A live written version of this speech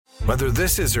Whether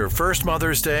this is her first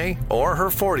Mother's Day or her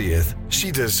 40th, she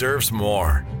deserves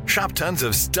more. Shop tons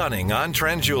of stunning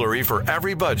on-trend jewelry for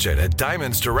every budget at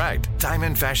Diamonds Direct.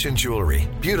 Diamond fashion jewelry,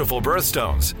 beautiful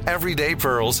birthstones, everyday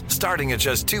pearls starting at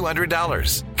just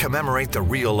 $200. Commemorate the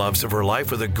real loves of her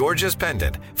life with a gorgeous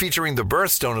pendant featuring the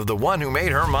birthstone of the one who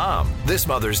made her mom. This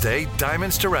Mother's Day,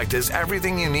 Diamonds Direct is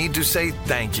everything you need to say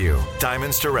thank you.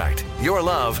 Diamonds Direct. Your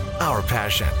love, our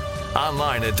passion.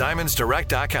 Online at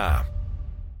diamondsdirect.com.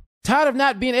 Tired of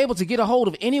not being able to get a hold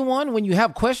of anyone when you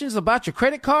have questions about your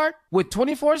credit card? With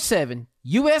 24/7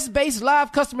 U.S.-based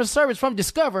live customer service from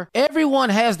Discover, everyone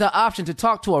has the option to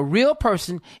talk to a real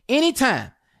person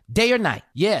anytime, day or night.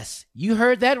 Yes, you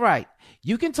heard that right.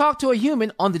 You can talk to a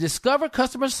human on the Discover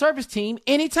customer service team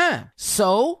anytime.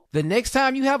 So, the next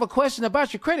time you have a question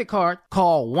about your credit card,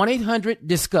 call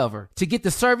 1-800-DISCOVER to get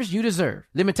the service you deserve.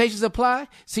 Limitations apply.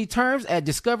 See terms at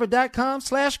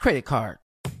discover.com/creditcard.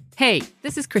 Hey,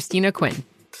 this is Christina Quinn.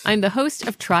 I'm the host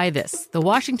of Try This, the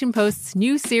Washington Post's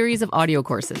new series of audio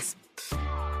courses.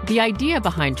 The idea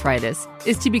behind Try This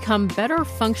is to become better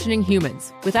functioning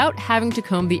humans without having to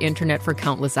comb the internet for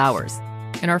countless hours.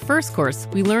 In our first course,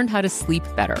 we learned how to sleep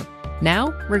better.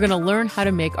 Now, we're going to learn how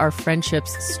to make our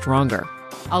friendships stronger.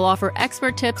 I'll offer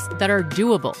expert tips that are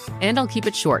doable, and I'll keep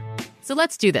it short. So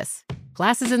let's do this.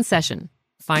 Class is in session.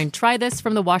 Find Try This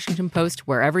from the Washington Post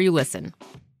wherever you listen.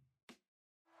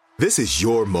 This is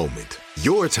your moment,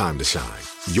 your time to shine,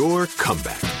 your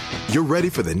comeback. You're ready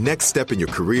for the next step in your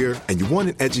career, and you want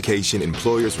an education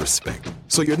employers respect.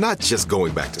 So you're not just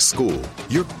going back to school,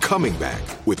 you're coming back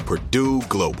with Purdue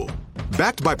Global.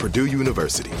 Backed by Purdue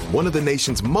University, one of the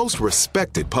nation's most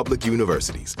respected public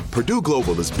universities, Purdue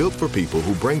Global is built for people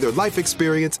who bring their life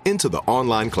experience into the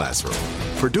online classroom.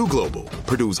 Purdue Global,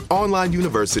 Purdue's online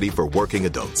university for working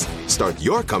adults. Start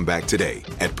your comeback today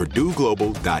at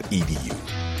purdueglobal.edu.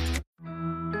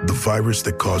 The virus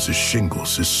that causes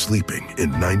shingles is sleeping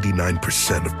in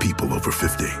 99% of people over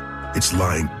 50. It's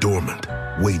lying dormant,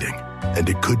 waiting, and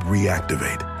it could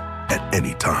reactivate at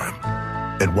any time.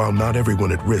 And while not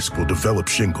everyone at risk will develop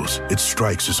shingles, it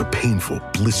strikes as a painful,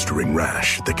 blistering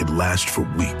rash that can last for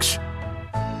weeks.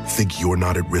 Think you're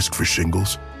not at risk for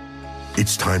shingles?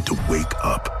 It's time to wake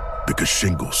up, because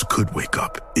shingles could wake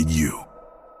up in you.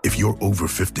 If you're over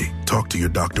 50, talk to your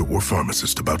doctor or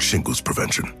pharmacist about shingles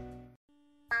prevention.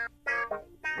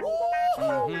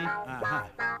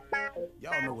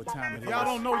 Y'all know what time it is. Y'all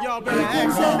don't know, y'all better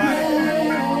ask somebody.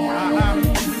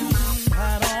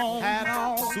 Hat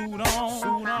on, suit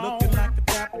on, looking like a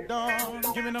dapper dog,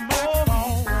 giving them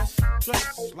all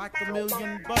dressed like $1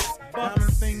 million,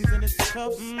 diamond things in its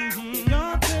cuffs.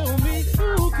 Y'all tell me,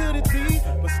 who could it be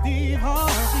but Steve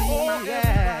Harvey? Oh,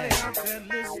 yeah. Everybody out there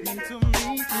listening to me,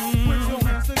 put your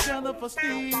hands together for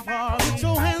Steve Harvey. Put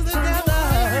your hands together.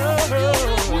 Steve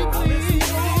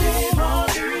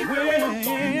Harvey.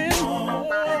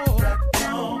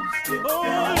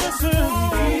 Oh, listen,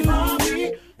 Steve Harvey,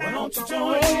 why don't you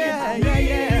join me?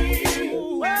 Yeah.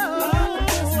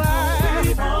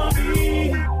 Steve Harvey,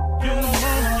 get them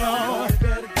on, y'all.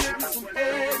 Better give me some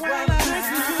eggs while I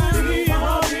listen to Steve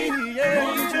Harvey. Yeah,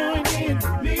 join in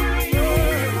with me.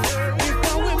 If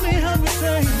you're with me, help me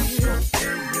say,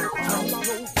 turn your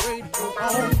radio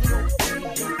on.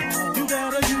 You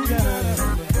gotta turn it on.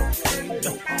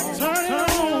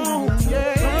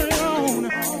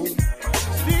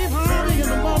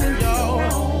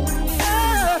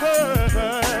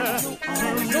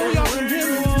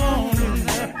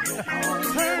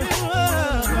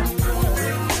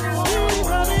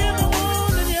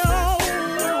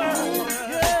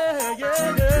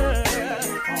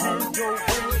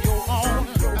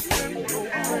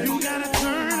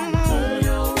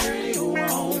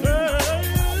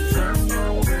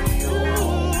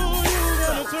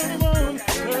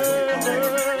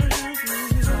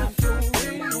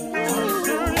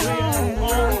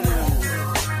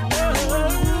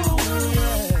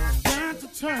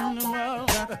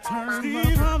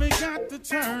 Steve Harvey got to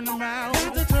turn them out.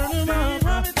 Got to turn them out. Steve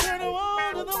Harvey turn them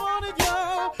on to the morning,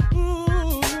 y'all.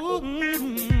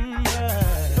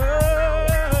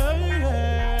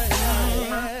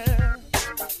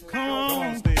 Come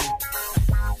on, Steve.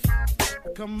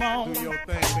 Come on. Do your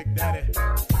thing, Big Daddy.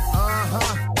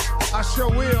 I sure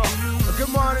will. Good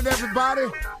morning, everybody.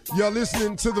 You're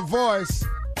listening to The Voice.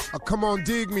 Come on,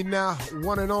 dig me now.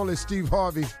 One and only Steve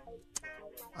Harvey.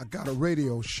 I got a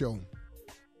radio show.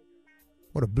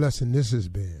 What a blessing this has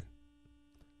been.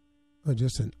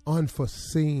 Just an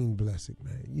unforeseen blessing,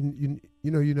 man.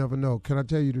 You know, you never know. Can I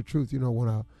tell you the truth? You know, when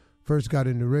I first got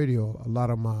into radio, a lot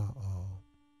of my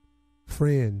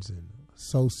friends and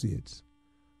associates,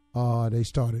 they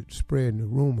started spreading the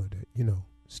rumor that, you know,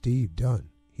 Steve done.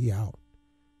 He out.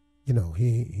 He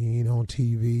ain't on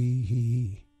TV.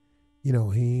 He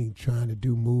ain't trying to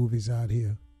do movies out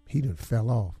here. He done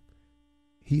fell off.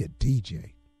 He a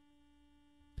DJ.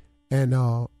 And,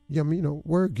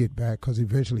 word get back because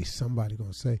eventually somebody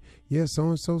going to say, yeah,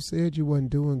 so-and-so said you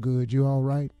wasn't doing good. You all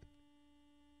right?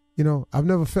 I've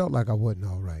never felt like I wasn't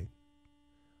all right.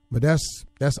 But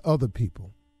that's other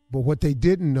people. But what they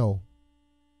didn't know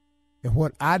and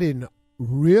what I didn't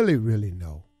really, really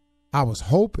know, I was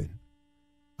hoping.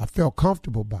 I felt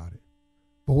comfortable about it.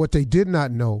 But what they did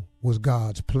not know was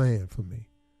God's plan for me.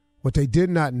 What they did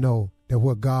not know that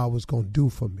what God was going to do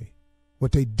for me.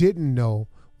 What they didn't know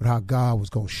was how God was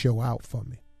going to show out for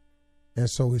me. And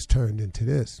so it's turned into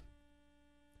this.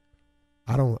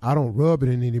 I don't rub it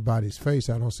in anybody's face.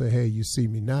 I don't say, hey, you see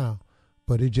me now.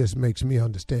 But it just makes me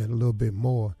understand a little bit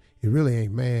more. It really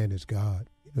ain't man, it's God.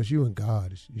 It's you and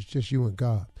God. It's just you and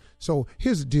God. So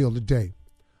here's the deal today.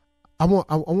 I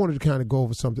wanted to kind of go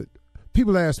over something.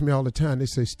 People ask me all the time, they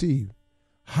say, Steve,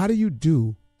 how do you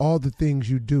do all the things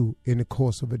you do in the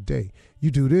course of a day?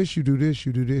 You do this, you do this,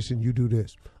 you do this, and you do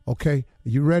this. Okay, are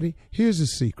you ready? Here's the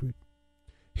secret.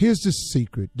 Here's the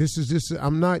secret. This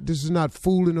is not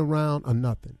fooling around or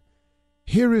nothing.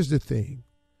 Here is the thing.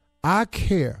 I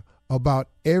care about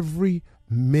every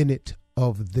minute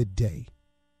of the day.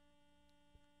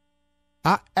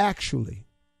 I actually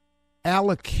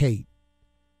allocate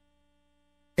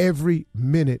every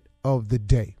minute of the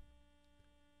day.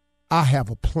 I have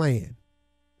a plan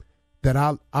that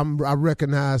I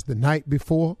recognize the night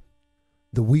before,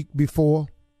 the week before,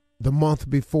 the month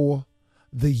before,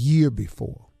 the year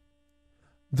before,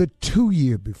 the 2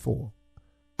 year before.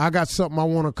 I got something I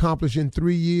want to accomplish in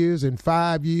 3 years, in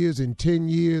 5 years, in 10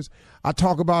 years. I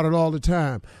talk about it all the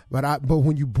time. But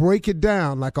when you break it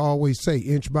down, like I always say,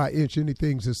 inch by inch,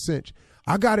 anything's a cinch.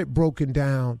 I got it broken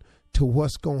down to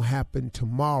what's going to happen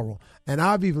tomorrow. And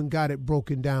I've even got it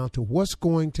broken down to what's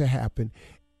going to happen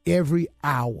every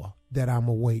hour that I'm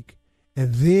awake.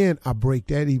 And then I break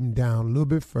that even down a little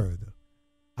bit further.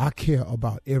 I care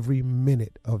about every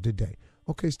minute of the day.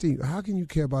 Okay, Steve, how can you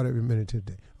care about every minute of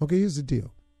the day? Okay, here's the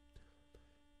deal.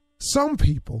 Some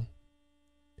people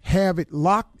have it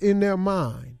locked in their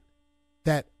mind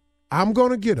that I'm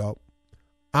going to get up,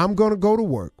 I'm going to go to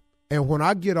work, and when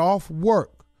I get off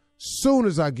work, soon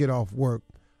as I get off work,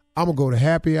 I'm going to go to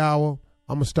happy hour,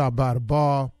 I'm going to stop by the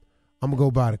bar, I'm going to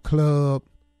go by the club,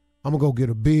 I'm going to go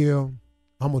get a beer,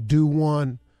 I'm going to do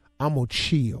one, I'm going to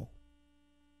chill.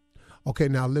 Okay,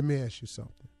 now let me ask you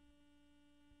something.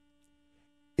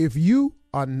 If you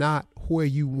are not where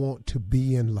you want to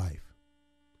be in life,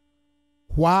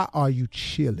 why are you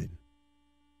chilling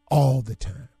all the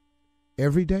time,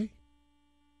 every day?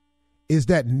 Is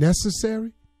that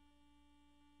necessary?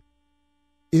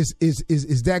 Is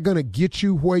that going to get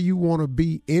you where you want to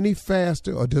be any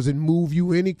faster, or does it move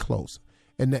you any closer?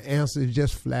 And the answer is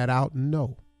just flat out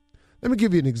no. Let me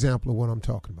give you an example of what I'm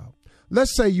talking about.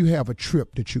 Let's say you have a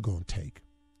trip that you're going to take.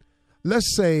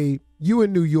 Let's say you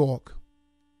in New York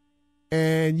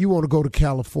and you want to go to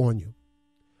California.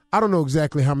 I don't know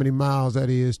exactly how many miles that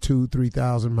is,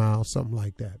 2,000-3,000 miles, something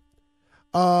like that.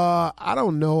 I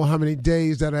don't know how many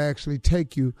days that'll actually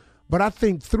take you, but I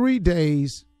think 3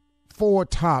 days, 4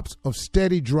 tops of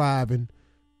steady driving,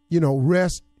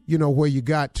 rest, where you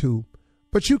got to,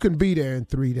 but you can be there in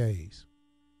 3 days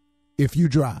if you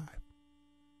drive.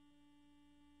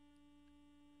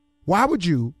 Why would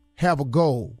you have a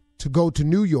goal to go to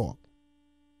New York,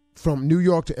 from New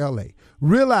York to L.A.,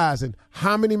 realizing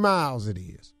how many miles it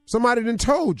is? Somebody done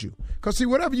told you. Because, see,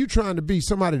 whatever you're trying to be,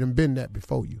 somebody done been that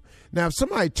before you. Now, if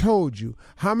somebody told you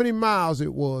how many miles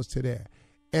it was to there,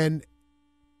 and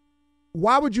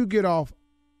why would you get off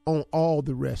on all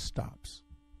the rest stops?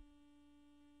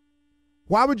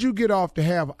 Why would you get off to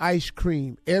have ice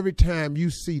cream every time you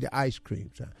see the ice cream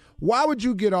sign? Why would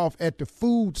you get off at the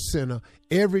food center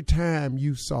every time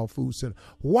you saw food center?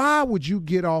 Why would you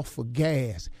get off for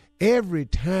gas every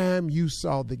time you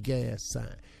saw the gas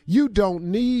sign? You don't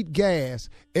need gas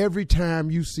every time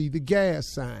you see the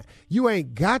gas sign. You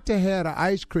ain't got to have the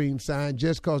ice cream sign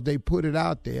just because they put it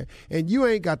out there. And you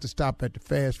ain't got to stop at the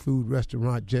fast food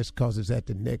restaurant just because it's at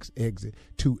the next exit,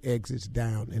 2 exits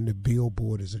down, and the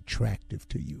billboard is attractive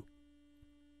to you.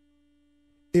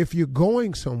 If you're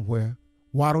going somewhere,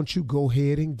 why don't you go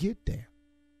ahead and get there?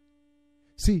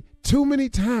 See, too many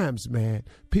times, man,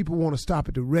 people want to stop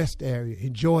at the rest area,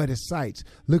 enjoy the sights,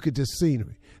 look at the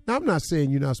scenery. Now, I'm not saying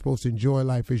you're not supposed to enjoy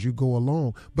life as you go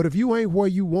along, but if you ain't where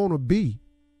you want to be,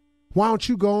 why don't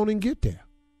you go on and get there?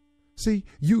 See,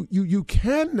 you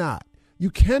cannot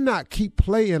keep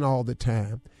playing all the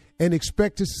time and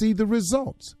expect to see the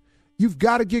results. You've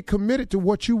got to get committed to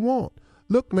what you want.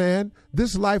 Look, man,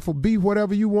 this life will be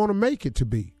whatever you want to make it to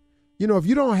be. You know, if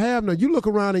you don't have nothing, you look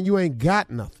around and you ain't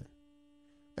got nothing.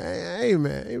 Hey,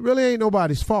 man, it really ain't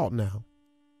nobody's fault now.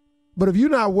 But if you're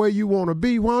not where you want to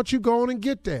be, why don't you go on and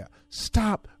get there?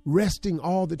 Stop resting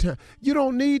all the time. You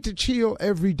don't need to chill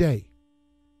every day.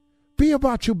 Be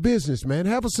about your business, man.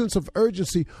 Have a sense of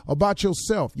urgency about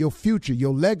yourself, your future,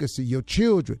 your legacy, your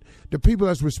children, the people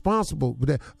that's responsible,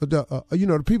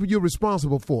 the people you're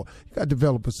responsible for. You got to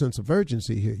develop a sense of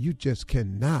urgency here. You just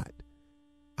cannot,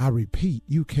 I repeat,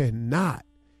 you cannot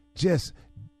just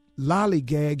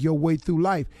lollygag your way through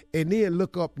life and then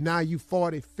look up now you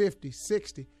 40, 50,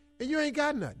 60, and you ain't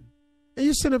got nothing. And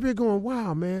you sit up here going,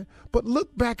 wow, man. But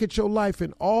look back at your life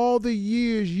and all the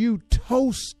years you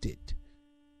toasted.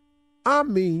 I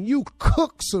mean, you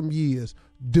cooked some years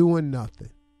doing nothing.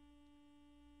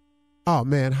 Oh,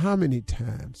 man, how many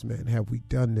times, man, have we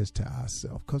done this to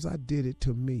ourselves? Because I did it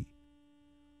to me.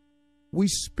 I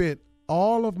spent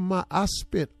all of my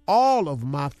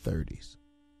 30s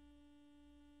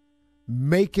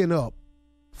making up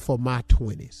for my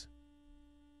 20s.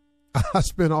 I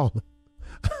spent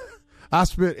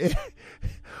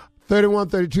 31,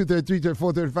 32, 33,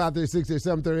 34, 35, 36,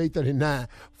 37, 38, 39,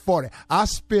 40. I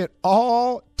spent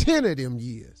all 10 of them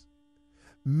years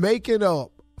making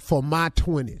up for my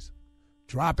 20s.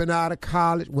 Dropping out of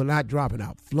college, well, not dropping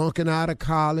out, flunking out of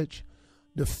college,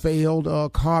 the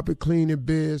failed carpet cleaning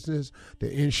business, the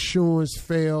insurance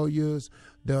failures,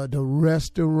 the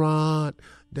restaurant,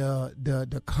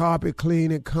 the carpet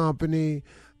cleaning company,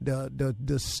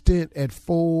 the stint at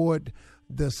Ford,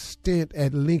 the stint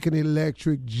at Lincoln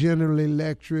Electric, General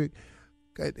Electric.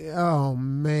 Oh,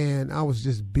 man, I was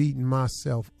just beating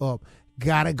myself up.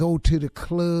 Got to go to the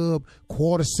club,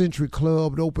 Quarter Century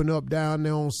Club that opened up down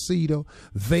there on Cedar.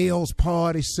 Vale's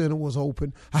Party Center was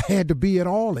open. I had to be at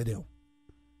all of them.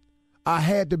 I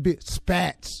had to be at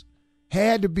Spats.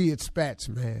 Had to be at Spats,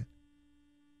 man.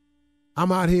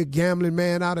 I'm out here gambling,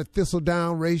 man, out at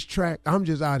Thistledown Racetrack. I'm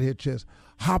just out here just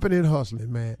hopping and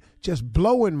hustling, man. Just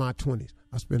blowing my 20s.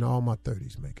 I spent all my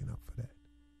 30s making up for that.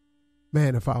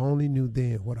 Man, if I only knew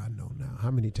then what I know now. How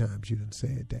many times you done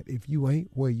said that? If you're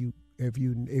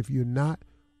not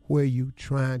where you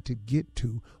trying to get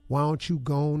to, why don't you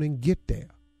go on and get there?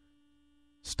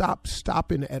 Stop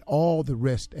stopping at all the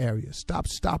rest areas. Stop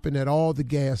stopping at all the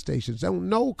gas stations. Don't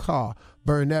no car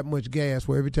burn that much gas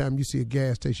where every time you see a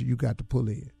gas station you got to pull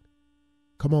in.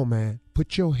 Come on, man.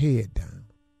 Put your head down.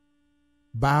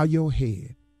 Bow your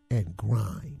head and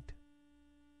grind.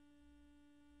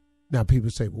 Now people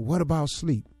say, well, what about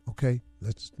sleep? Okay,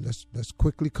 let's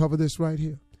quickly cover this right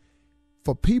here.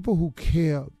 For people who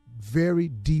care very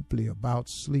deeply about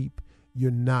sleep,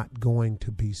 you're not going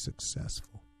to be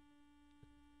successful.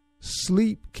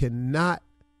 Sleep cannot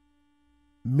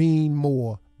mean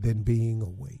more than being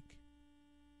awake.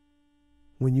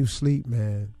 When you sleep,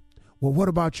 man, well, what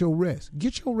about your rest?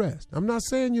 Get your rest. I'm not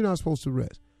saying you're not supposed to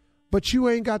rest, but you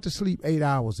ain't got to sleep 8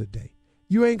 hours a day.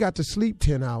 You ain't got to sleep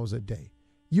 10 hours a day.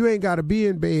 You ain't got to be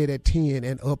in bed at 10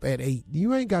 and up at 8.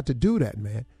 You ain't got to do that,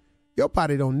 man. Your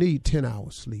body don't need 10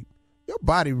 hours sleep. Your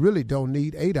body really don't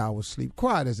need 8 hours sleep.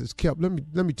 Quiet as it's kept. Let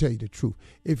me tell you the truth.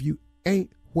 If you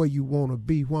ain't where you want to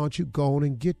be, why don't you go on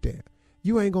and get there?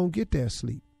 You ain't going to get there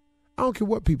sleep. I don't care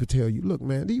what people tell you. Look,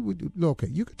 man, okay,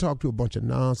 you can talk to a bunch of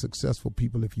non-successful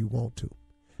people if you want to.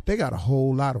 They got a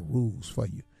whole lot of rules for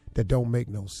you that don't make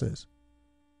no sense.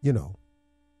 You know,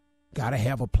 got to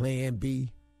have a plan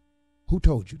B. Who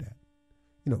told you that?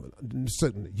 You know,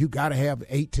 certainly you got to have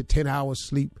 8 to 10 hours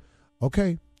sleep.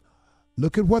 Okay,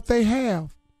 look at what they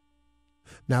have.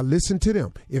 Now listen to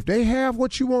them. If they have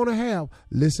what you want to have,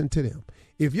 listen to them.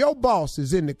 If your boss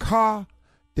is in the car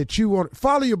that you want,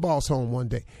 follow your boss home one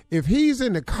day. If he's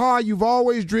in the car you've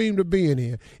always dreamed of being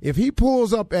in, if he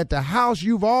pulls up at the house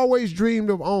you've always dreamed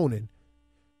of owning,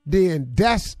 then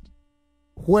that's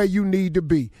where you need to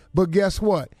be. But guess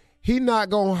what? He's not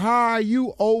going to hire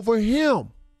you over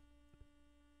him.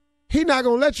 He's not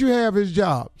going to let you have his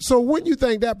job. So when you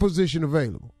think that position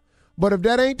available? But if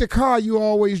that ain't the car you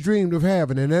always dreamed of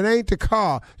having, and that ain't the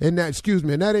car, and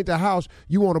that ain't the house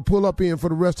you want to pull up in for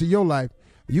the rest of your life,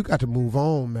 you got to move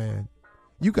on, man.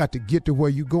 You got to get to where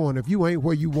you're going. If you ain't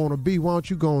where you want to be, why don't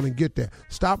you go on and get there?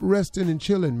 Stop resting and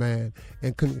chilling, man,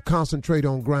 and concentrate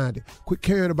on grinding. Quit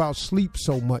caring about sleep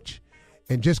so much.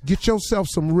 And just get yourself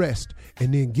some rest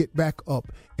and then get back up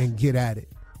and get at it.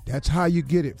 That's how you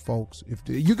get it, folks. If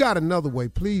you got another way,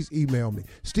 please email me,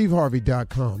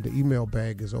 steveharvey.com. The email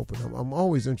bag is open. I'm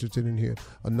always interested in hearing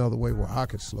another way where I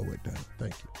could slow it down.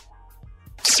 Thank you.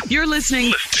 You're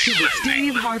listening to the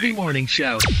Steve Harvey Morning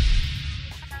Show.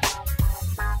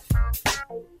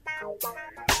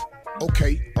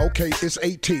 Okay, it's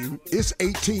 18. It's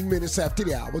 18 minutes after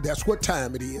the hour. That's what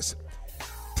time it is.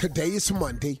 Today is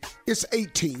Monday. It's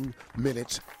 18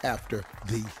 minutes after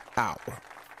the hour.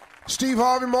 Steve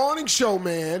Harvey Morning Show,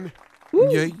 man.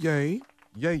 Woo. Yay, yay.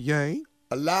 Yay, yay.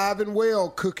 Alive and well,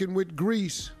 cooking with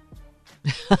grease.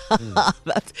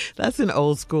 That's an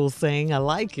old school saying. I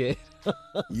like it.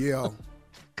 Yeah.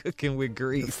 Cooking with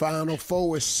grease. The Final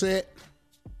Four is set.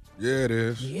 Yeah, it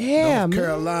is. Yeah, North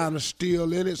Carolina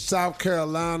still in it. South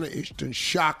Carolina is to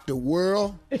shock the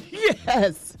world.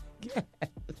 Yes.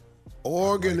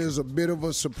 Oregon is a bit of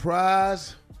a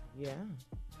surprise. Yeah.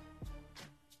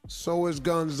 So is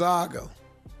Gonzaga.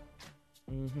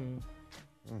 Mm-hmm.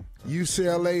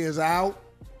 UCLA is out.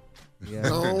 Yeah.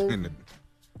 Gone.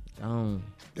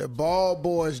 The ball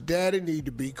boy's daddy need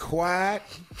to be quiet.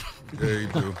 Yeah, he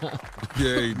do.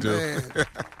 Yeah, he do. Man,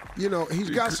 you know, he's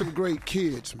got some great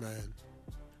kids, man.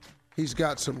 He's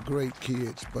got some great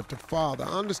kids. But the father, I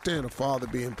understand the father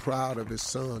being proud of his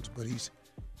sons, but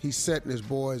he's setting his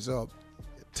boys up.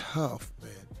 Tough,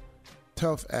 man.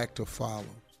 Tough act to follow.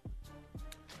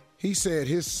 He said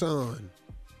his son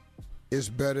is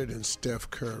better than Steph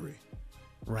Curry.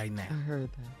 Right now. I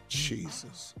heard that.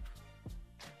 Jesus.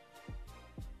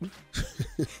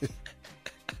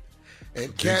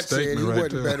 And Cat said he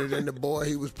wasn't better than the boy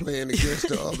he was playing against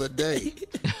the other day.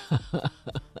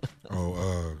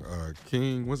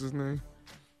 King, what's his name?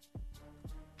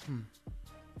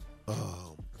 I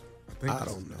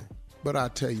don't know. But I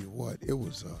tell you what, it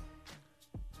was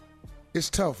it's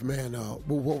tough, man.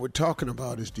 But what we're talking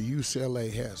about is the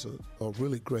UCLA has a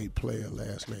really great player,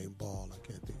 last name Ball. I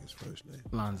can't think his first name.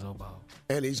 Lonzo Ball.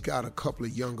 And he's got a couple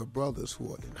of younger brothers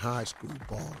who are in high school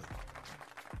balling.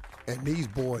 And these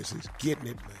boys is getting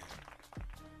it, man.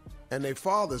 And their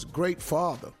father's great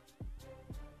father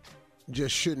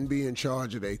just shouldn't be in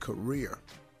charge of their career.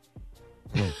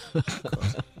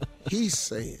 Because he's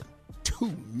saying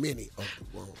too many of the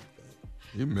wrong things.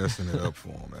 You're messing it up for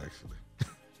him, actually.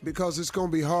 Because it's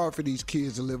going to be hard for these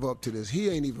kids to live up to this. He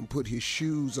ain't even put his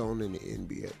shoes on in the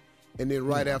NBA. And then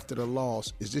right after the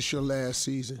loss, is this your last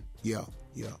season? Yeah.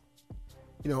 You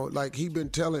know, like he been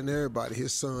telling everybody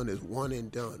his son is one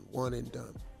and done.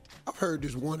 I've heard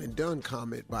this one and done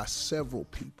comment by several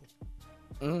people.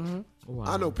 Mm-hmm. Wow.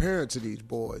 I know parents of these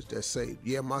boys that say,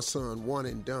 yeah, my son one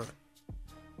and done.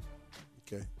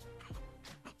 Okay.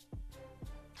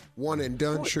 One and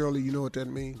done, Shirley, you know what that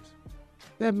means?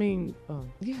 That means,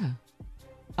 yeah.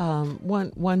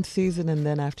 One season, and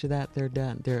then after that, they're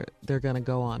done. They're going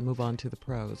to move on to the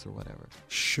pros or whatever.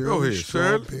 Shirley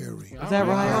Strawberry. Is that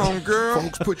right? Girl.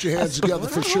 Folks, put your hands together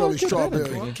for Shirley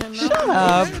Strawberry. Shut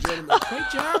up. Great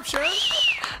job, Shirley.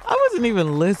 I wasn't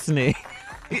even listening.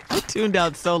 I tuned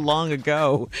out so long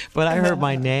ago, but I heard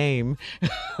my name.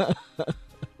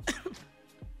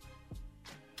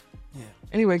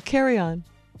 Anyway, carry on.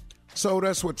 So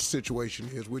that's what the situation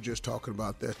is. We're just talking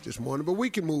about that this morning. But we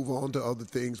can move on to other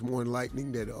things more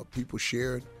enlightening that people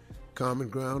shared. Common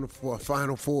ground for a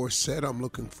Final Four set. I'm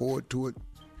looking forward to it.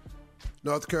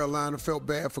 North Carolina felt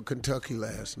bad for Kentucky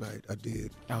last night. I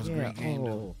did. That was a great game,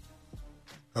 though.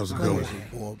 That was a good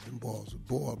one.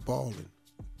 Boy, balling.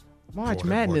 March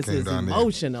Madness is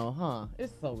emotional, huh?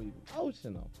 It's so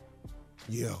emotional.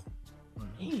 Yeah.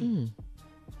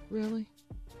 Really?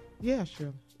 Yeah,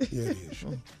 sure. Yeah, it is.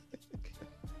 Sure.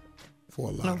 For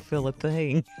a lot. I don't feel a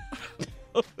thing.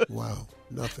 Wow,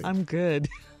 nothing. I'm good.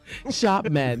 Shop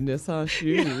Madness, huh?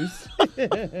 Shoes.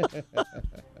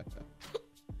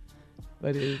 But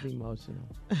it is emotional.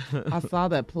 I saw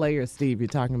that player, Steve, you're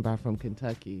talking about from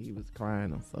Kentucky. He was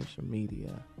crying on social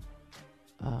media.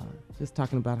 Just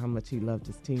talking about how much he loved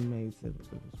his teammates. It was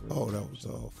really that was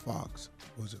Fox.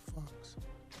 Was it Fox?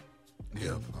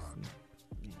 Yeah, Fox.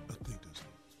 I think that's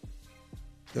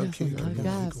Young King gonna be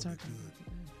good.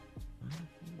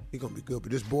 He's going to be good.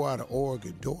 But this boy out of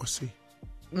Oregon, Dorsey,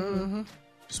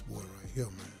 this boy right here,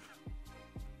 man,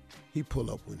 he pull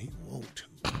up when he want to.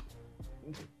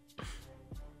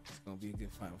 It's going to be a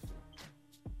good Final Four.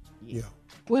 Yeah.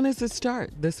 When does it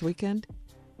start? This weekend?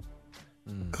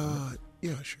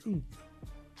 Yeah, sure.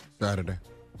 Saturday.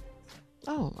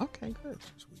 Oh, okay, good.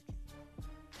 This weekend.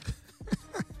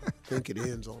 I think it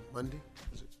ends on Monday.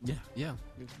 Is it? Yeah.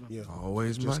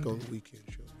 Always just Monday. go the weekend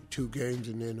show. 2 games,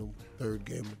 and then the third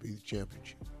game will be the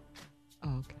championship.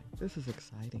 Oh, okay. This is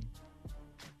exciting.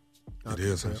 It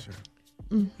is, I'm sure.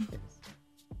 Mm-hmm.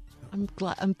 I'm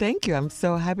glad. Thank you. I'm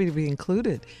so happy to be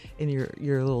included in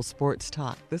your little sports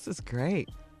talk. This is great.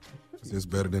 It's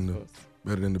better than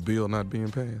the bill not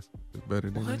being passed. It's better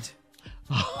than What?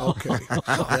 Okay.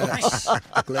 Yes.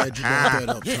 Glad you brought that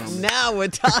up, Tommy. Now we're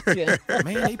talking.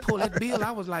 Man, they pulled that bill.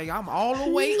 I was like, I'm all the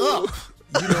way up.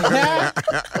 You know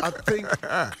what? I think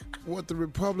what the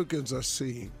Republicans are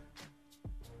seeing,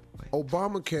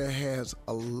 Obamacare has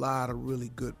a lot of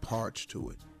really good parts to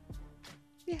it.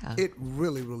 Yeah. It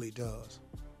really, really does.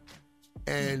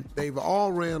 And they've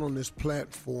all ran on this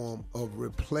platform of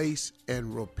replace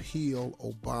and repeal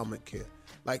Obamacare.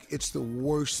 Like it's the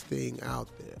worst thing out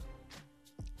there.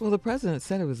 Well, the president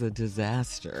said it was a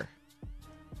disaster.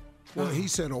 Well, he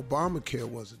said Obamacare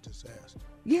was a disaster.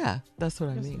 Yeah, that's what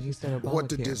I mean. He said Obamacare. What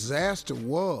the disaster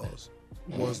was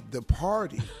the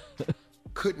party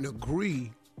couldn't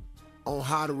agree on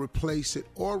how to replace it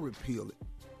or repeal it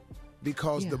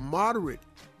because the moderate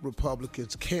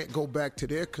Republicans can't go back to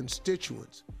their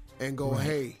constituents and go,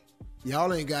 hey,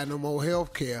 y'all ain't got no more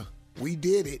health care. We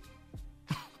did it.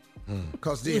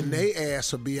 Because then they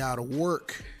ass will be out of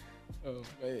work. Oh,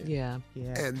 man.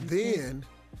 Yeah. And then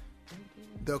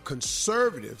the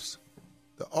conservatives,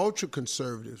 the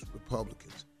ultra-conservative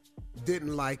Republicans,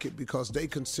 didn't like it because they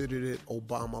considered it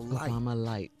Obama light. Obama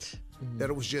light. Mm-hmm. That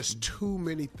it was just too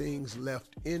many things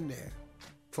left in there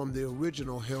from the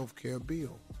original health care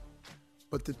bill.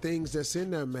 But the things that's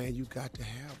in there, man, you got to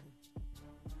have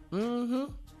them. Mm-hmm.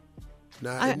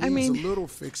 Now, it needs a little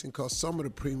fixing because some of the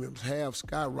premiums have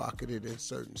skyrocketed in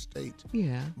certain states.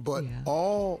 Yeah. But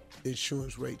all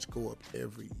insurance rates go up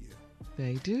every year.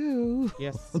 They do.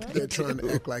 Yes. They're trying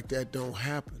to act like that don't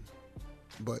happen.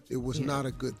 But it was not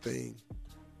a good thing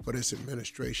for this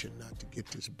administration not to get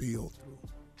this bill through.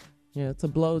 Yeah, it's a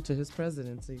blow to his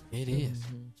presidency. It is.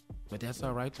 Mm-hmm. But that's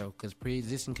all right, though, because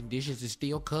pre-existing conditions is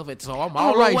still covered, so I'm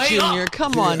all all right, the way Junior. up.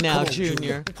 Come on now,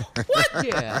 Junior. What?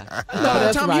 Yeah. No,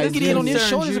 that's Tom, right. you can get in on this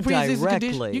show as a pre-existing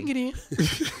directly. condition. You can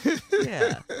get in.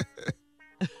 Yeah.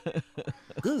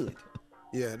 Good.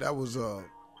 Yeah, that was a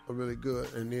really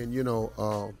good. And then,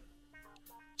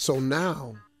 so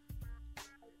now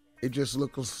it just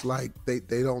looks like they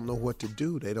don't know what to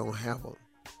do. They don't have a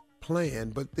plan.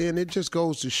 But then it just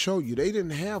goes to show you they didn't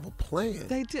have a plan.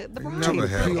 They did. They Right. never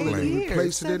had a plan.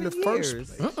 Replace it in the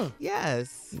first place.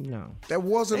 Yes. No. That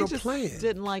wasn't They a plan. just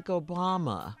didn't like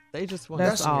Obama. They just wanted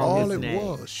That's to smear all his it name.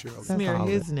 was, Shirley. Smear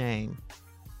his name.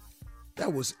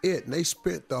 That was it. And they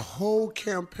spent the whole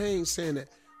campaign saying that.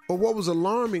 But what was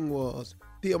alarming was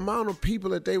the amount of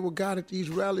people that they got at these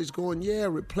rallies going, yeah,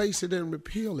 replace it and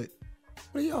repeal it.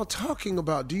 What are y'all talking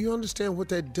about? Do you understand what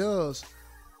that does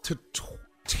to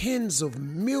tens of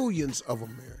millions of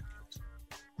Americans?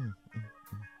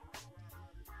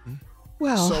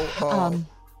 Well, So,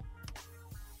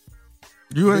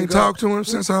 You ain't talked to him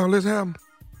since all this happened?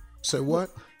 Say what?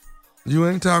 You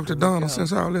ain't talked to Donald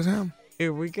since all this happened?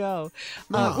 here we go.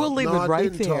 No, We'll leave no, it right I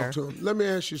didn't there. talk to him. Let me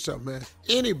ask you something, man.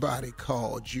 Anybody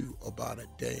called you about a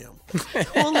damn thing?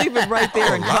 We'll leave it right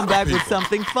there and come back with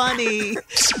something funny.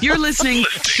 You're listening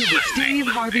to the Steve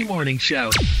Harvey Morning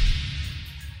Show.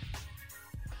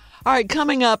 All right,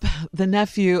 coming up, the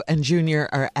nephew and Junior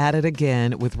are at it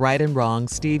again with right and wrong.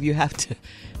 Steve, you have to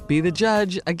be the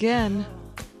judge again.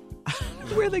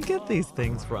 Where they get these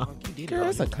things from? Girl,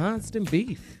 it's a constant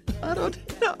beef. I don't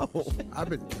know. I've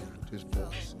been dealing with this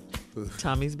voice.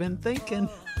 Tommy's been thinking.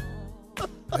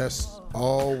 That's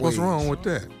always. What's wrong with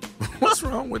that? What's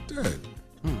wrong with that?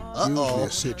 Usually a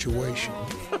situation.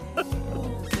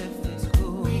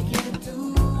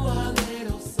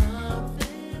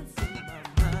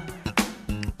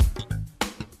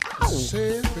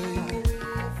 Say, baby.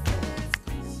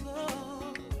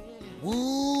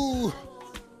 Woo. All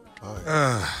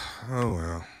right. Oh,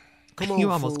 well. Come on,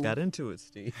 You almost fool. got into it,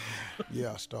 Steve.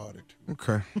 Yeah, I started.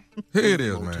 Okay. Here it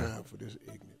is, No man. time for this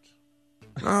ignorance.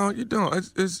 No, you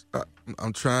don't.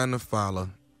 I'm trying to follow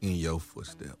in your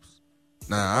footsteps.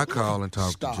 Now, I call and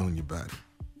talk Stop. to Junior about it.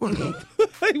 What?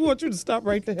 I want you to stop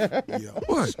right there. Yeah,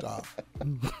 What? stop.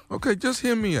 Okay, just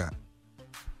hear me out.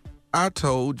 I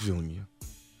told Junior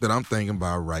that I'm thinking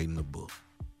about writing a book.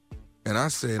 And I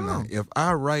said, now,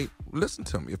 listen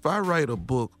to me, if I write a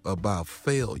book about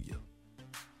failure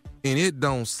and it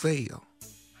don't sell,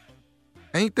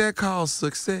 ain't that called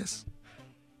success?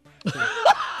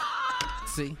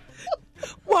 See?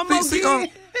 One more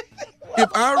If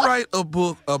I write a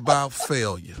book about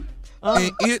failure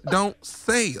and it don't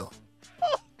sell,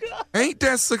 ain't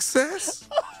that success?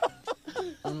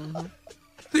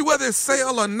 See, whether it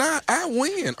sell or not, I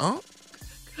win, huh?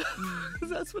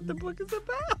 That's what the book is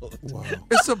about. Wow.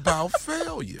 It's about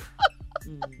failure.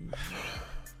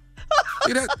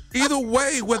 See that? Either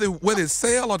way, whether it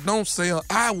sell or don't sell,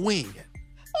 I win.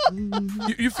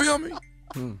 You feel me?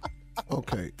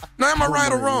 Okay. Now, am I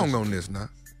right or wrong on this now?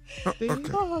 Steve,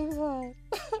 Okay. oh,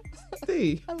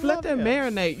 Steve, let that him.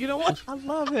 marinate. You know what? I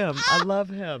love him. I love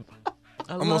him.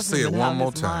 I'm going to say it one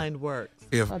more time. Mind works.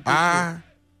 If I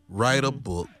write a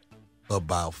book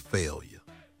about failure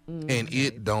and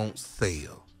it don't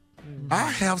sell,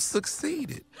 I have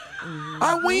succeeded.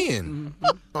 I win.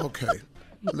 Okay.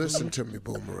 Listen to me,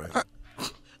 Boomerang.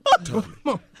 Tell me.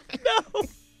 No.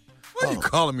 Why are you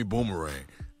calling me Boomerang?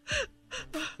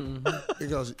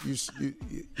 Because you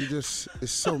just,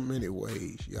 it's so many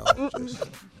ways y'all just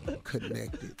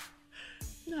connected.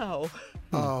 No.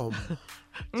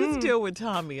 Just deal with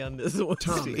Tommy on this one.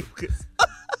 Tommy. Steve.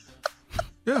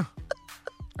 Yeah.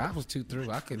 I was too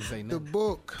through. I couldn't say The nothing.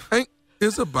 book.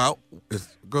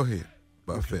 Go ahead,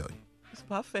 about failure. It's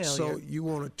about failure. So you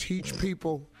want to teach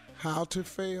people how to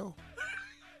fail?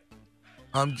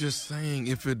 I'm just saying,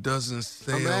 if it doesn't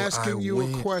sell, I'm asking I you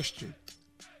win. a question.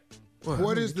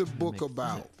 What is the book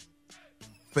about?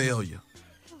 Failure.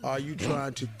 Are you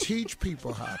trying to teach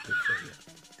people how to fail?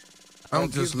 I'm Or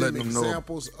just give letting them know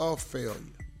examples of failure.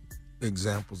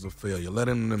 examples of failure,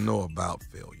 letting them know about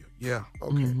failure. Yeah.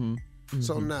 Okay.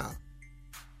 So now,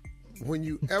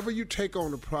 whenever you take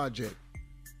on a project,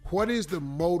 what is the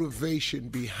motivation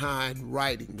behind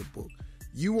writing the book?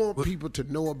 You want people to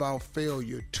know about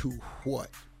failure to what?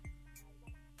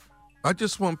 I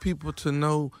just want people to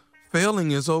know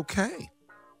failing is okay.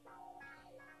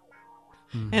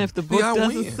 And if the book See, I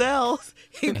doesn't win. sell,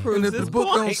 he proves And if his the book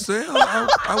point. don't sell,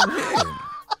 I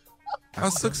win. I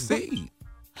succeed.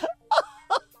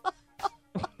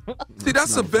 See,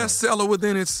 that's a bestseller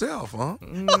within itself, huh?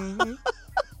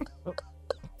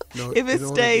 No, If it in order to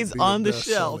stays be a on the bestseller,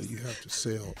 shelf. you have to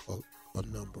sell a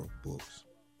number of books.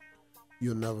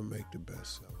 You'll never make the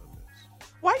bestseller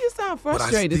list. Why you sound But I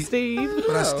frustrated, sti- Steve?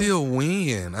 But I still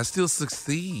win. I still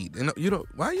succeed. And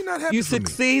why are you not happy You for me?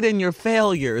 succeed in your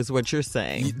failure, is what you're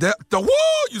saying. Whoa,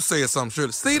 you saying something,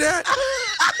 Shirley. See that?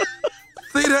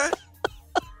 See that?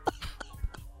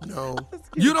 No,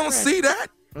 You don't see that?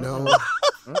 no,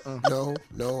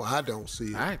 no, I don't see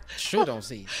it. I sure don't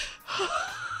see it.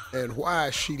 And why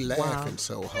is she laughing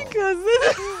so hard? Because this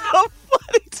is so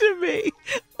funny to me.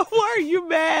 Why are you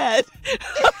mad?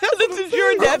 This is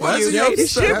your nephew. Why is he You upset?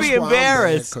 should That's be why I'm mad,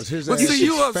 embarrassed. 'cause his But ass see,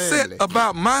 you is upset family.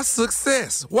 about my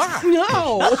success. Why?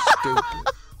 No. Stupid.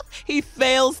 He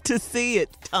fails to see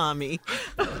it, Tommy.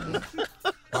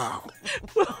 Wow.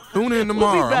 Tune in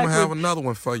tomorrow. back I'm going to have with- another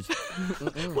one for you.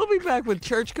 We'll be back with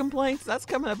church complaints. That's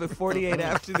coming up at 48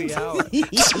 after the hour.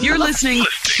 You're listening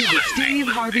to the Steve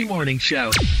Harvey Morning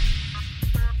Show.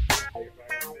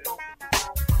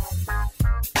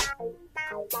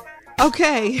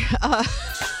 Okay,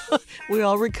 we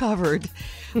all recovered.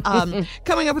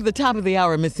 Coming up at the top of the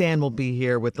hour, Miss Ann will be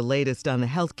here with the latest on the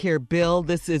healthcare bill.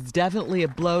 This is definitely a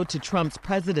blow to Trump's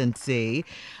presidency.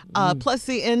 Plus,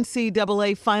 the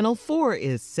NCAA Final Four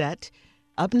is set.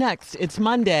 Up next, it's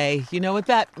Monday. You know what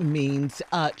that means.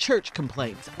 Church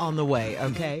complaints on the way,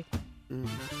 okay?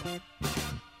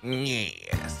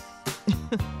 Yes.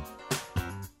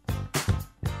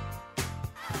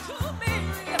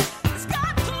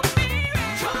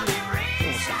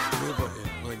 Liver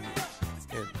and onions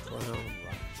and brown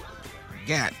rice.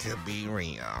 Got to be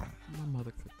real. My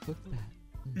mother could cook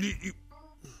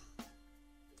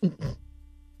that.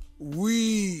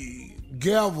 We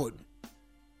gathered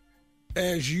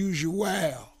as usual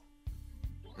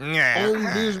on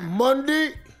this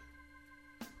Monday,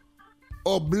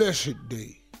 a blessed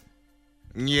day,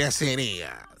 Yes, it is.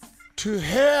 to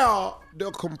hear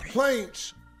the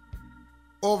complaints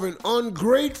of an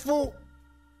ungrateful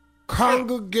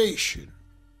congregation,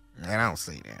 I don't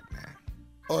see that, man.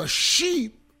 a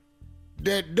sheep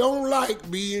that don't like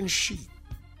being sheep.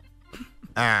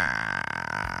 All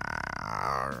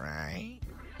right.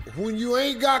 When you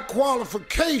ain't got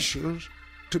qualifications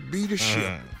to be the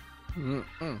shepherd.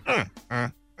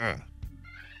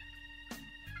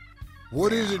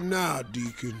 What is it now,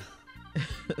 Deacon?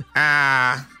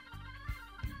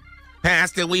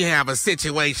 Pastor, we have a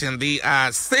situation. The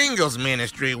singles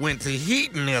ministry went to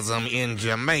hedonism in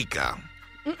Jamaica.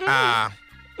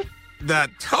 The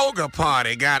toga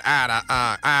party got out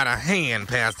of hand,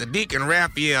 Pastor. Deacon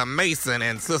Raphael Mason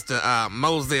and Sister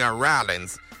Moselle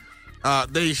Rollins,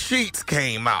 the sheets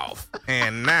came off,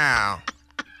 and now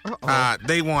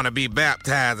they want to be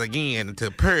baptized again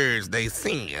to purge their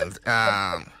sins.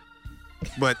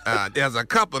 But there's a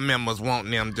couple members wanting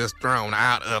them just thrown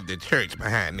out of the church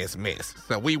behind this mess.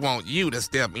 So we want you to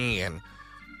step in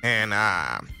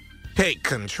and take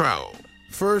control.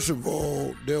 First of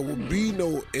all, there will be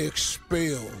no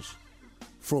expels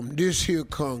from this here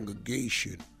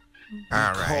congregation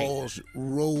All right. because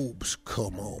robes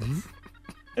come off.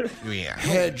 Yeah.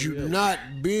 Had you not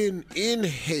been in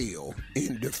hell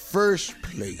in the first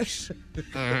place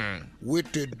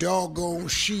with the doggone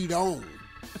sheet on,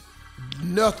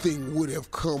 nothing would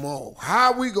have come off.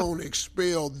 How we gonna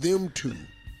expel them two?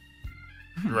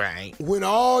 Right. When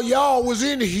all y'all was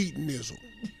in hedonism.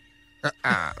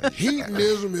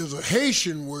 Hedonism is a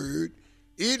Haitian word.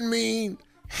 It means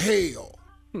hell.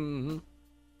 Mm-hmm.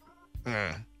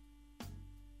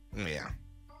 Yeah.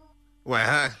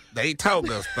 Well, they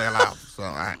togas fell off, so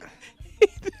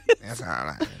that's all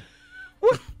I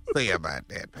say about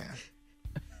that, man.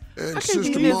 And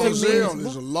Sister Marzelle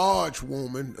is a large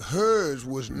woman. Hers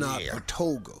was not a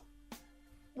toga.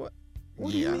 What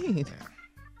do you mean?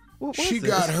 Yeah. She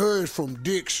got hers from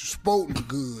Dick's Sporting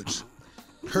Goods.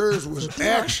 Hers was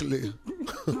actually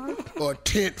a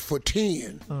tent for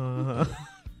 10.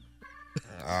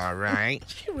 All right.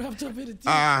 She wrapped up in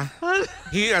a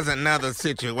Here's another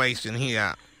situation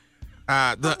here.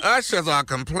 The ushers are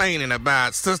complaining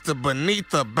about Sister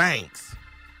Benita Banks,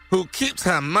 who keeps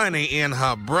her money in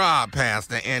her bra,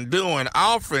 Pastor, and during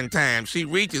offering time, she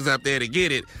reaches up there to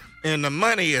get it, and the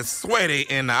money is sweaty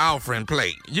in the offering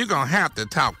plate. You're going to have to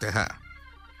talk to her.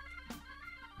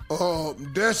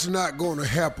 That's not going to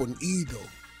happen either.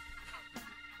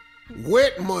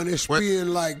 Wet money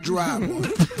spin like dry money.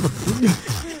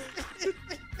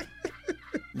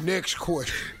 Next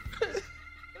question.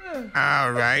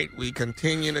 All right, we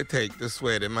continue to take the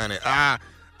sweaty money. A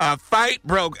fight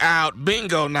broke out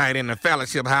bingo night in the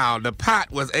fellowship hall. The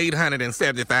pot was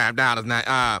 $875.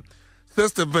 Now,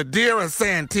 Sister Vadira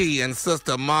Santee and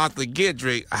Sister Martha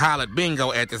Gidry hollered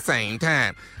bingo at the same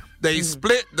time. They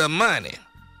split the money,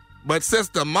 but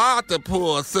Sister Martha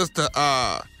pulled Sister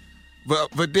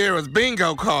Vadira's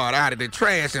bingo card out of the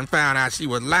trash and found out she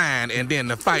was lying, and then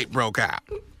the fight broke out.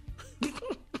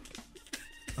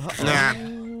 Now,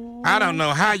 I don't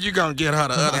know how you gonna get her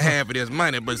the other half of this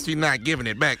money, but she's not giving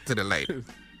it back to the lady.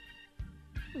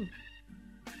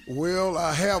 Well,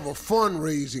 I have a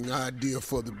fundraising idea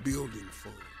for the building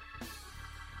fund.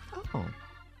 Oh,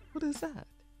 what is that?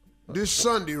 This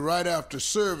Sunday, right after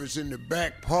service in the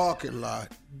back parking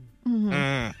lot,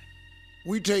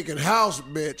 we taking house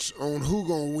bets on who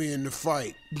gonna win the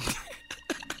fight.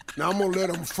 Now, I'm gonna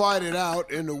let them fight it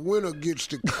out, and the winner gets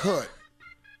the cut.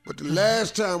 But the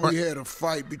last time we had a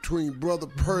fight between Brother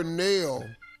Purnell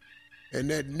and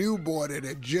that new boy that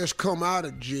had just come out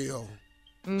of jail,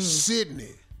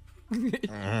 Sidney.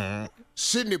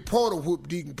 Sidney Porter whooped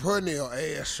Deacon Purnell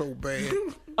ass so bad.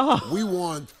 We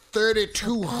won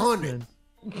 $3,200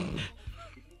 in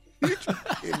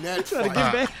that fight. To get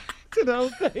back to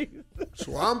those days.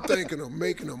 So I'm thinking of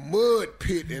making a mud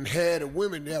pit and had the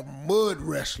women have mud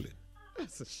wrestling.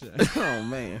 That's a shame. Oh,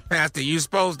 man. Pastor, you're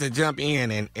supposed to jump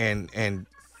in and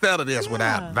settle this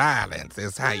without violence.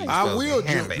 Is how you I will to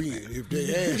jump handle in it. if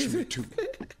they ask me to.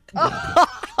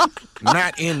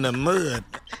 Not in the mud.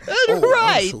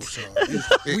 Right. I'm so sorry.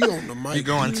 We on the mic. You're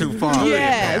going too far.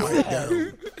 Yes. Right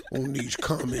down on these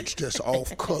comments that's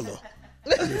off color,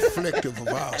 reflective of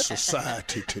our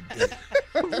society today.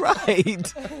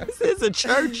 Right. This is a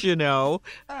church, you know.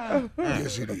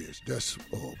 Yes, it is. That's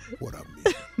what I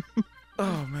mean.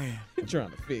 Oh, man. I'm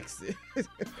trying to fix it.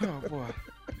 Oh, boy.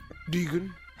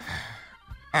 Deacon?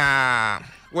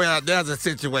 Well, there's a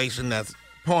situation that's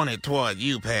pointed toward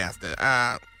you, Pastor.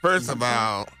 First of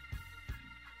all,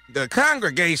 the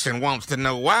congregation wants to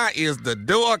know, why is the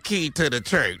door key to the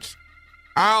church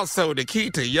also the key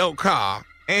to your car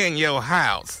and your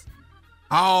house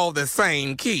all the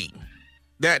same key?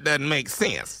 That doesn't make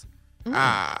sense.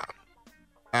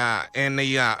 And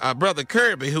the Brother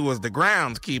Kirby, who was the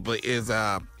groundskeeper, is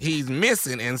he's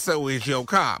missing, and so is your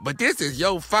car. But this is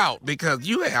your fault because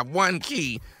you have one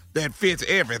key that fits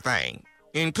everything,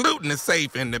 including the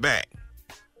safe in the back.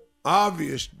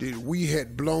 Obvious that we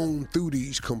had blown through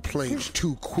these complaints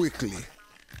too quickly,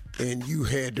 and you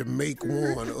had to make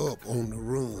one up on the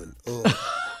run.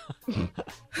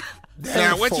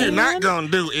 Now, what you're not gonna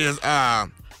do is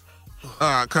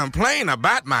complain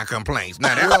about my complaints.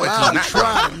 Now, that's what you're not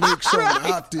trying to make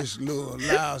something out this little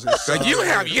lousy. So you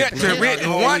have yet to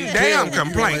written one damn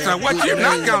complaint. So what you're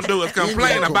not gonna do is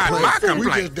complain about my We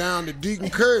complaint. just down to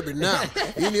Deacon Kirby now.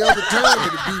 Any other time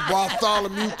it'd be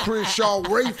Bartholomew Crenshaw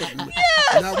Rayford.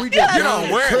 Now we just You down don't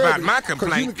to worry Kirby, about my 'cause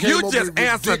complaint. came You up just with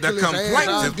answer the ridiculous ass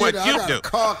complaints is what idea. you I got do. a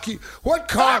car key. What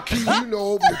car key you know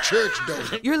over the church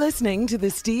door? You're listening to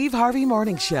the Steve Harvey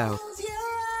Morning Show.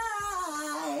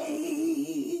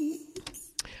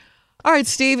 All right,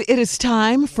 Steve, it is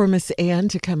time for Miss Ann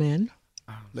to come in.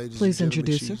 Ladies Please and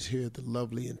gentlemen, introduce her. she's here, the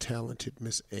lovely and talented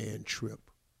Miss Ann Tripp.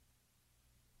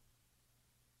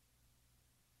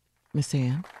 Miss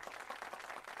Ann.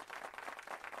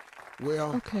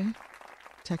 Well, okay.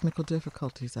 Technical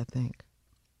difficulties, I think.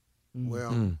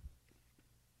 Well,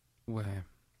 Well,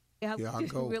 Yeah, I'll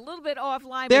go. We're a little bit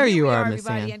offline. There but here you we are, Miss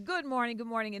everybody. Ann. And good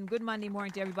morning, and good Monday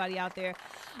morning to everybody out there.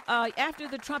 After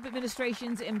the Trump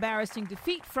administration's embarrassing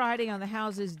defeat Friday on the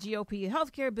House's GOP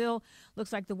health care bill,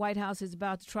 looks like the White House is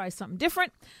about to try something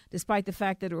different, despite the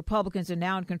fact that the Republicans are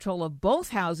now in control of both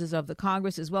houses of the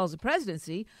Congress as well as the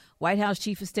presidency. White House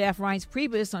Chief of Staff Reince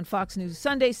Priebus on Fox News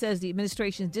Sunday says the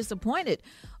administration is disappointed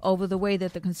over the way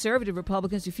that the conservative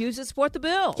Republicans refuse to support the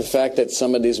bill. The fact that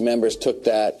some of these members took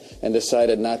that and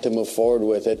decided not to move forward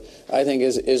with it, I think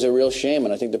is a real shame.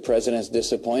 And I think the president's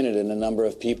disappointed in a number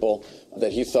of people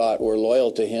that he thought were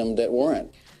loyal to him that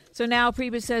weren't. So now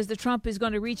Priebus says that Trump is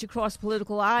going to reach across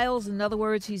political aisles. In other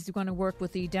words, he's going to work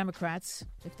with the Democrats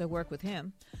if they work with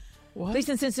him. What? Police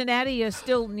in Cincinnati are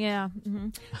still,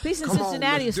 Police in Come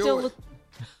Cincinnati on, is let's still. do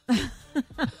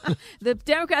The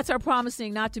Democrats are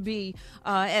promising not to be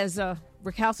as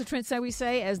recalcitrant, shall we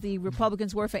say, as the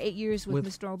Republicans were for 8 years with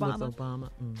Mr. Obama. With Obama.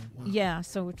 Yeah,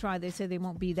 so we'll try. They say they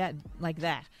won't be that like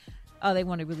that. They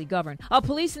want to really govern.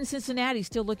 Police in Cincinnati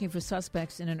still looking for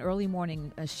suspects in an early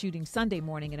morning shooting Sunday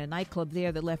morning in a nightclub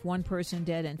there that left one person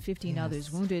dead and 15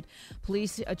 others wounded.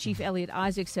 Police Chief Elliot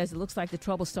Isaac says it looks like the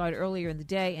trouble started earlier in the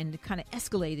day and it kind of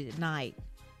escalated at night.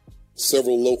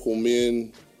 Several local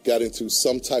men got into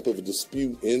some type of a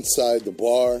dispute inside the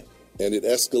bar, and it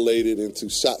escalated into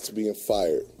shots being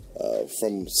fired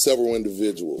from several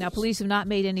individuals. Now, police have not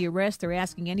made any arrests. They're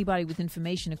asking anybody with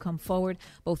information to come forward.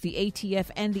 Both the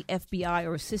ATF and the FBI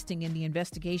are assisting in the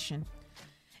investigation.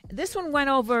 This one went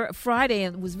over Friday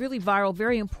and was really viral,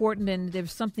 very important, and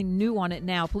there's something new on it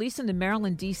now. Police in the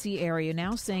Maryland, D.C. area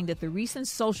now saying that the recent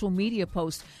social media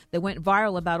post that went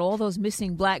viral about all those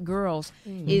missing black girls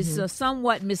is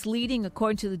somewhat misleading,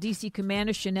 according to the D.C.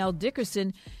 commander, Chanel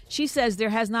Dickerson. She says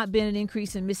there has not been an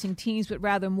increase in missing teens, but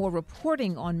rather more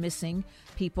reporting on missing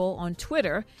people on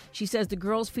Twitter. She says the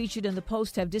girls featured in the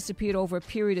post have disappeared over a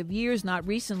period of years, not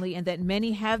recently, and that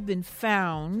many have been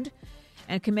found.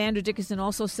 And Commander Dickerson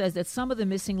also says that some of the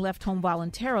missing left home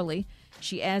voluntarily.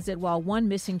 She adds that while one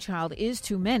missing child is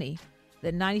too many,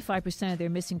 that 95% of their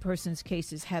missing persons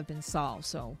cases have been solved.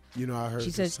 So, I heard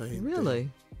the same really?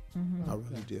 thing. I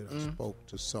really did. I spoke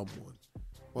to someone.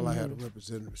 Well, I had a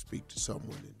representative speak to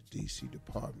someone in the D.C.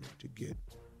 department to get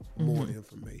more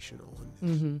information on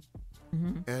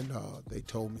this. And they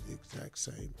told me the exact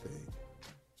same thing.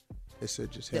 They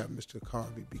said, just have Mr.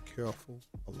 Carvey be careful.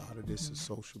 A lot of this is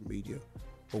social media,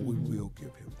 but we will give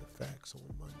him the facts on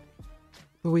Monday.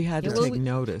 But we had to take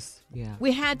notice. Yeah,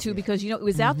 we had to because it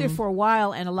was out there for a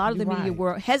while, and a lot of the media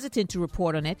were hesitant to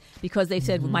report on it because they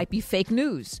said it might be fake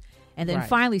news. And then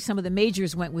finally, some of the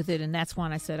majors went with it, and that's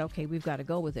when I said, "Okay, we've got to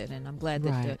go with it." And I'm glad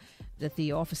that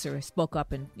the officer spoke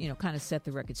up and kind of set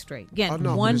the record straight. Again,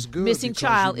 one missing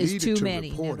child is too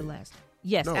many, nevertheless.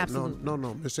 Yes, absolutely. No,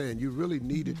 Miss Ann, you really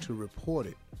needed to report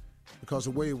it because the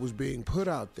way it was being put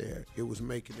out there, it was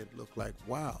making it look like,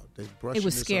 wow, they're brushing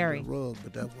this under the rug,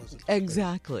 but that wasn't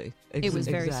exactly. It was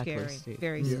very scary,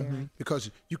 very scary.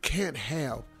 Because you can't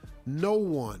have, no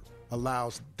one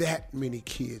allows that many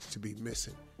kids to be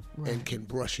missing and can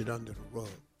brush it under the rug.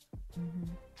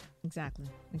 Exactly.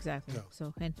 Yeah.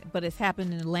 So, but it's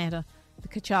happened in Atlanta.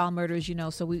 The child murders,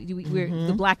 so we're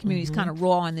the black community is kind of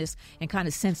raw on this and kind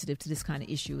of sensitive to this kind of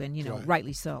issue, and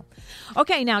rightly so.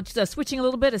 Okay, now switching a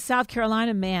little bit, a South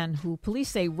Carolina man who police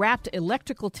say wrapped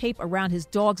electrical tape around his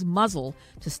dog's muzzle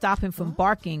to stop him from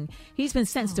barking. He's been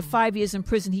sentenced to 5 years in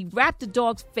prison. He wrapped the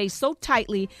dog's face so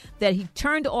tightly that he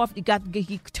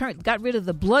got rid of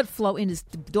the blood flow in his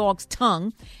dog's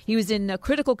tongue. He was in a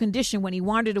critical condition when he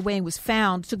wandered away and was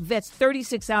found. It took vets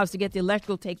 36 hours to get the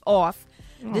electrical tape off.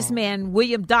 This man,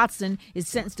 William Dotson, is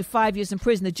sentenced to 5 years in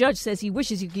prison. The judge says he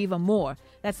wishes he could give him more.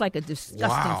 That's like a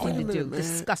disgusting thing to do. Man.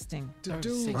 Disgusting. To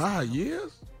do 5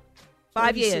 years?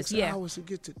 5 years, hours to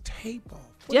get the tape off.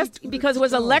 Just because it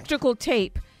was electrical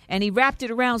tape, and he wrapped it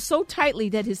around so tightly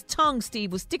that his tongue,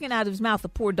 Steve, was sticking out of his mouth, the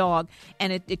poor dog,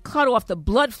 and it cut off the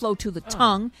blood flow to the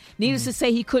tongue. Needless to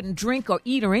say, he couldn't drink or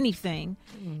eat or anything.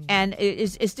 And it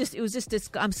was just this.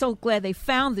 I'm so glad they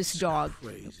found this dog.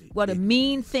 Crazy. What a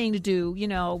mean thing to do,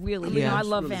 really. I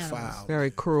love really animals. Foul.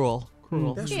 Very cruel.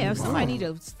 Somebody need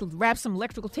to wrap some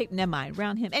electrical tape. Never mind,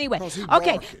 around him. Anyway, okay.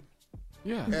 Barking.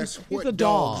 Yeah, that's what a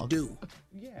dog. dogs do.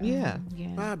 Yeah.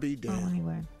 I'll be damned.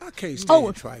 Anyway. I can't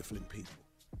stand trifling people.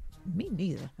 Me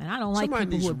neither. And I don't like Somebody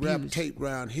people needs who to abuse. wrap tape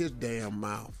around his damn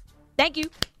mouth. Thank you.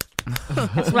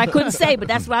 That's what I couldn't say, but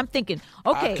that's what I'm thinking.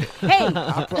 Okay, hey.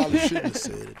 I probably shouldn't have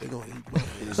said it. They're going to eat my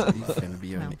He's going to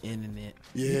be on the internet.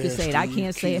 Yeah, you can say it. I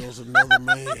can't say it. Another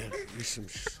man.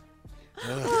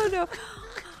 Oh, no.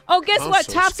 Oh, guess what?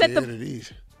 So Tops at scared the. of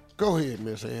these. Go ahead,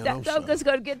 Miss Ann. Let's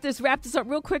go get this wrap this up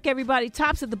real quick, everybody.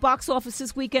 Tops at the box office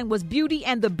this weekend was Beauty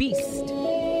and the Beast.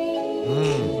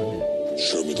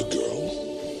 Show me the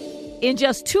girl. In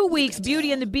just 2 weeks,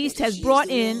 Beauty and the Beast has brought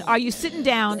in, are you sitting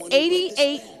down,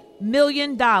 $88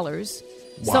 million.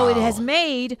 So it has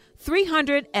made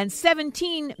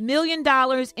 $317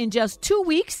 million in just 2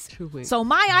 weeks. 2 weeks. So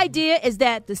my idea is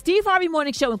that the Steve Harvey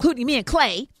Morning Show, including me and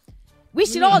Clay, we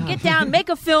should all get down, make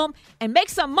a film, and make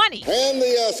some money. And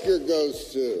the Oscar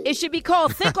goes to... It should be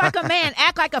called Think Like a Man,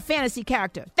 Act Like a Fantasy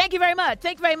Character. Thank you very much.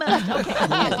 Okay.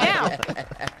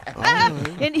 Now,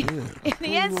 in the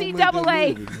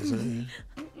NCAA...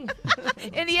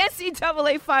 In the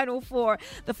NCAA Final Four,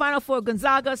 the Final Four,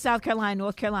 Gonzaga, South Carolina,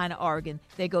 North Carolina, Oregon,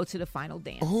 they go to the final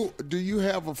dance. Who do you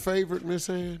have a favorite, Miss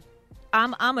Ann?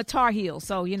 I'm a Tar Heel,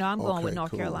 so, I'm going with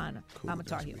North cool. Carolina. Cool. I'm a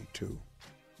Tar That's Heel. Me too.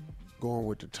 Going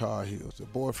with the Tar Heels. The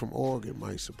boy from Oregon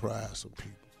might surprise some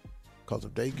people. Because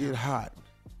if they get hot,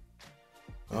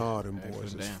 them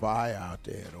boys is fire out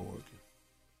there at Oregon.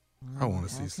 I want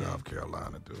to see South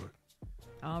Carolina do it.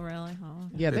 Oh, really? Oh.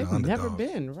 Yeah, They're they've never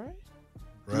underdogs. been, right?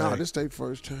 No, this their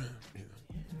first time. Yeah.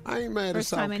 I ain't mad at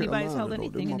South Carolina. First time anybody's held though.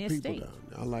 anything They're in my their people state. down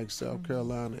there. I like South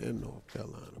Carolina and North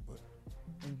Carolina, but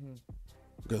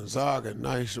Gonzaga,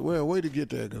 nice. Well, way to get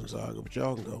there, Gonzaga, but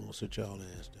y'all can go and sit y'all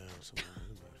ass down somewhere.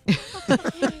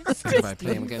 Everybody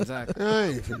playing with Gonzaga. I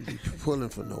ain't finna be pulling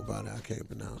for nobody. I can't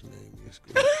pronounce the name of your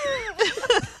school.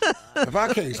 If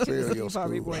I can't spell your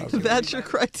school, That's your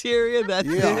criteria? That's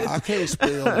it? I can't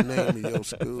spell the name of your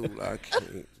school. I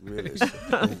can't really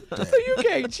support that. So you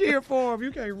can't cheer for them.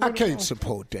 You can't. I can't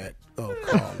support that, Carl.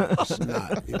 It's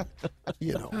not,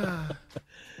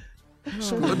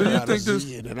 So Well, do you think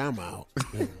this? And I'm out.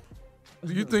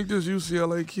 Do you think this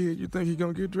UCLA kid? You think he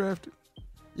gonna get drafted?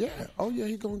 Yeah. Oh yeah,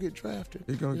 he gonna get drafted.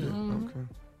 He gonna get okay.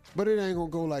 But it ain't gonna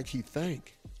go like he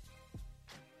think.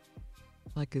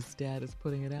 Like his dad is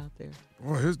putting it out there.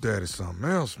 Boy, his dad is something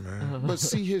else, man. But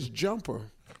see, his jumper.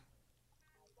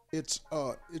 It's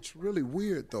really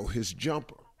weird though. His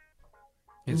jumper.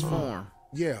 His form.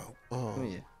 Yeah.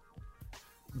 Yeah.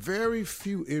 Very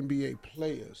few NBA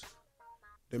players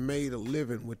that made a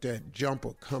living with that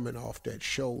jumper coming off that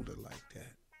shoulder like that.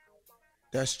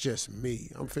 That's just me.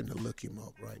 I'm finna look him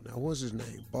up right now. What's his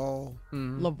name? Ball?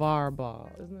 LeVar Ball.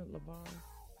 Isn't it LeVar?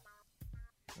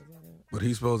 But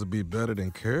he's supposed to be better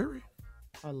than Curry?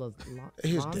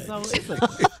 His Lonzo?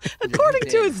 dad. According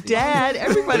to his dad,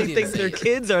 everybody thinks their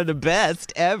kids are the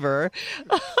best ever.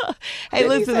 Hey,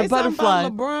 listen, the butterfly.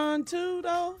 About LeBron too,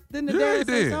 though. Didn't the Yeah, dad he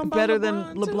say did. something about Better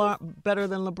than LeBron, too? Better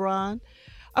than LeBron.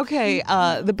 Okay,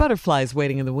 the butterfly is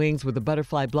waiting in the wings with the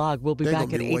Butterfly blog. We'll be They back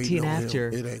gonna at be waiting 18 on after.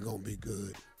 him. It ain't gonna be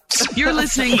good. You're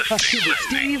listening to the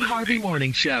Steve Harvey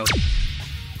Morning Show.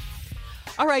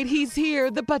 All right, he's here,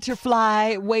 the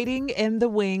butterfly, waiting in the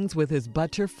wings with his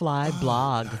butterfly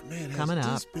blog. Man, coming has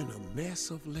up. this been a mess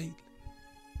of late?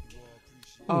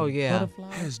 Oh, yeah.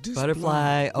 Butterfly? Has this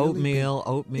Butterfly, blog really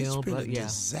oatmeal, it's been but a yeah.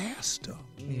 disaster.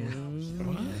 Yeah.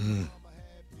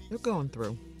 They're going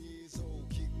through.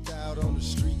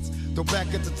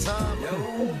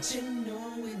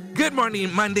 Good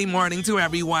morning, Monday morning to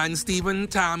everyone. Stephen,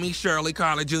 Tommy, Shirley,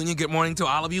 Carla Jr. Good morning to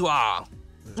all of you all.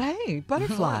 Hey,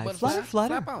 butterfly, flutter.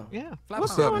 Flap on. Yeah. What's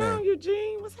What's up, going man? on,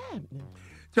 Eugene? What's happening?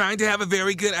 Trying to have a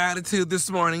very good attitude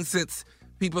this morning since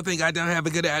people think I don't have a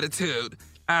good attitude.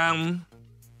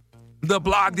 The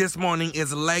blog this morning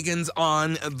is Leggings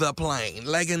on the Plane.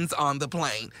 Leggings on the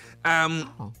Plane.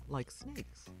 Oh, like snakes.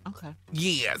 Okay.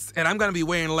 Yes, and I'm going to be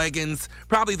wearing leggings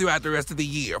probably throughout the rest of the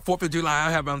year. 4th of July,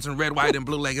 I'll have on some red, white, and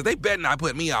blue leggings. They better not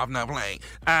put me off not playing.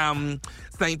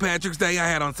 St. Patrick's Day, I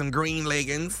had on some green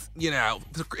leggings.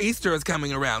 Easter is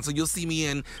coming around, so you'll see me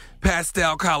in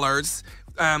pastel colors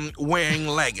wearing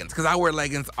leggings because I wear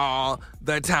leggings all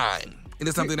the time. It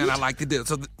is something that I like to do.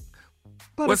 So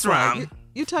what's wrong?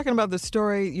 You're talking about the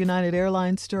story, United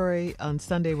Airlines story on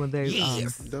Sunday when they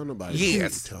Yes. Don't nobody Yes. know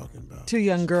what you're talking about. two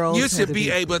young girls. You had should to be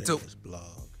able to.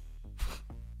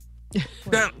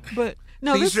 But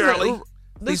no, See, this Shirley, is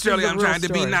this Shirley, is a I'm real trying to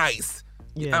be story. nice.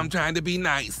 Yeah. I'm trying to be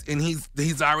nice, and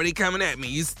he's already coming at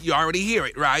me. You already hear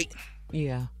it, right?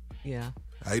 Yeah.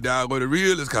 Hey, dog, where the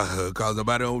real is cause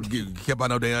nobody don't kept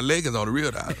on no damn leggings on the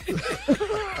real dog.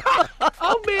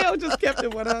 Oatmeal just kept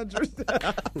it 100.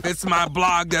 It's my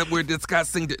blog that we're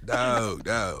discussing. Dog.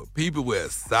 People wear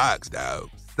socks, dog.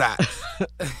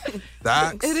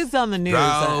 Socks. It is on the news.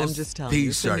 I'm just telling you.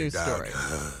 It's a T-shirt, news dog. story.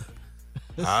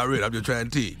 All right, I'm just trying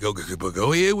to tell you.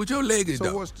 Go ahead with your leggings, So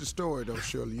though. what's the story, though,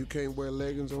 Shirley? You can't wear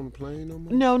leggings on the plane no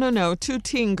more? No. 2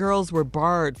 teen girls were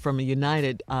barred from a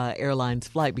United Airlines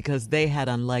flight because they had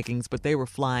on leggings, but they were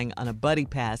flying on a buddy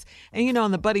pass. And,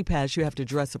 on the buddy pass, you have to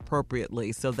dress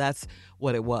appropriately. So that's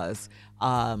what it was.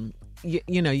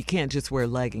 You can't just wear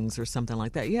leggings or something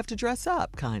like that. You have to dress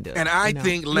up, kind of. And I think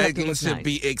You have to leggings look should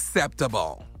be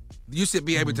acceptable. You should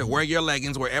be able to wear your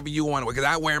leggings wherever you want to, because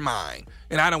I wear mine.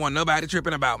 And I don't want nobody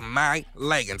tripping about my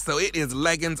leggings. So it is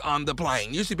leggings on the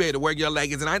plane. You should be able to wear your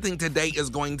leggings. And I think today is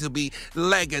going to be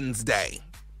Leggings Day.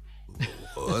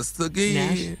 Us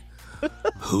again.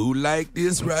 Who like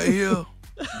this right here?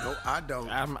 No, I don't.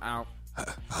 I'm out.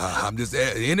 I'm just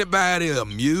asking, anybody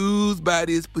amused by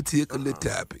this particular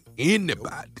topic?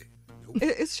 Anybody?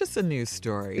 It's just a news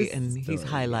story, and he's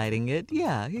highlighting it.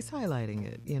 Yeah, he's highlighting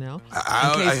it,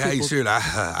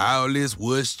 All this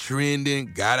was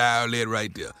trending, got all that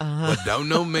right there. But don't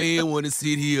no man want to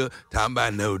sit here talking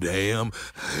about no damn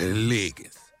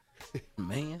leggings.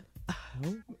 Man.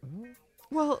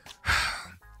 Well,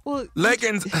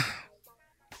 leggings.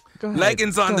 Go ahead.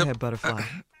 Leggings on Go ahead, Butterfly.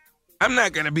 I'm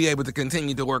not going to be able to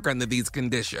continue to work under these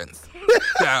conditions.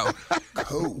 So,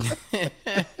 cool.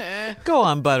 Go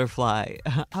on, Butterfly.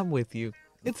 I'm with you.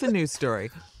 It's a news story.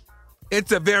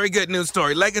 It's a very good news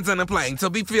story. Leggings on the plane.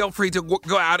 So feel free to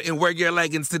go out and wear your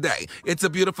leggings today. It's a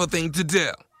beautiful thing to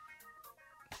do.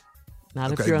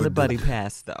 Not if you're on the buddy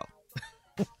pass, though.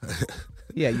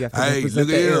 Yeah, you have to Hey, represent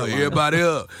look at the here, airline. everybody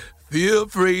up. Feel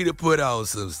free to put on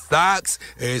some socks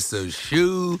and some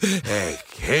shoes and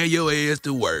carry your ass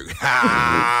to work.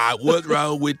 What's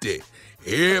wrong with that?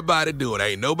 Everybody do it.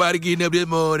 Ain't nobody getting up this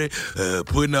morning,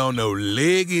 putting on no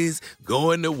leggings,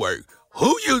 going to work.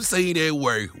 Who you seen at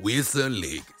work with some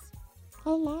leggings? A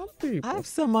lot of people. I have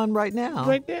some on right now.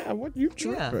 Right now. What you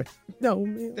tripping? No,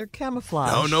 man. They're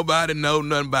camouflage. Don't nobody know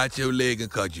nothing about your leggings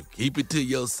because you keep it to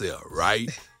yourself, right?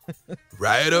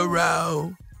 Right or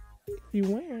wrong? You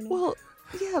wearing them? Well,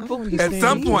 yeah, but at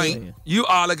some point, you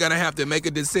all are going to have to make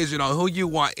a decision on who you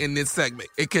want in this segment.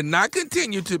 It cannot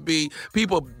continue to be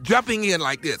people jumping in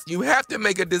like this. You have to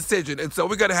make a decision. And so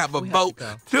we're going to have a vote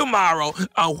tomorrow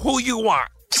on who you want.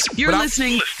 You're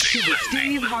listening to the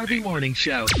Steve Harvey Morning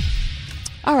Show.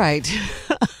 All right.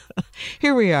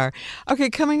 Here we are. Okay,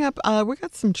 coming up, we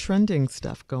got some trending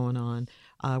stuff going on.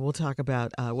 We'll talk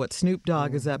about what Snoop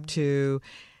Dogg is up to,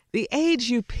 the age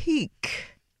you peak.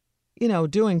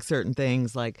 Doing certain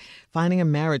things like finding a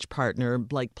marriage partner,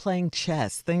 like playing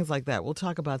chess, things like that. We'll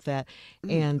talk about that.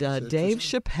 And Dave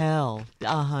Chappelle.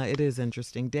 It is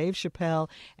interesting. Dave Chappelle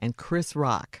and Chris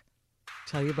Rock.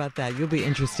 Tell you about that. You'll be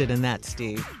interested in that,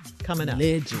 Steve. Coming up.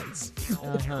 Legends.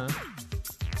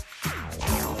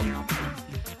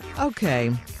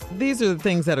 Okay. These are the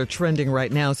things that are trending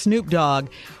right now. Snoop Dogg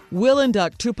will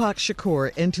induct Tupac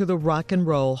Shakur into the Rock and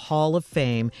Roll Hall of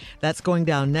Fame. That's going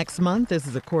down next month. This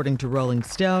is according to Rolling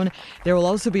Stone. There will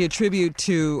also be a tribute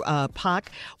to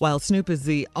Pac. While Snoop is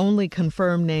the only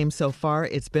confirmed name so far,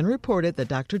 it's been reported that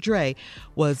Dr. Dre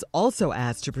was also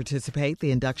asked to participate.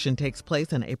 The induction takes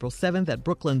place on April 7th at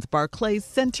Brooklyn's Barclays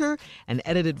Center. An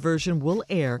edited version will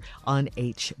air on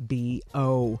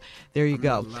HBO. There you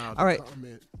go. All right.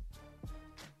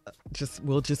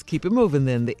 We'll just keep it moving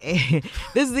then. This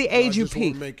is the age you peak. I just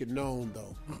want to make it known,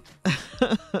 though.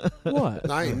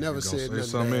 What? I ain't never said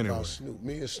nothing bad anyway. about Snoop.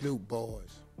 Me and Snoop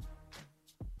boys.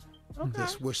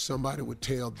 Just wish somebody would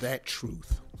tell that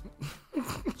truth.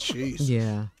 Jeez.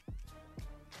 Yeah.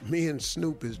 Me and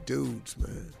Snoop is dudes,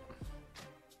 man.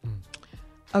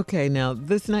 Okay, now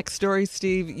this next story,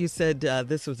 Steve, you said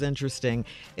this was interesting.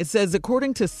 It says,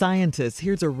 according to scientists,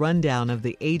 here's a rundown of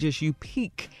the ages you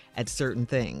peak at certain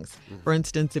things. For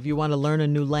instance, if you want to learn a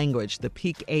new language, the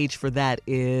peak age for that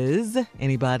is,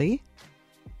 anybody?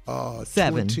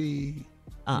 7. 20.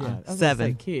 I was gonna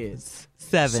 7. say kids.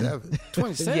 7.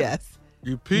 27. Yes.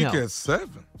 You peak No. at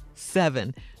 7.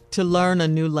 7. To learn a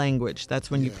new language.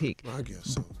 That's when you peak. I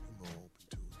guess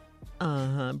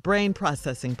so. Brain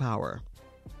processing power.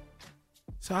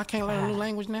 So I can't learn a new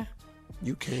language now?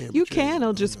 You can. You can.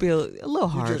 It'll just be a little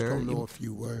You just harder. don't know a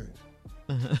few words.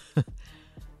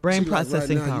 Brain See, like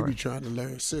processing right now, power. You be trying to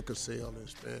learn sickle cell in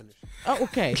Spanish. Oh,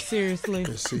 okay. Seriously.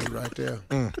 And see right there.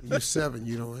 You're 7.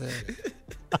 You don't have it.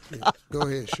 Yeah. Go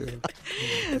ahead, Shirley.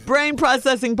 Brain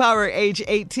processing power, age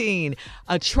 18.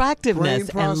 Attractiveness.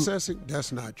 Brain processing?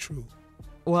 That's not true.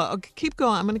 Well, okay, keep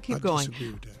going. I'm going to keep I going.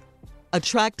 disagree with that.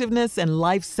 Attractiveness and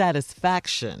life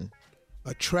satisfaction.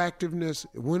 Attractiveness.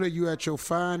 When are you at your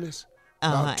finest?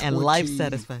 About And life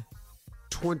satisfaction.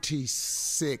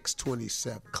 26,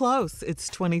 27. Close. It's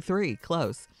 23.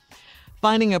 Close.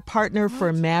 Finding a partner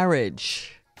for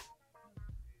marriage.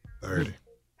 30.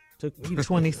 He's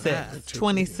 26.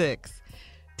 26.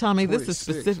 Tommy, this is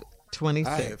specific. 26.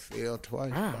 I have failed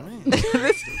twice.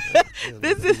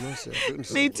 This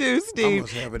is me too, Steve. I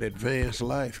must have an advanced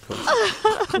life.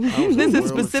 This is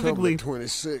specifically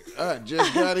 26. I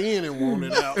just got in and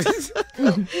wanted out.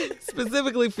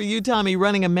 Specifically for you, Tommy,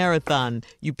 running a marathon.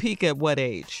 You peak at what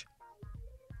age?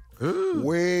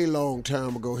 Way long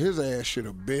time ago. His ass should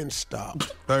have been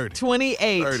stopped. 30.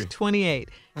 28. 30. 28.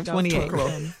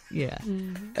 28. Yeah.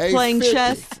 Age Playing 50.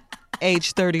 chess,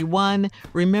 age 31.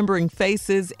 Remembering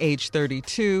faces, age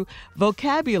 32.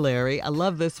 Vocabulary, I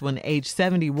love this one, age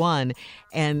 71.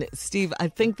 And Steve, I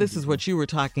think this is what you were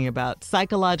talking about.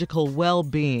 Psychological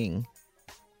well-being,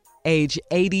 age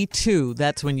 82.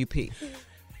 That's when you peak.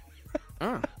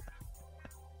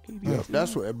 Yeah,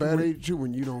 that's what about 82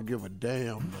 when you don't give a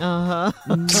damn.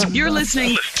 You're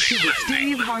listening to the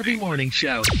Steve Harvey Morning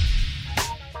Show.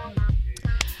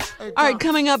 Hey, All right,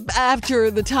 coming up after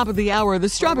the top of the hour, the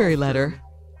Strawberry Letter.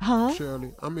 Huh?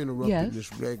 Shirley, I'm interrupting Yes.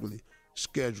 this regularly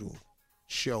scheduled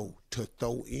show to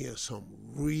throw in some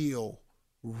real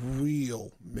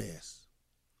mess.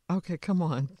 Okay, come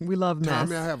on. We love mess.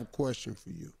 Tommy, I have a question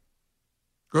for you.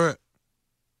 Go ahead.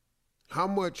 How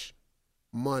much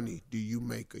money do you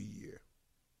make a year?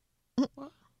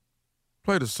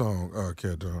 Play the song,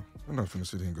 Cat Dog. I'm not finna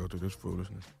sit here and go through this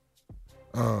foolishness.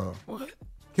 What?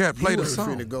 Cat, play you the ain't song.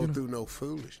 finna go through no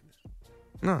foolishness.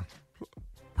 No.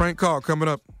 Prank call coming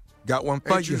up. Got one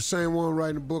for Ain't you you. the same one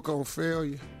writing a book on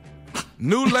failure?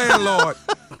 New landlord.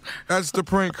 That's the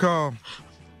prank call.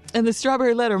 And the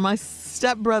Strawberry Letter, my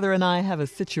stepbrother and I have a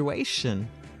situation.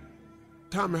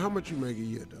 Tommy, how much you make a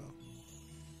year, dog?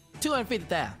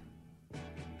 $250,000.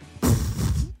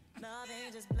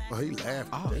 Oh, he laughed.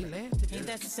 Oh, he laughed. Ain't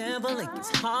that simple? It's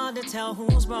hard to tell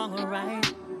who's wrong or right.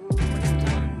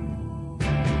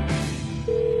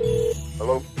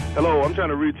 Hello? Hello, I'm trying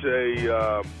to reach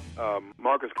a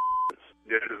Marcus.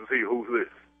 Yes, this is he. Who's this?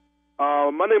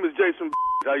 My name is Jason.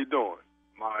 How you doing?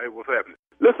 Hey, what's happening?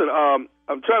 Listen, I'm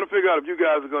trying to figure out if you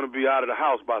guys are going to be out of the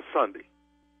house by Sunday.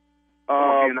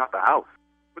 Being out the house?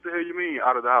 What the hell you mean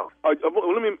out of the house?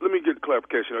 Let me get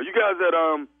clarification. Are you guys at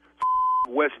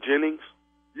West Jennings?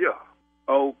 Yeah.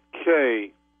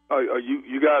 Okay. Are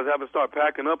you guys haven't started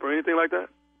packing up or anything like that?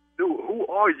 Dude, who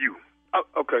are you?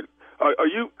 Okay. Are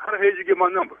you? How the hell did you get my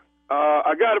number?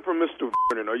 I got it from Mr.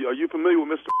 Vernon. Are you familiar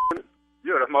with Mr. Vernon?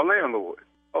 Yeah, that's my landlord.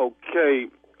 Okay.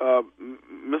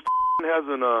 Mr.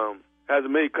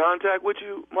 hasn't made contact with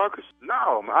you, Marcus?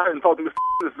 No, I hadn't talked to Mr.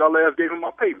 since I last gave him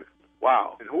my payment.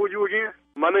 Wow. And who are you again?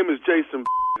 My name is Jason.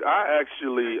 I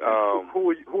actually who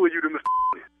are you to Mr.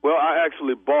 Well, I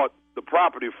actually bought the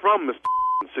property from Mr.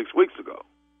 6 weeks ago.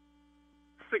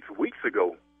 6 weeks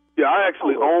ago? Yeah, I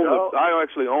actually own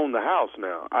the house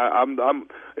now.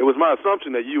 It was my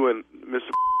assumption that you and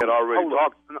Mr. had already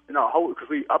talked. No, hold, because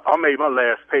I made my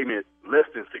last payment less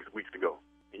than 6 weeks ago.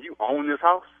 And you own this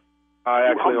house? I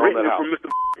actually own the house. From Mr.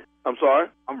 I'm sorry?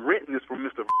 I'm renting this from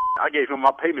Mr. I gave him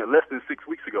my payment less than 6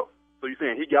 weeks ago. So you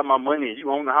saying he got my money and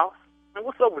you own the house? Man,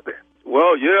 what's up with that?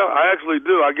 Well, yeah, I actually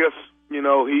do. I guess,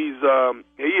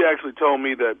 he actually told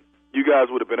me that you guys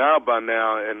would have been out by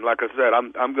now, and like I said,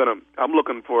 I'm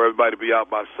looking for everybody to be out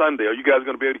by Sunday. Are you guys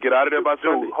going to be able to get out of there by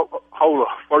Sunday? Hold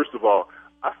on. First of all,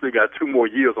 I still got 2 more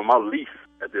years on my lease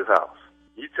at this house.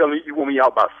 You telling me you want me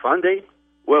out by Sunday?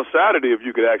 Well, Saturday if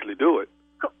you could actually do it.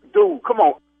 Dude, come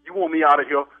on. You want me out of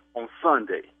here on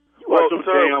Sunday? Well,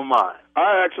 sir,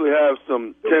 I actually have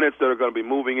some tenants that are going to be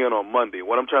moving in on Monday.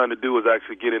 What I'm trying to do is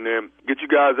actually get in there, get you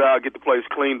guys out, get the place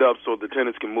cleaned up so the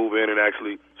tenants can move in and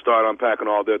actually start unpacking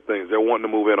all their things. They're wanting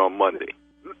to move in on Monday.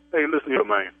 Hey, listen here,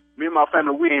 man. Me and my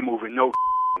family, we ain't moving no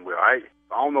where, all right?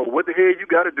 I don't know what the hell you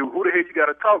got to do, who the hell you got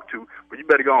to talk to, but you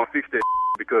better go and fix that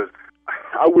because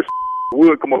I wish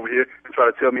would come over here and try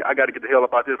to tell me I got to get the hell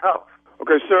up out this house.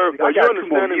 Okay, sir, are you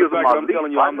understanding the fact that I'm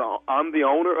telling you I'm the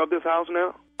owner of this house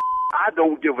now? I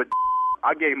don't give a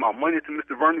I gave my money to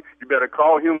Mr. Vernon. You better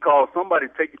call him, call somebody,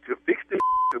 take it to fix this.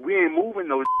 We ain't moving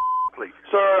no place.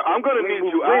 Sir, I'm going to need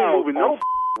you out. We ain't moving no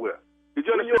where. Did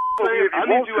you understand what I'm saying? I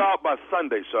need you out by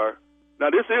Sunday, sir. Now,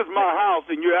 this is my house,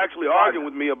 and you're actually arguing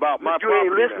with me about my property. You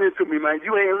ain't listening to me, man.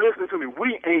 You ain't listening to me.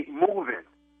 We ain't moving.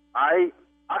 I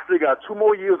still got 2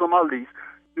 more years on my lease.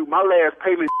 Dude, my last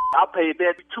payment, I paid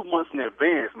that 2 months in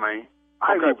advance, man.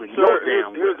 I ain't moving no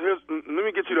damn way. Let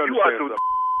me get you to understand something.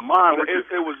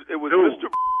 It was Mr.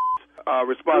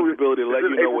 responsibility to let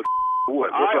you know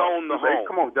what I own the home.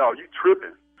 Come on, dog, you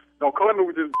tripping? Don't call me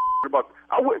with this about.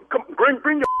 I would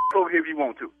bring your over here if you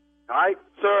want to. All right,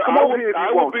 sir. I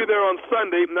will be there on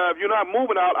Sunday. Now, if you're not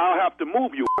moving out, I'll have to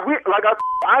move you.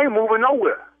 I ain't moving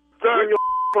nowhere. Sir, bring your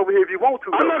over here if you want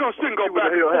to. I'm not going to sit and go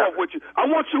back and forth with you. I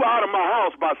want you out of my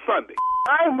house by Sunday.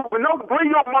 I ain't moving. No,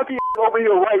 bring your monkey over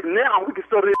here right now. We can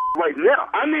start this right now.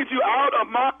 I need you out of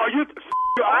my... Are you...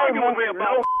 I ain't moving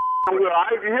no... You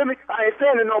hear me? I ain't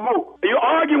saying it no more. You're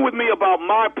arguing with me about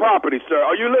my property, sir.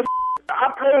 Are you listening?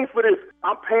 I'm paying for this.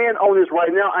 I'm paying on this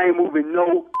right now. I ain't moving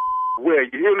no where.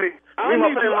 You hear me? Me and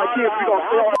my family, my kids, we gonna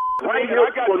stay right here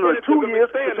for another 2 years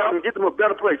so I can get them a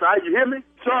better place. All right, you hear me?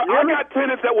 Sir, I got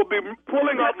tenants that will be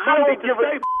pulling up Monday to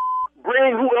stay.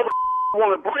 Bring whoever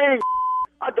want to bring.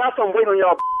 I got something waiting on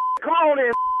y'all. Come on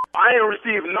in. I ain't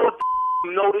received no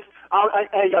notice. I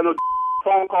ain't got no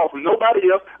phone call from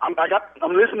nobody else. I'm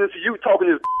listening to you talking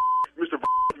to this Mr.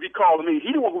 be calling me.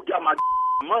 He the one who got my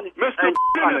money. Mr. is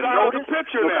out of the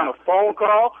picture now. now. No kind of phone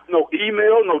call, no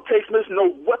email, no text message,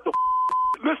 no what the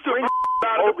Mr.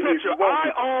 out of the picture. I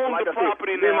own the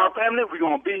property now. Me and my family, we're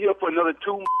going to be here for another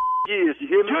 2 years. You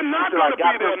hear me? You're not going to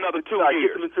be there another 2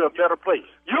 years. Get them into a better place.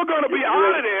 You're going to be out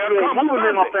of there. Come on, me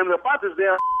and my family about this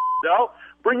damn dog.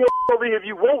 Bring your over here if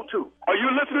you want to. Are you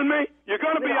listening to me? You're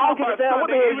going to be out by Sunday. What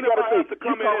the hell you got to say?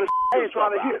 You ain't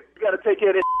trying to hear. You got to take care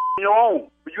of that on your own.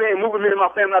 But you ain't moving me and my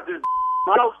family out this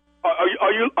house.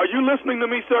 Are you listening to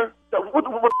me, sir? What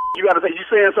you got to say? You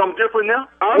saying something different now?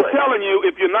 I'm telling you,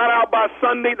 if you're not out by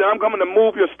Sunday, then I'm coming to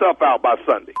move your stuff out by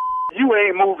Sunday. You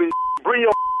ain't moving. Bring your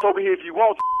over here if you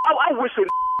want to. I wish it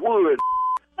would.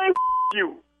 Hey,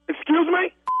 you. Excuse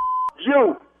me?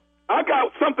 You. I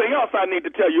got something else I need to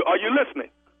tell you. Are you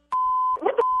listening?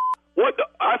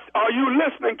 Are you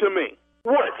listening to me?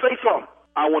 What? Say something.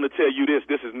 I want to tell you this.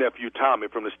 This is Nephew Tommy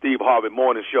from the Steve Harvey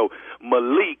Morning Show.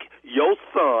 Malik, your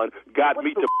son, got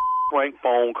me to prank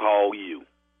phone call you.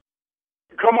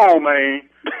 Come on, man.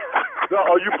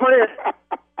 Are you playing?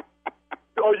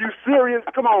 Are you serious?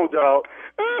 Come on, dog.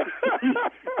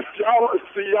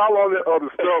 y'all on that other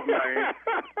stuff, man.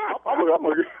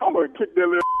 I'm gonna kick that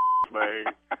little man.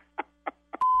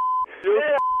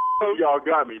 Yeah, y'all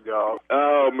got me, dog.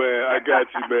 Oh man, I got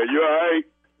you, man. You all right?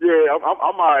 Yeah, I'm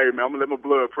all right, man. I'm gonna let my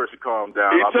blood pressure calm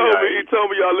down. He told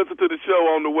me y'all listen to the show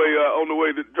on the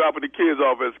way to dropping the kids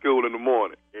off at school in the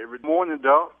morning. Every morning,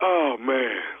 dog. Oh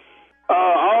man.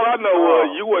 All I know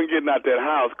was you wasn't getting out that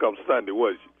house come Sunday,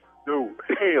 was you? Dude,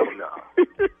 hell no.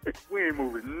 We ain't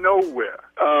moving nowhere.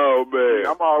 Oh man.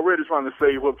 I'm already trying to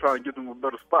save up, trying to get them a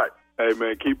better spot. Hey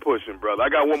man, keep pushing, brother. I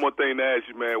got one more thing to ask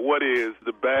you, man. What is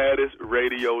the baddest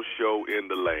radio show in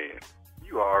the land?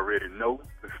 You already know,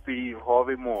 the Steve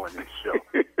Harvey Morning Show.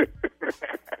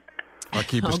 I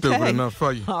keep it stupid enough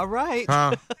for you. All right.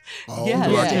 Huh? Yeah,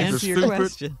 Do I keep answer it your stupid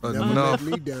question. enough?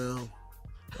 Let me down.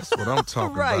 That's what I'm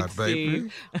talking about, baby.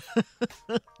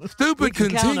 Steve. Stupid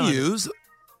continues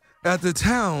at the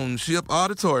Township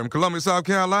Auditorium, Columbia, South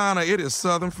Carolina. It is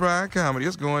Southern Fried Comedy.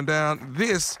 It's going down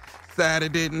this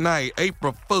Saturday night,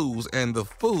 April Fools, and the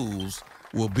Fools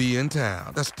will be in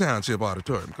town. That's the Township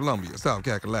Auditorium, Columbia, South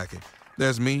Kakalaki.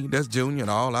 There's me, that's Junior,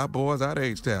 and all our boys out of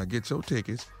H-Town. Get your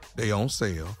tickets. They on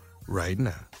sale right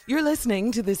now. You're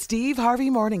listening to the Steve Harvey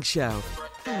Morning Show.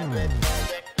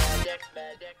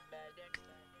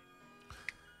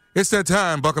 It's that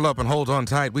time. Buckle up and hold on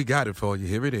tight. We got it for you.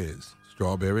 Here it is.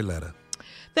 Strawberry Letter.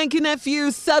 Thank you,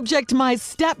 nephew. Subject, my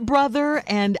stepbrother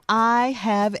and I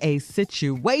have a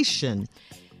situation.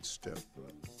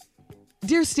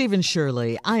 Dear Stephen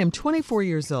Shirley, I am 24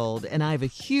 years old and I have a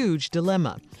huge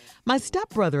dilemma. My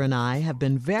stepbrother and I have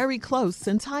been very close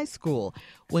since high school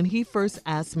when he first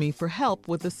asked me for help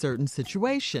with a certain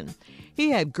situation.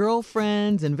 He had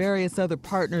girlfriends and various other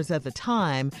partners at the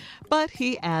time, but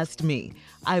he asked me.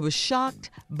 I was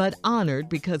shocked but honored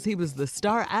because he was the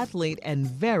star athlete and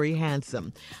very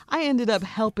handsome. I ended up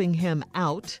helping him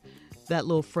out. That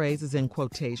little phrase is in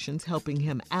quotations, helping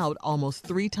him out almost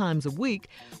 3 times a week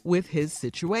with his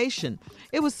situation.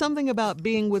 It was something about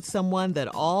being with someone that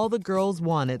all the girls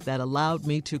wanted that allowed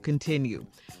me to continue.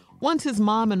 Once his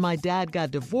mom and my dad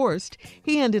got divorced,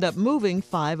 he ended up moving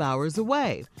 5 hours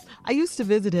away. I used to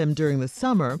visit him during the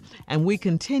summer, and we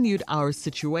continued our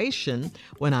situation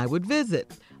when I would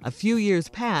visit. A few years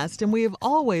passed, and we have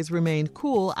always remained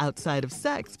cool outside of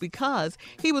sex because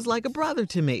he was like a brother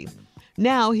to me.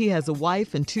 Now he has a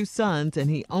wife and 2 sons, and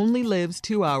he only lives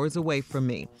 2 hours away from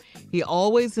me. He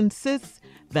always insists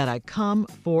that I come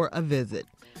for a visit.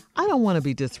 I don't want to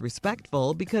be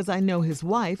disrespectful because I know his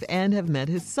wife and have met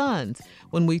his sons.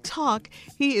 When we talk,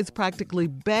 he is practically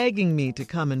begging me to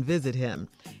come and visit him.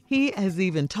 He has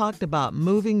even talked about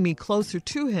moving me closer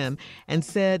to him and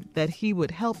said that he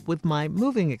would help with my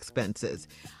moving expenses.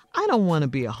 I don't want to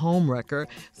be a homewrecker,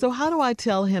 so how do I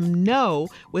tell him no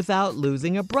without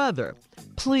losing a brother?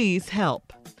 Please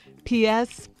help.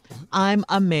 P.S. I'm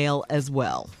a male as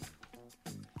well.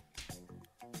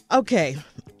 Okay,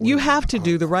 you have to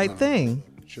do the right thing.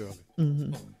 Shirley.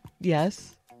 Mm-hmm.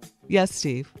 Yes. Yes,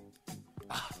 Steve.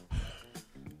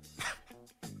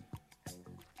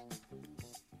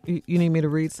 You need me to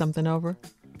read something over?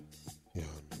 Yeah.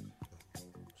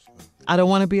 I don't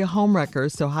want to be a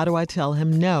homewrecker, so how do I tell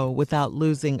him no without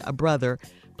losing a brother?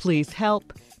 Please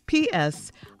help.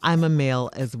 P.S. I'm a male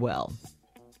as well.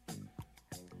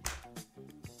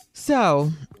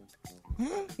 So,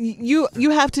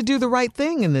 you have to do the right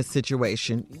thing in this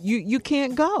situation. You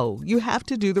can't go. You have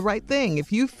to do the right thing.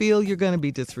 If you feel you're going to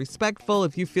be disrespectful,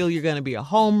 if you feel you're going to be a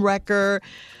homewrecker,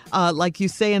 like you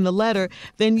say in the letter,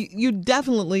 then you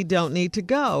definitely don't need to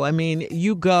go. I mean,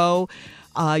 you go.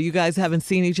 You guys haven't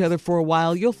seen each other for a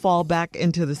while. You'll fall back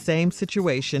into the same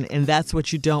situation, and that's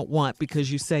what you don't want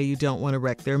because you say you don't want to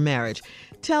wreck their marriage.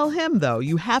 Tell him, though.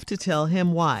 You have to tell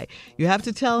him why. You have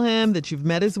to tell him that you've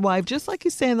met his wife, just like you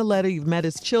say in the letter. You've met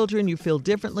his children. You feel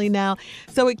differently now.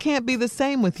 So it can't be the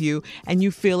same with you, and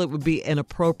you feel it would be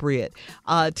inappropriate.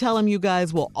 Tell him you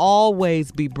guys will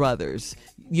always be brothers.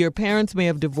 Your parents may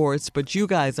have divorced, but you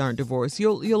guys aren't divorced.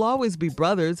 You'll always be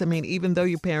brothers. I mean, even though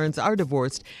your parents are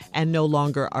divorced and no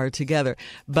longer are together.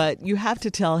 But you have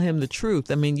to tell him the truth.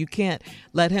 I mean, you can't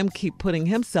let him keep putting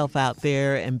himself out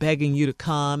there and begging you to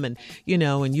come and,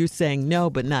 and you're saying no,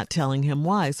 but not telling him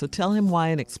why. So tell him why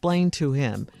and explain to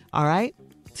him. All right?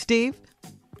 Steve?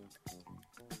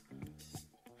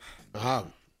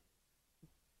 After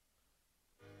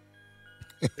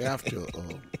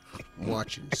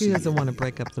watching, he doesn't want to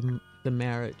break up the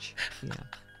marriage. Yeah.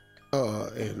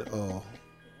 And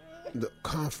the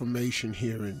confirmation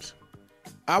hearings,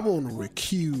 I want to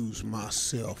recuse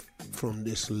myself from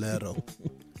this letter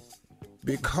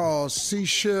because, see,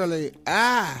 Shirley,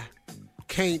 I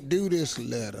can't do this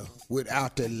letter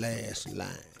without the last line.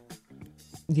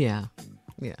 Yeah.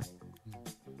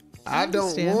 I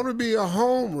don't want to be a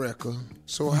homewrecker,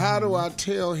 so how do I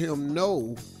tell him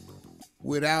no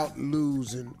without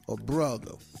losing a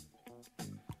brother?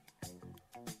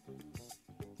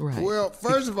 Right. Well,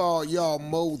 first of all, y'all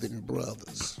more than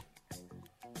brothers.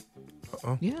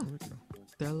 Yeah.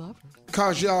 They're lovers.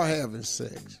 Because y'all having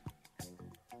sex.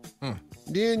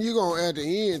 Then you're going to, at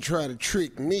the end, try to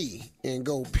trick me and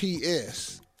go,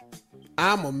 P.S.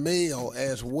 I'm a male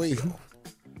as well.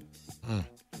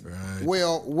 Right.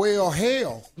 Well,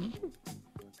 hell,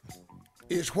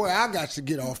 it's where I got to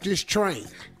get off this train.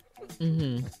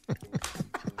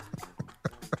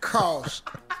 Because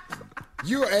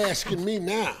you're asking me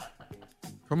now.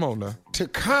 Come on now. To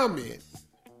comment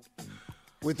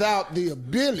without the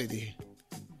ability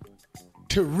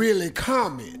to really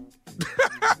comment.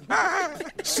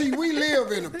 See, we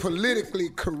live in a politically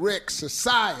correct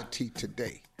society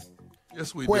today.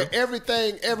 Yes, we where do.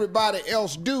 everything everybody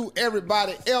else do,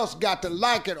 everybody else got to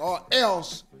like it, or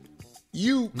else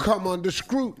you come under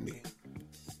scrutiny.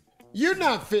 You're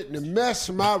not fitting to mess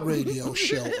my radio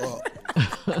show up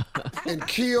and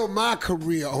kill my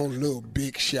career on little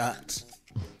big shots.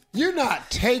 You're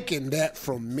not taking that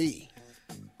from me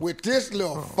with this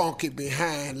little funky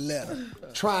behind letter,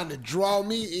 trying to draw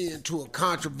me into a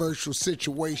controversial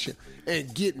situation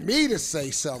and get me to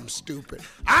say something stupid.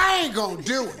 I ain't gonna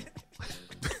do it.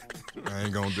 I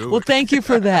ain't gonna do it. Well, thank you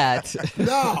for that.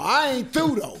 No, I ain't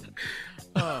through though.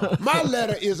 My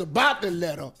letter is about the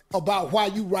letter, about why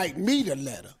you write me the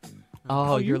letter.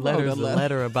 Oh, your letter is a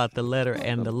letter about the letter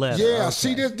and the letter. Yeah, okay.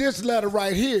 See this letter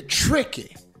right here,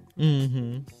 tricky.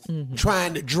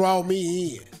 Trying to draw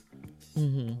me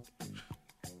in.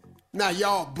 Now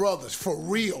y'all brothers for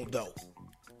real though.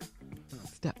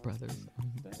 Step brothers.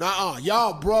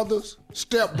 Y'all brothers,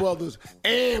 step brothers,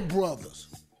 and brothers.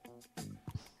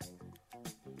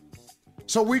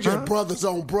 So we just brothers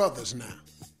on brothers now.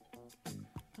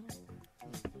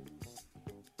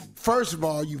 First of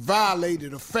all, you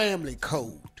violated a family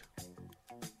code.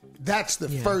 That's the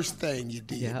first thing you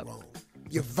did wrong.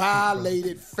 You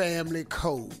violated family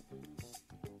code.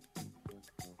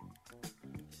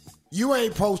 You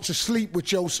ain't supposed to sleep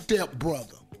with your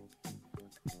stepbrother.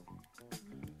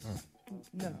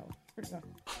 No.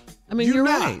 I mean, you're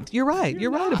right. You're right.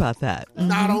 You're right about that.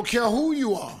 Now, I don't care who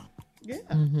you are. Yeah.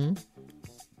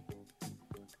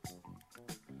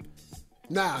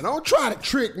 Now, don't try to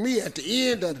trick me at the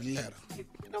end of the letter.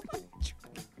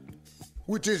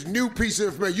 With this new piece of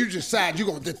information, you decide you're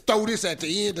going to throw this at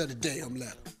the end of the damn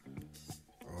letter.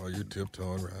 Oh, you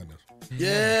tiptoeing around this.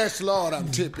 Yes, Lord, I'm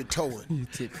tippy-toeing.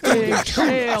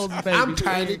 I'm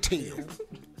Tiny Tim.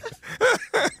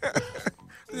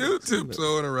 You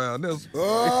tiptoeing around this.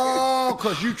 Oh,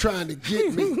 because you trying to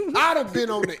get me. I'd have been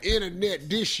on the internet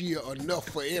this year enough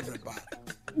for everybody.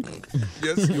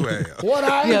 Yes, you have. What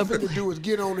I ain't finna do is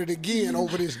get on it again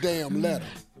over this damn letter.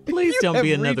 Please don't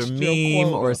be another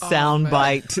meme or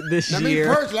soundbite this year.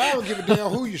 Me personally, I don't give a damn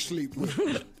who you sleep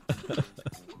with.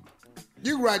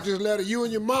 You can write this letter, you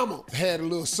and your mama had a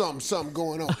little something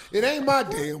going on. It ain't my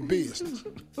damn business.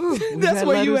 That's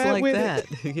where you at like with that.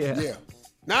 it. Yeah.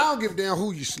 Now I don't give a damn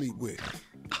who you sleep with.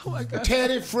 Oh my God.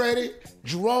 Teddy, Freddie,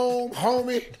 Jerome,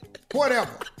 homie,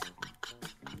 whatever.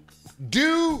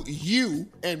 Do you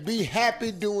and be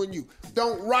happy doing you.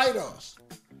 Don't write us.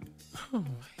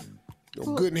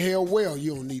 No good and hell well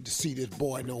you don't need to see this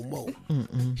boy no more.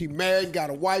 He married, got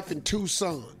a wife and 2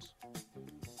 sons.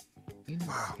 You know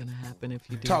what's going to happen if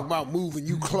you do. Talk about moving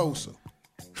you closer.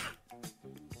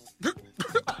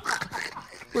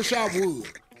 Wish I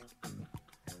would.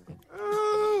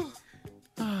 Oh,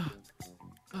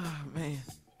 man.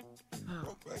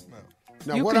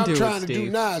 Now, You what can I'm do it, trying to do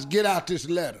Steve. now is get out this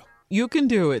letter. You can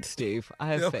do it, Steve. I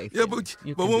have faith. Yeah, in but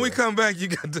you. when we come back, you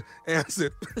got to answer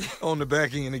it on the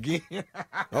back end again.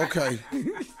 Okay.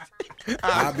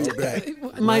 I'll be back.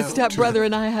 My Now, stepbrother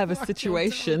and I have a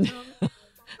situation.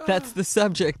 That's the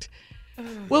subject.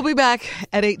 We'll be back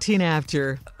at 18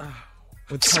 after.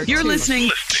 With part You're 2. listening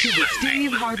to the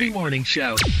Steve Harvey Morning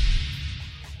Show.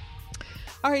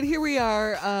 All right, here we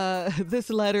are. This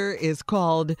letter is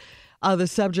called the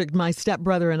subject, My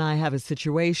Stepbrother and I Have a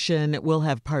Situation. We'll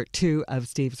have part 2 of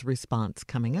Steve's response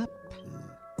coming up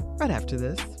right after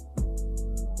this.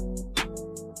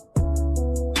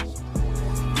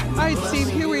 All right, Steve,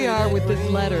 here we are with this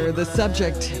letter. The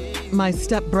subject, My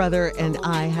Stepbrother and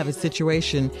I Have a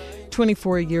Situation.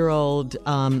 24-year-old,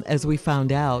 as we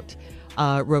found out,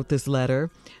 wrote this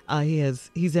letter.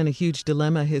 He's in a huge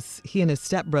dilemma. He and his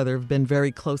stepbrother have been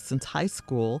very close since high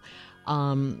school.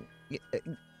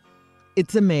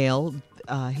 It's a male.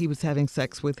 He was having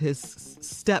sex with his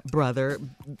stepbrother.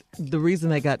 The reason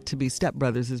they got to be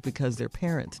stepbrothers is because their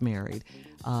parents married.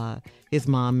 His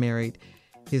mom married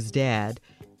his dad.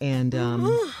 And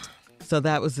so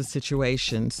that was the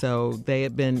situation. So they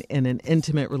had been in an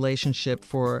intimate relationship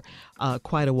for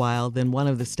quite a while. Then one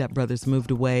of the stepbrothers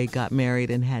moved away, got married,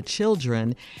 and had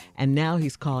children. And now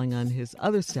he's calling on his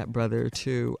other stepbrother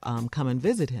to come and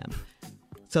visit him.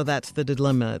 So that's the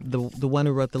dilemma. The one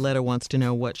who wrote the letter wants to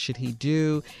know, what should he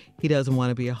do? He doesn't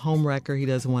want to be a homewrecker. He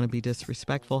doesn't want to be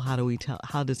disrespectful.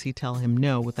 How does he tell him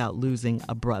no without losing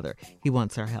a brother? He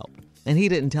wants our help. And he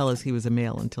didn't tell us he was a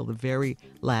male until the very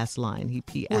last line. He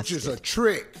P.S. Which is a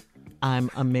trick. I'm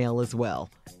a male as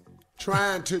well.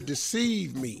 Trying to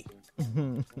deceive me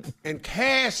and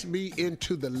cast me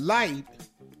into the light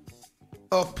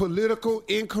of political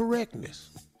incorrectness.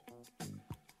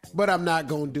 But I'm not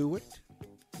going to do it.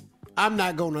 I'm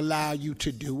not going to allow you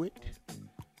to do it.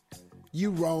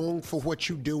 You wrong for what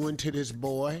you doing to this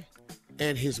boy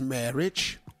and his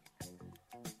marriage.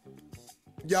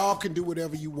 Y'all can do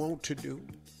whatever you want to do.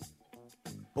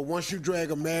 But once you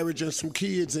drag a marriage and some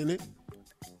kids in it,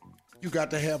 you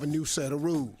got to have a new set of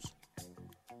rules.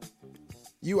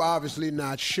 You obviously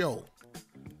not sure.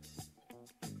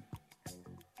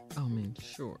 I mean,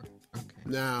 sure. Okay.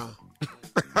 Now,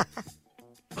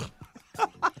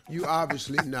 you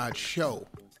obviously not sure.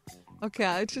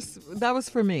 Okay, that was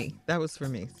for me. That was for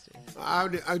me.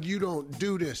 You don't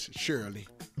do this, Shirley.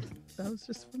 That was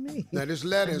just for me. Now, this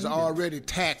letter is already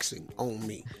taxing on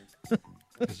me.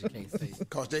 Because you can't say it.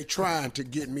 Because they're trying to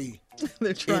get me They're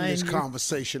in trying this you.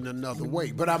 conversation another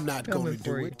way. But I'm not going to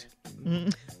do for you.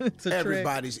 it. It's a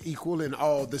Everybody's equal and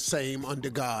all the same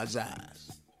under God's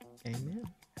eyes. Amen.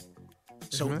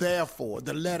 So therefore,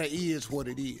 the letter is what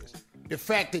it is. The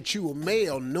fact that you a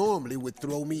male normally would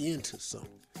throw me into something,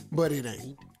 but it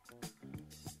ain't.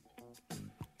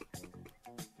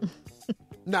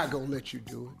 Not gonna let you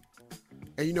do it.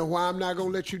 And you know why I'm not gonna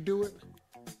let you do it?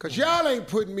 Because y'all ain't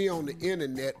putting me on the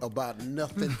internet about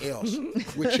nothing else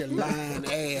with your lying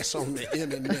ass on the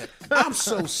internet. I'm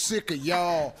so sick of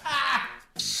y'all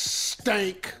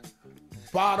stank,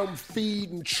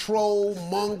 bottom-feeding,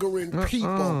 troll-mongering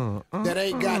people that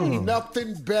ain't got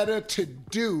nothing better to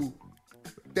do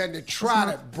than to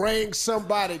try to bring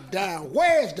somebody down.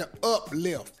 Where's the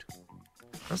uplift?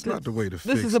 That's not the way to fix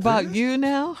This is about you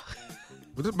now?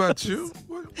 What about you?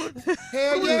 What?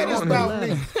 Hell yeah, it's about me.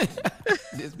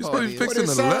 You're supposed to be What fixing it the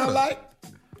sound letter. like?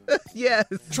 Yes.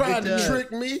 Trying it to does.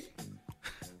 trick me?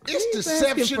 It's He's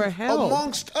asking deception for help.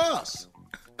 amongst us.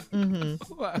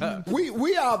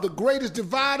 We are the greatest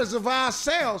dividers of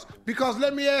ourselves because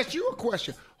let me ask you a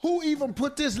question. Who even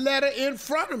put this letter in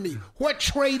front of me? What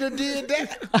traitor did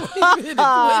that? Wait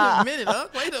a minute, huh?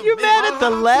 Wait a minute. You mad at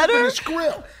the letter? The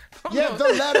script. Yeah, the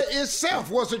letter itself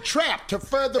was a trap to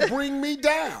further bring me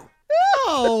down.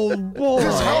 Oh, boy.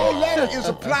 This whole letter is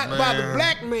a plot by the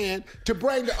black man to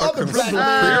bring the other black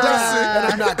man down,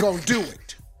 and I'm not going to do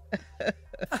it.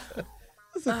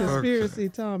 It's a conspiracy,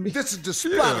 Tommy. This is the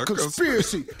plot of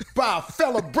conspiracy by a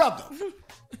fellow brother.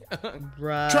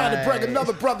 Right. Trying to bring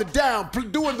another brother down,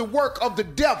 doing the work of the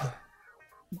devil.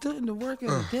 Doing the work of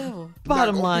the devil.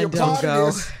 Bottom line, don't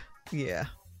go. Yeah.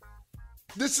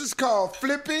 This is called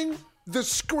flipping the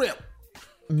script.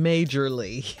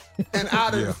 Majorly. And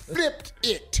I done flipped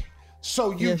it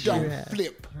so you don't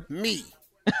flip me.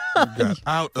 You got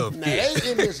out of now, it.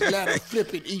 they in this letter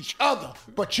flipping each other,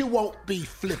 but you won't be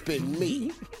flipping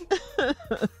me.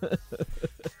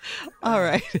 All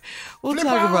right. We'll Flip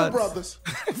talk our about brothers.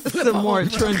 some more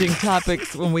trending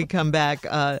topics when we come back.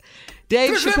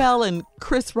 Dave Chappelle and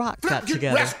Chris Rock got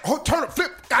together. Turn it,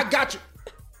 flip. I got you.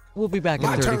 We'll be back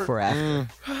in 34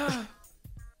 after.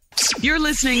 You're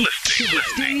listening to the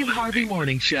Steve Harvey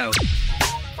Morning Show.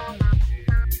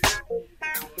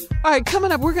 All right,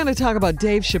 coming up, we're going to talk about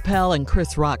Dave Chappelle and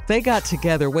Chris Rock. They got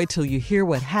together. Wait till you hear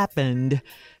what happened.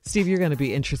 Steve, you're going to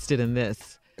be interested in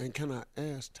this. And can I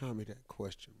ask Tommy that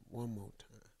question one more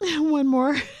time? One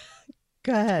more.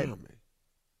 Go ahead. Tommy,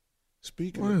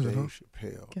 speaking of Dave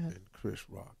Chappelle and Chris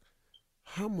Rock,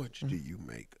 how much do you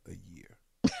make a year?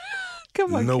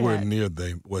 Come on, Nowhere Kat. near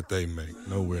what they make.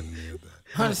 Nowhere near that.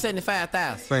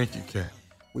 $175,000. Thank you, Kat.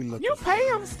 You pay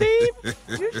him, Steve.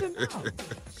 You should know.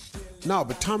 No,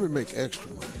 but Tommy make extra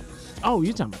money. Oh,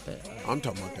 you talking about that? I'm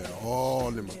talking about that. All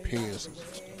in my pants and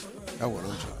stuff. That's what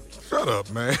I'm talking about. Shut up,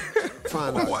 man.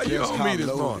 Find out Why you just on how me this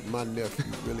loaded morning? my nephew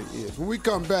really is. When we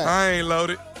come back, I ain't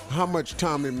loaded. How much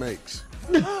Tommy makes?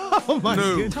 Oh, my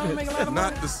No, goodness. Tommy make a lot of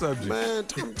money. not the subject. Man,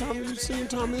 Tommy, you seen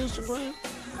Tommy Instagram?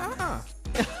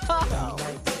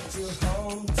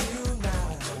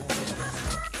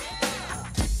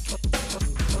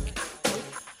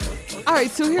 All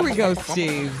right, so here we go,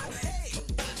 Steve.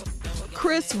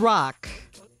 Chris Rock.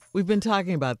 We've been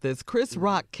talking about this. Chris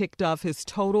Rock kicked off his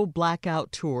Total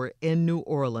Blackout tour in New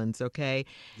Orleans, okay?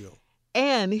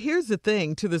 And here's the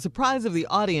thing, to the surprise of the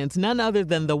audience, none other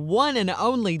than the one and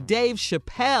only Dave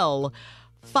Chappelle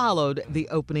followed the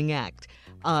opening act.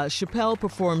 Chappelle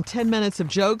performed 10 minutes of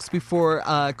jokes before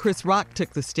Chris Rock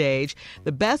took the stage.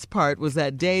 The best part was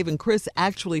that Dave and Chris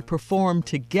actually performed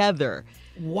together.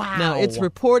 Wow. Now, it's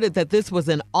reported that this was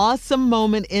an awesome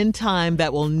moment in time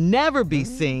that will never be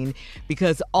seen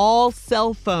because all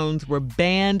cell phones were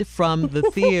banned from the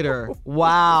theater.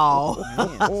 Wow.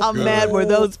 How mad were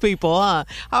those people, huh?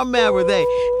 How mad were they?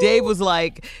 Dave was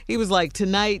like,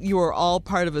 tonight you are all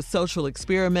part of a social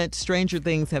experiment. Stranger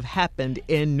things have happened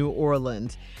in New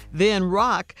Orleans. Then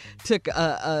Rock took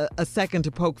a second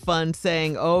to poke fun,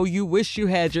 saying, "Oh, you wish you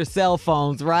had your cell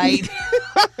phones, right?"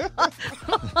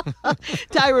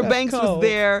 Tyra Banks was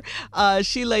there.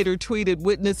 She later tweeted,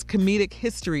 "Witness comedic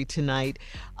history tonight."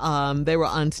 They were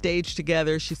on stage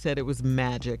together. She said it was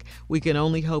magic. We can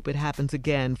only hope it happens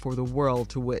again for the world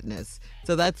to witness.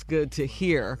 So that's good to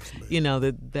hear. You know,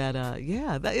 isn't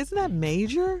that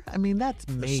major? I mean, that's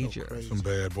major. So Some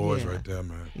bad boys right there,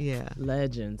 man. Yeah.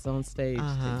 Legends on stage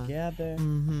together.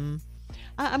 Mm-hmm.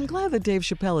 I'm glad that Dave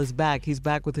Chappelle is back. He's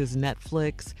back with his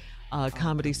Netflix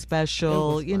comedy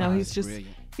special. You know,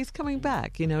 he's coming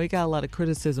back. You know, he got a lot of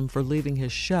criticism for leaving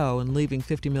his show and leaving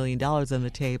 $50 million on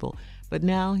the table. But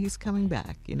now he's coming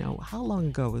back. You know, how long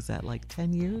ago was that? Like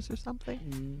 10 years or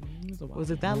something?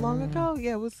 Was it that long ago?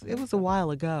 Yeah, it was a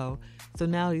while ago. So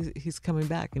now he's coming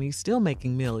back and he's still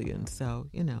making millions. So,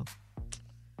 you know.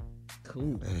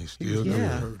 Cool. And he's still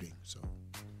hurting. So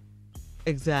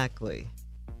exactly.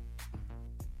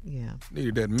 Yeah.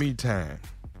 Needed that me time.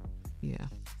 Yeah.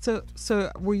 So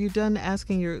were you done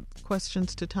asking your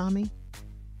questions to Tommy?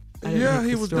 Yeah,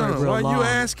 he was done. Why you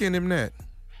asking him that?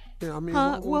 Yeah, I mean,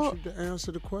 I want you to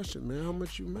answer the question, man. How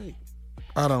much you make?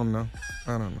 I don't know.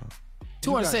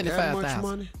 $275,000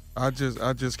 money? I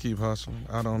just keep hustling.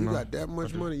 I don't know. You got that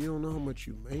much money? You don't know how much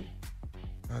you make?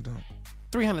 I don't.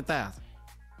 $300,000.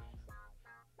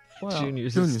 Well,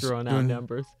 Junior's just throwing out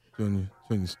numbers. Junior,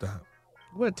 stop.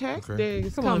 Well, tax day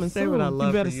is Come on, coming say soon. what I love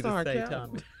you better for you start to say, counting.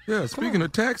 Tommy. Yeah, speaking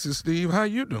of taxes, Steve, how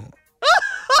you doing?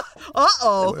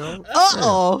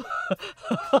 Uh-oh.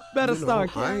 Better You know, start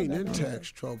I counting. ain't in tax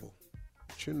trouble.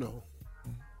 But you know,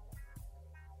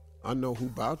 I know who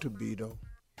about to be, though.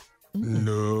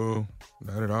 No,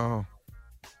 not at all.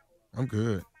 I'm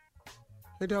good.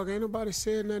 Hey, dog, ain't nobody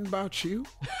said nothing about you.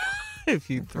 If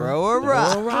you throw a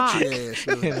rock, Your ass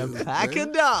up, in a dude, pack man.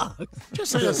 of dogs.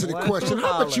 Just answer the question.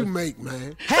 How much you make,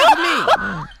 man? Half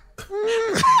me.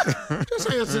 Just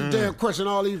answer the damn question.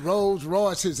 All these Rolls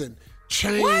Royces and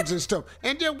chains and stuff.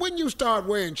 And then when you start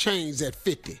wearing chains at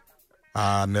 50,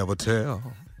 I never tell.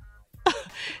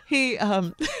 We've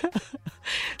got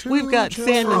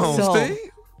Sand and Soul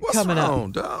coming wrong,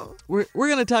 up. Dog? We're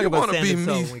going to talk You about wanna Sand be and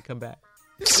Soul me. when we come back.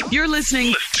 You're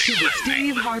listening to the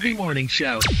Steve Harvey Morning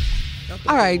Show.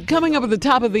 All right, coming up at the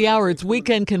top of the hour, it's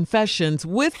Weekend Confessions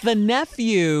with the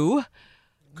nephew.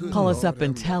 Call us up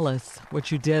and tell us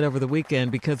what you did over the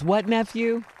weekend, because what,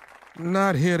 nephew?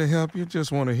 Not here to help you.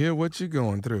 Just want to hear what you're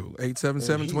going through.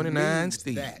 877-29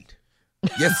 Steve.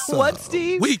 Yes, sir. What,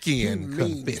 Steve? Weekend He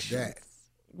means Confessions. that.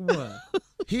 What?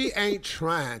 He ain't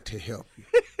trying to help you.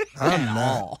 I'm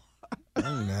not.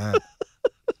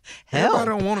 Everybody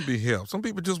don't want to be helped. Some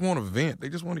people just want to vent. They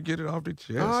just want to get it off their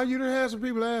chest. Oh, you done had some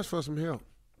people ask for some help.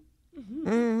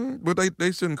 Mm-hmm. But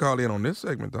they shouldn't call in on this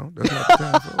segment, though. That's not the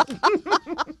time for it.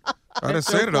 I done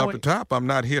said it off the top. I'm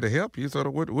not here to help you. So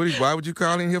why would you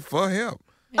call in here for help?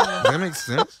 Yeah. That makes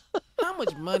sense. How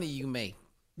much money you make?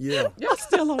 Yeah. You're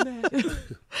still on that.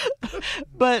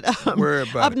 But Worry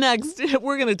about up it. next,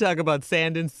 we're going to talk about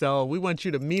Sand and Soul. We want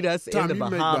you to meet us in Tommy, the you make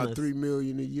Bahamas. about $3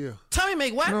 million a year. Tommy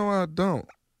make what? No, I don't.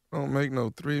 Don't make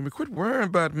no three. Quit worrying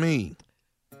about me.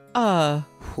 Where?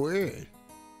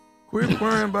 Quit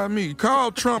worrying about me.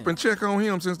 Call Trump and check on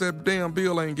him since that damn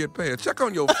bill ain't get passed. Check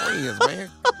on your friends, man.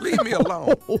 Leave me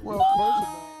alone.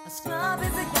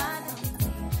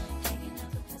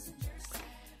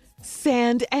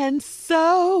 Sand and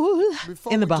Soul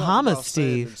Before in the we talk Bahamas, about Sand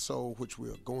and Steve. Soul, which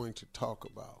we're going to talk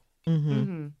about.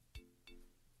 Mm-hmm.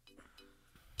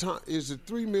 Is a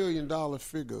 $3 million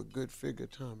figure a good figure,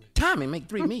 Tommy? Tommy make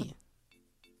 $3 million.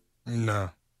 Nah.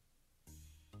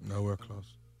 Nowhere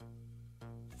close.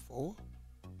 4?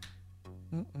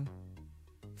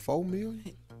 4 million?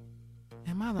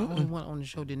 Am I the only one on the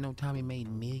show that know Tommy made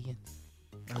millions?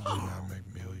 I do not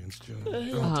make millions,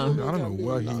 Junior. Uh-huh. I don't know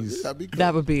why he's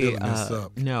That would be filling this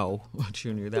up. no,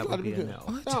 Junior. That would be a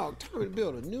no. Dog, Tommy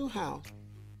built a new house.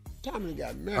 Tommy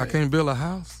got married. I can't build a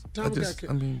house. I Tommy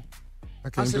can't I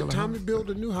build said, a Tommy house. built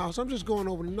a new house. I'm just going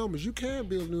over the numbers. You can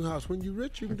build a new house. When you're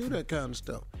rich, you can do that kind of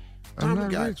stuff. I'm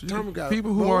not rich. Tommy got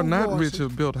People who are not Rolls rich Royces.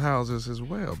 have built houses as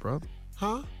well, brother.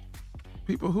 Huh?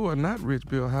 People who are not rich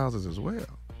build houses as well.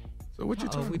 So what you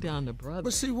talking we about? down to brother.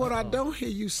 But see, what I don't hear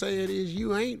you saying is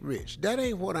you ain't rich. That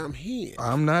ain't what I'm hearing.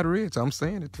 I'm not rich. I'm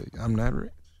saying it to you. I'm not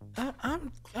rich. Well,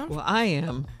 I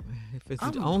am. If it's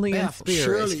I'm only in baffled. spirit,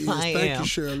 Shirley is. I Thank am. you,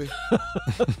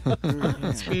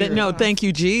 Shirley. No, thank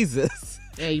you, Jesus.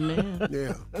 Amen.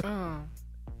 Yeah.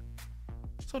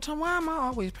 So, Tom, why am I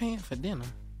always paying for dinner?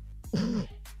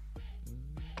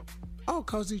 Oh,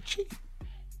 because he's cheap.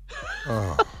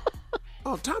 Oh,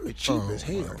 Oh, Tommy cheap as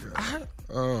hell.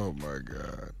 oh my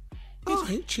God. Oh,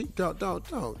 he cheap, dog.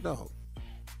 Tommy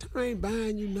ain't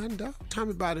buying you nothing, dog.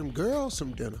 Tommy buy them girls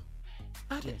some dinner.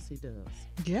 Yes, he does.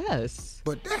 Yes.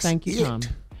 But that's Thank you, it. Tom.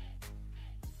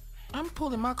 I'm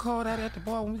pulling my card out at the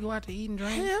bar when we go out to eat and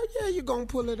drink. Hell yeah, you gonna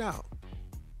pull it out.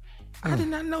 I did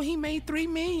not know he made $3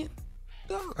 million.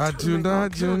 Dog, I Tommy do gonna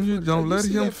not, kill Junior. it. Don't let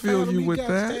see him that fill phantom you he with got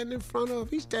that.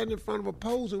 He's standing in front of a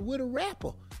posing with a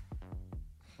rapper.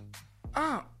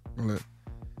 Oh, Look.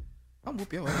 I'm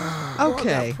whoop your ass. Boy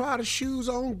Okay. got Prada shoes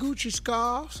on, Gucci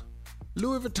scarves,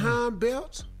 Louis Vuitton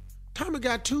belts. Tommy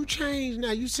got 2 chains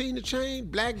now. You seen the chain?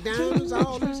 Black diamonds,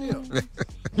 all this here.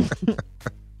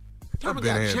 Tommy been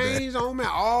got had that. chains on, man.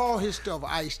 All his stuff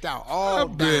iced out. All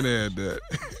I've been diamonds. at that.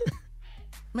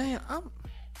 Man,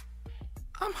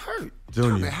 I'm hurt.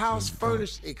 Junior. Tommy, house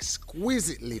furnished,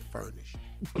 exquisitely furnished.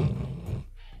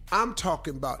 I'm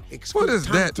talking about exquisite. What does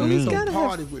that Tommy mean? took Gotta a have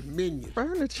party with minions.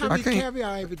 furniture. Tommy I can't-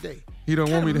 caviar every day. He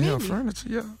don't want me to have Menu. furniture,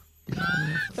 yeah.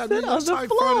 That Sit means on that's the like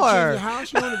furniture in floor. your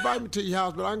house. You don't invite me to your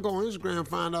house, but I can go on Instagram and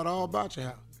find out all about your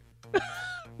house.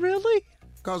 Really?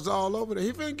 Because it's all over there.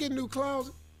 He finna get a new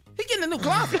closet. He getting a new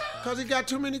closet. Because he got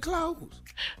too many clothes.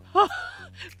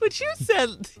 But you said,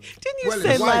 didn't you say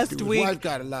his wife last do. His week? wife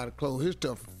got a lot of clothes. His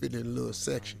stuff fit in a little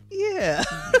section. Yeah,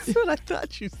 that's what I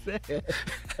thought you said.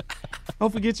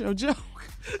 Don't forget your joke.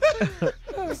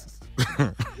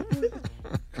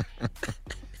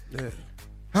 Yeah.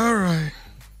 All right.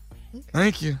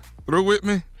 Thank you. Through with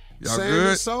me? Y'all Sand good?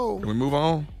 and Soul. Can we move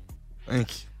on?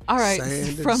 Thank you. All right,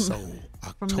 Sand from and Soul,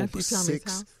 October Nephew Tommy's 6th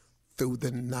house? through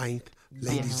the 9th.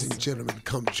 Ladies and gentlemen,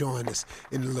 come join us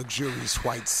in the luxurious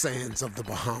white sands of the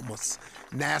Bahamas.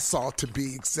 Nassau, to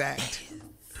be exact.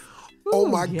 Oh,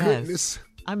 my yes. goodness.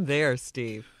 I'm there,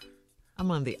 Steve.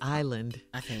 I'm on the island.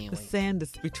 I can't The wait. sand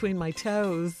is between my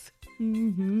toes.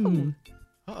 Mm-hmm.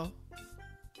 Uh-oh.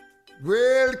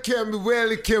 Welcome,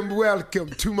 welcome, welcome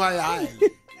to my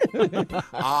island.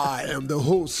 I am the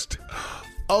host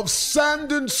of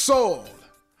Sand and Soul.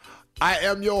 I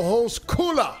am your host,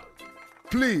 Kula.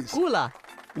 Please, Kula.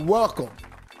 welcome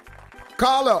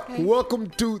Carla, welcome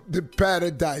to the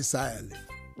Paradise Island.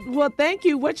 Well, thank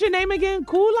you. What's your name again?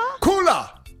 Kula? Kula.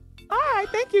 All right,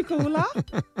 thank you, Kula.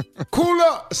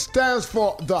 Kula stands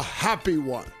for the happy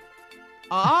one.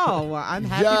 Oh, well, I'm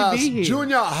happy yes, to be here.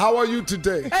 Junior, how are you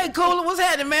today? Hey, Cooler, what's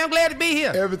happening, man? I'm glad to be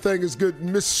here. Everything is good.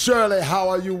 Miss Shirley, how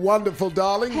are you? Wonderful,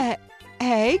 darling.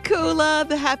 Hey, Kula,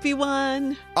 the happy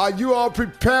one. Are you all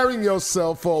preparing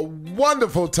yourself for a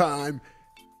wonderful time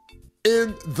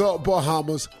in the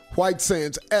Bahamas, White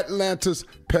Sands, Atlantis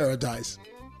paradise?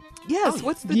 Yes,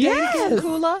 what's the date again,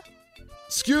 Kula?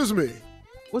 Excuse me.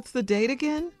 What's the date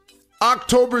again?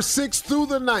 October 6th through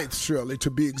the 9th, Shirley, to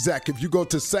be exact. If you go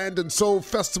to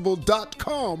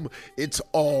sandandsoulfestival.com, it's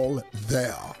all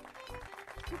there.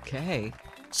 Okay.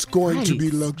 It's going to be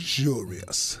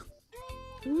luxurious.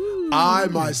 Ooh. I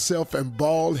myself am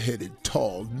bald-headed,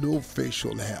 tall, no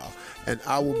facial hair, and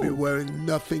I will be wearing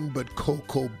nothing but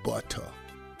cocoa butter.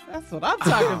 That's what I'm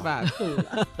talking about,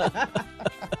 Kula.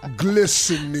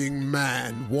 Glistening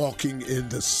man walking in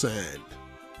the sand.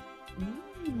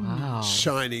 Wow.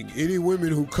 Shining. Any women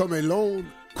who come alone,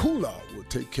 Kula will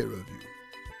take care of you.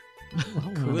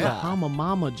 Kula. Bahama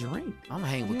Mama drink. I'm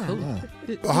hanging with Kula.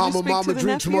 Bahama Mama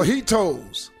drinks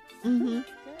mojitos,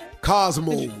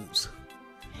 Cosmos,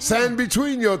 sand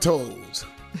between your toes,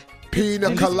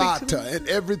 pina colada, and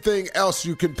everything else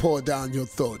you can pour down your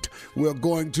throat. We're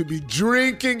going to be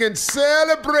drinking and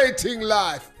celebrating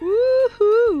life.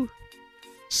 Woohoo!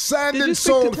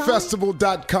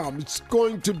 Sandandsoulfestival.com. It's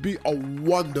going to be a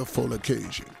wonderful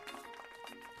occasion.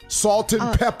 Salt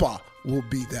and Pepper will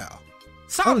be there.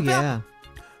 Salt and yeah.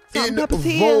 In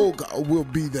Vogue will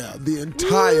be there. The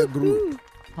entire group.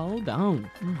 Hold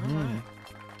on.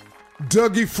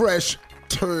 Dougie Fresh,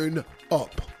 turn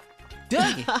up.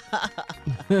 Dougie.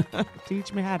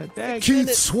 Teach me how to dance.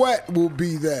 Keith Sweat will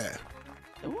be there.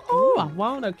 Ooh, I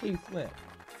want a Keith Sweat.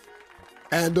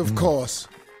 And of course,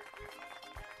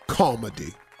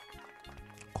 comedy.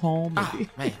 Man.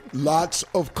 Lots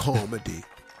of comedy.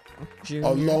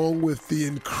 Along with the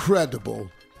incredible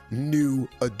new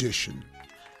edition.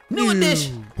 New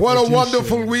edition. What a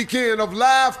wonderful weekend of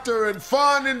laughter and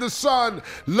fun in the sun,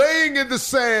 laying in the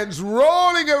sands,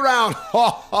 rolling around,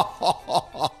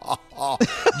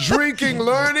 drinking,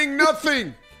 learning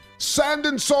nothing.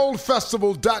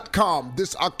 Sandandsoulfestival.com.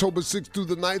 This October 6th through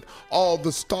the 9th, all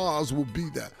the stars will be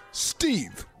there.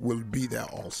 Steve will be there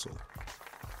also.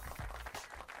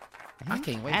 I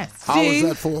can't wait. How was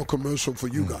that for a commercial for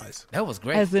you guys? That was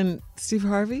great. As in Steve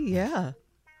Harvey? Yeah.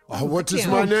 What is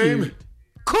my name?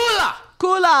 Kula.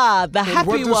 Kula, the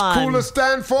happy one. What does Kula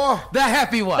stand for? The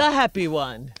happy one. The happy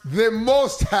one. The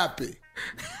most happy.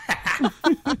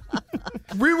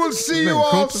 We will see you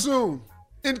all soon,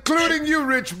 including you,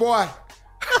 rich boy.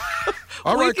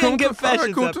 All right, Weekend Kunta.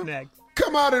 Confessions All right, up Kunta. next.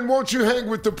 Come out and won't you hang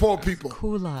with the poor people?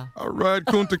 Kula. All right,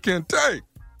 Kunta Kinte.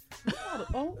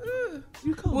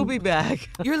 We'll be back.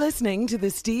 You're listening to the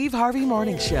Steve Harvey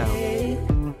Morning Show.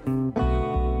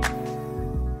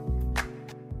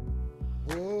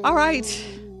 All right,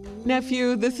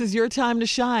 nephew, this is your time to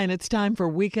shine. It's time for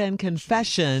Weekend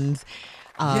Confessions.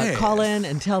 Yes. Call in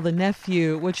and tell the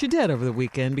nephew what you did over the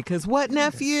weekend, because what,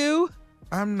 nephew?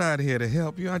 I'm not here to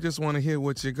help you. I just want to hear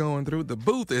what you're going through. The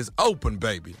booth is open,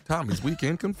 baby. Tommy's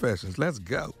Weekend Confessions. Let's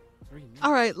go.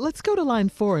 All right, let's go to line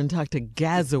 4 and talk to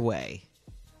Gazaway.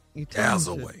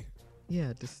 Gazaway.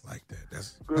 Yeah, just like that.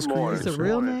 That's Good morning. It's a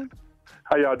real name?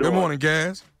 How y'all doing? Good morning,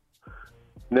 Gaz.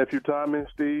 Nephew Tommy,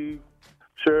 Steve,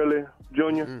 Shirley,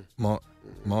 Junior. Morning.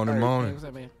 What's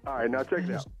up, man? All right, now check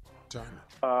it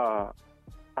out.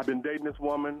 I've been dating this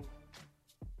woman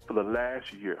for the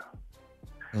last year.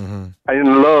 Mm-hmm. I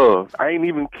in love. I ain't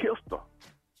even kissed her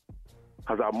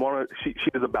because I want to. She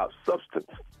is about substance.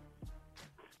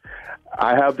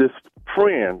 I have this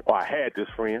friend, or I had this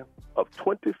friend of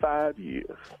 25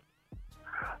 years.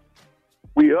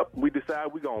 We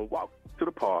decide we're gonna walk to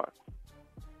the park.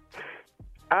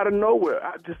 Out of nowhere,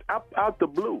 out the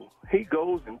blue, he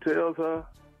goes and tells her,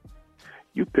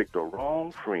 "You picked the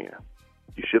wrong friend.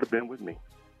 You should have been with me."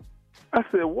 I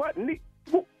said, "What?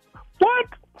 What?"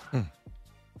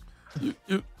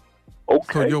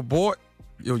 Okay. So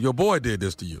your boy did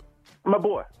this to you. My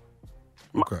boy.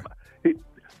 Okay.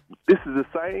 This is the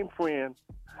same friend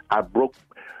I broke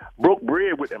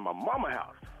bread with at my mama's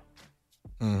house.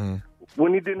 Mm-hmm.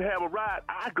 When he didn't have a ride,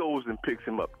 I goes and picks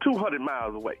him up 200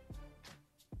 miles away.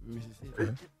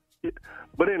 Okay.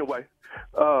 But anyway,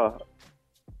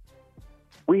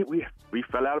 we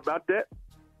fell out about that.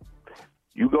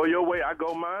 You go your way, I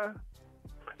go mine.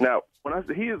 Now, when I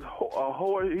say he is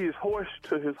horse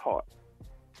to his heart.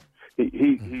 He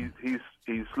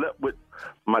slept with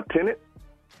my tenant,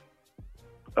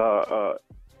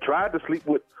 tried to sleep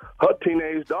with her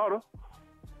teenage daughter,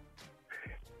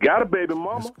 got a baby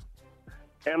mama,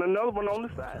 and another one on the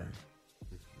side.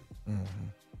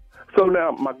 So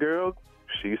now my girl,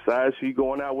 she decides she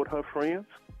going out with her friends.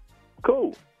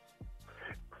 Cool.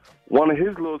 One of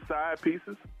his little side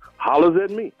pieces hollers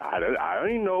at me. I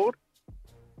ain't know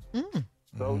it.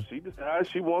 So she decides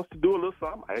she wants to do a little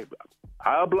something.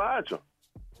 I oblige her.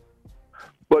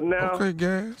 But now he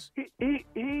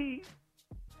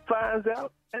finds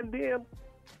out and then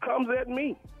comes at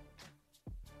me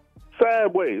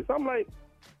sideways. I'm like,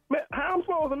 man, how am I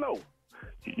supposed to know?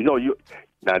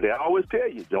 Now they always tell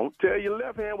you, don't tell your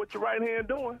left hand what your right hand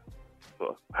doing.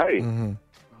 So, hey,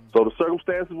 so the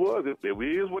circumstances was, it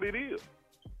is what it is.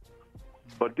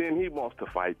 But then he wants to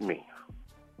fight me.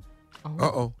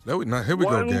 Uh-oh. Here we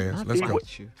go, Gas. Let's go.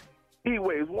 He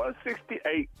weighs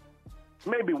 168,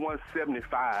 maybe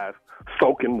 175,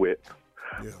 soaking wet.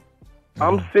 Yeah.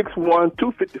 I'm 6'1",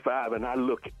 255, and I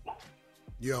look it.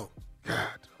 Yo.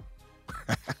 God.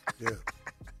 Yeah.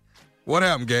 What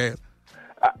happened, Gas?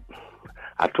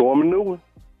 I tore him a new one.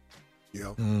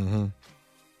 Yo.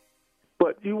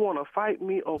 But you want to fight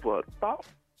me over a thought?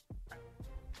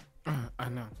 I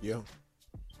know. Yo.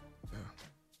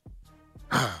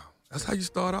 That's how you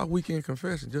start off Weekend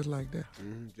Confession, just like that.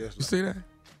 Just see that?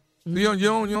 You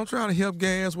don't try to help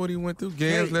Gas what he went through.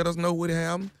 Gas let us know what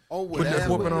happened. Oh, Put that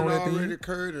whooping on at the already end.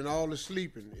 occurred and all the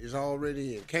sleeping is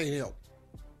already in. Can't help.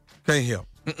 Can't help.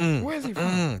 Where's he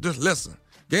from? Just listen.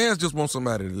 Gas just wants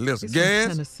somebody to listen. He's Gas.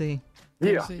 from Tennessee.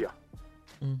 Yeah.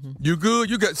 You good?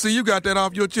 You got that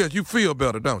off your chest. You feel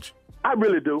better, don't you? I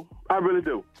really do.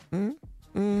 And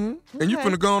you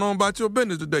finna go on about your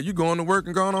business today. You going to work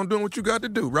and going on doing what you got to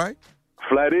do, right?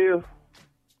 Flat is.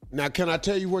 Now, can I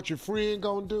tell you what your friend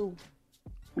gonna do?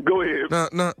 Go ahead.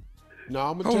 No,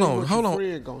 I'm gonna tell you what your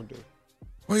friend gonna do.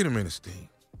 Wait a minute, Steve.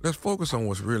 Let's focus on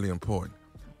what's really important.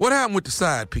 What happened with the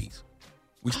side piece?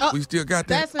 We still got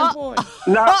that? That's important.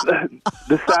 No,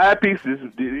 the side piece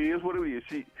it is what it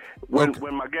is. When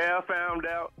my gal found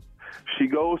out, she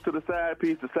goes to the side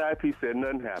piece. The side piece said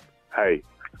nothing happened. Hey,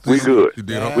 we good.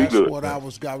 That's what I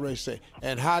was got ready to say.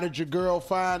 And how did your girl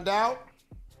find out?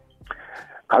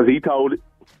 Because he told it.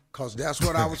 Because that's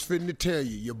what I was finna to tell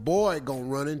you. Your boy gonna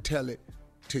run and tell it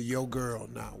to your girl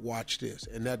now. Watch this.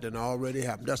 And that done already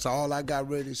happened. That's all I got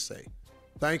ready to say.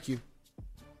 Thank you.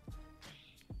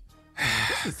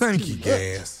 Thank you,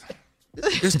 Gas.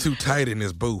 It's too tight in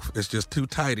this booth. It's just too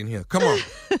tight in here. Come on.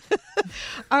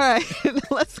 All right,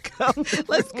 let's go.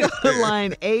 Let's go to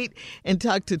line 8 and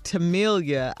talk to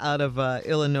Tamelia out of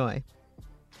Illinois.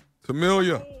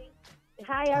 Tamelia.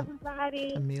 Hi,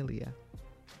 everybody. Tamelia.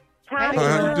 Tommy.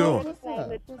 How you doing?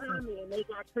 Tommy, and they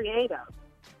got creative.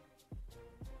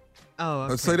 Oh,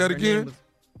 okay. Say that again.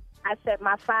 I said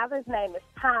my father's name is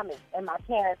Tommy, and my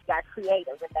parents got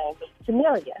creative. The name is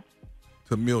Tamelia.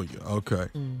 Tamelia. Okay.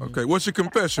 Okay. What's your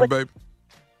confession, baby?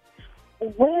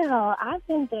 Well, I've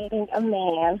been dating a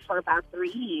man for about 3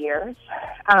 years.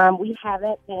 We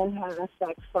haven't been having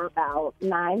sex for about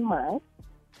 9 months.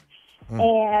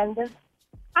 And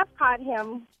I've caught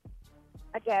him,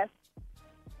 I guess,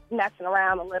 messing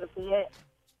around a little bit.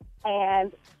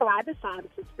 And so I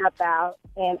decided to step out,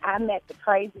 and I met the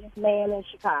craziest man in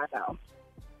Chicago.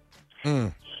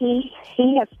 He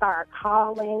has started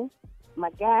calling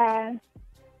my gas.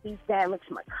 He's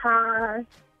damaged my car.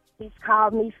 He's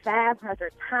called me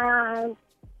 500 times,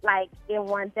 like, in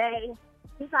one day.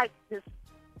 He's, like, just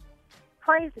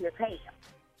crazy as hell.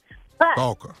 But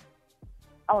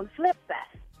on the flip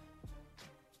side,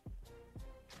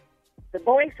 the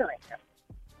boyfriend,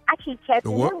 I keep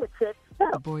catching him with chicks,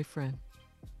 too. The boyfriend.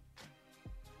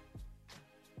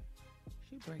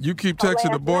 You keep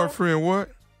texting the boyfriend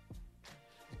what?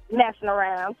 Messing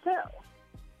around, too.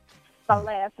 So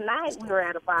last night we were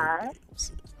at a bar.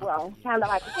 Well, kind of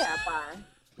like a bar bar.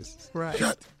 Right.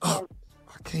 Shut up.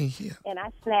 I can't hear. And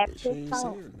I snapped his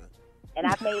phone. And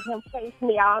I made him chase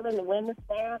me all in the women's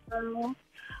bathroom,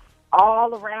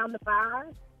 all around the bar.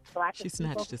 So I could She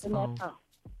snatched his phone.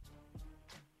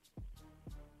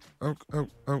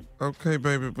 Okay,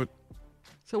 baby, but...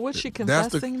 So what's she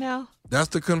confessing now? That's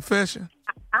the confession?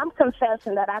 I'm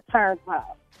confessing that I turned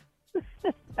up.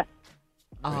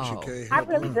 Oh. I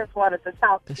really just wanted to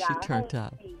talk to She y'all. turned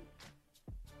up.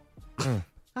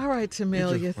 All right,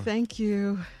 Tamelia, thank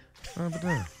you. Let's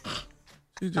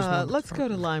go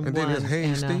to line and 1. Then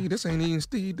hey, Steve, this ain't even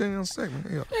Steve damn segment.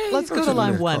 Hell, let's go to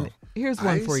line 1. Here's I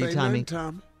one ain't for you, say Tommy. nothing,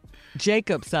 Tommy.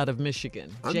 Jacobs out of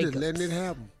Michigan. I'm Jacobs. just letting it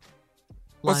happen.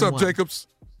 What's Line up, 1. Jacobs?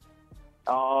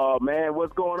 Oh, man,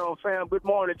 what's going on, fam? Good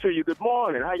morning to you. Good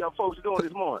morning. How y'all folks doing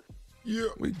this morning? Yeah.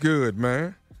 We good,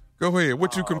 man. Go ahead.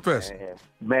 What you confessing?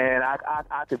 Man,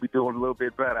 I could be doing a little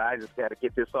bit better. I just got to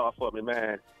get this off for me,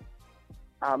 man.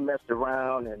 I messed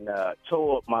around and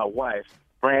tore up my wife's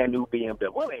brand new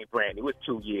BMW. Well, it ain't brand new. It's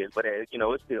 2 years, but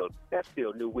that's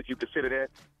still new. Would you consider that?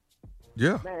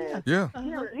 Yeah. Man, yeah.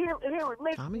 Here it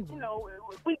makes,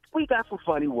 we got some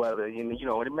funny weather, and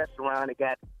it messed around. It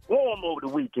got warm over the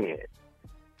weekend.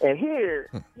 And here,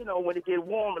 when it get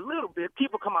warm a little bit,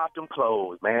 people come out them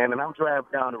clothes, man. And I'm driving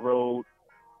down the road,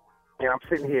 and I'm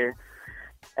sitting here,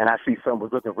 and I see someone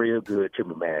looking real good to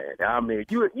me, man. I mean,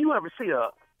 you ever see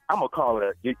I'm going to call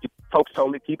it you folks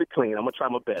told me to keep it clean. I'm going to try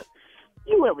my best.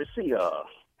 You ever see a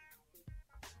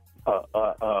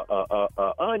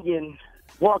onion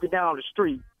walking down the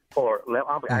street, or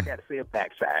I got to say a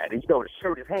backside, and the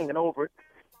shirt is hanging over it,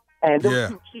 and those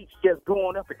two cheeks just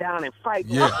going up and down and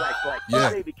fighting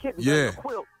like baby kittens under the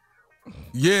quilt.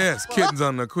 Yes, kittens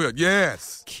under the quilt.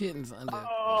 Yes. Kittens under.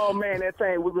 Oh man, that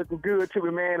thing was looking good to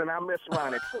me, man, and I messed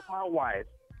around and took my wife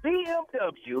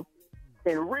BMW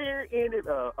and rear-ended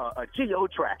a Geo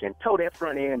Track and tore that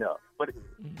front end up.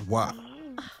 Wow.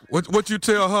 What you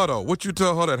tell her though? What you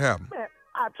tell her that happened? Man,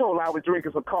 I told her I was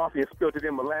drinking some coffee and spilled it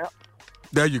in my lap.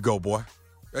 There you go, boy.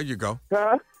 There you go.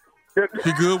 Huh?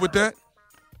 He good with that?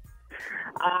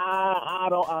 I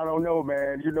don't know,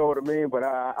 man. You know what I mean? But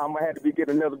I'm gonna have to be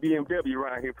getting another BMW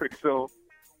around here pretty soon.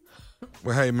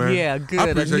 Well, hey, man. Yeah, good. I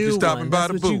appreciate you stopping by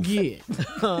That's the what booth. you get.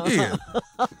 Yeah.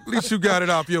 At least you got it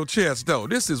off your chest, though.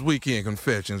 This is Weekend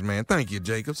Confessions, man. Thank you,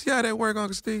 Jacob. See how that work,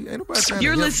 Uncle Steve? Ain't nobody trying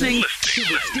You're to help listening you. to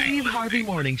the Steve Harvey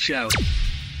Morning Show.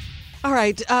 All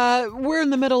right, we're in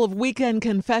the middle of Weekend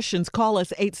Confessions. Call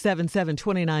us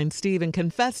 877-29-STEVE and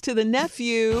confess to the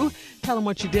nephew. Tell him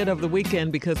what you did over the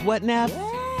weekend, because what, Nap?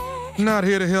 Not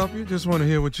here to help you. Just want to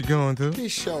hear what you're going through.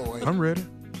 He's showing. I'm ready.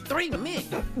 3 million.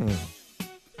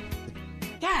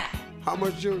 God. How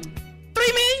much, Junior?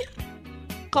 3 million.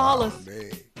 Call us.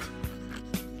 Man.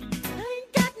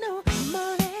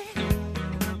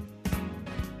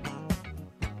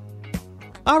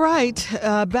 All right,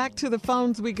 back to the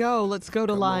phones we go. Let's go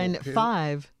to line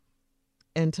 5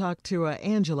 and talk to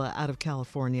Angela out of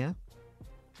California.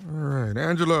 All right,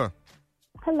 Angela.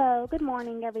 Hello. Good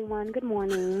morning, everyone. Good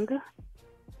morning.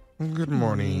 Good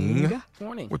morning.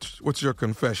 Morning. What's your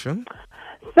confession?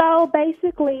 So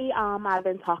basically, I've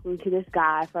been talking to this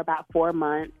guy for about 4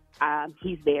 months.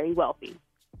 He's very wealthy,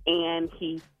 and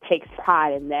he takes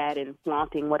pride in that and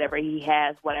flaunting whatever he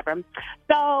has, whatever.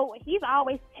 So he's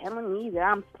always telling me that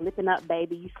I'm slipping up,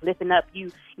 baby. You slipping up.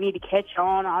 You need to catch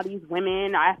on. All these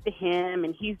women are after him,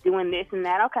 and he's doing this and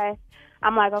that. Okay.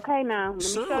 I'm like, okay, now, let me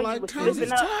show you what's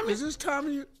slipping up. Is this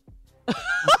Tommy?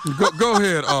 Go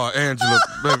ahead, Angela.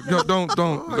 Baby,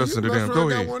 don't listen to them. Go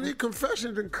ahead. One of these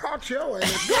confessions and caught your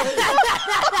ass.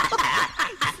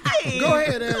 Go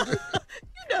ahead, Angela.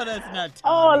 You know that's not Tommy.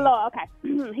 Oh, Lord, okay.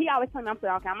 He always tells me, I'm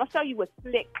going to show you what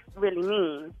slick really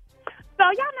means. So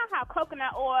y'all know how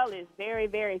coconut oil is very,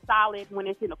 very solid when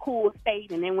it's in a cool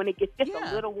state, and then when it gets just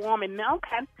a little warm and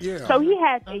okay. Yeah. So he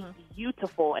has a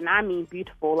beautiful, and I mean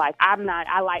beautiful, like I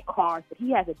like cars, but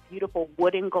he has a beautiful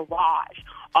wooden garage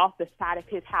off the side of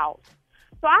his house.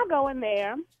 So I go in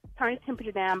there, turn the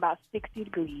temperature down about 60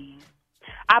 degrees.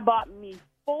 I bought me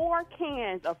 4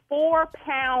 cans of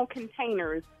 4-pound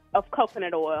containers of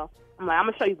coconut oil. I'm like, I'm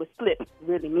going to show you what slip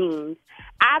really means.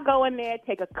 I go in there,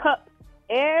 take a cup,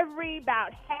 every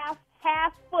about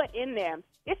half foot in there.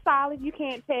 It's solid. You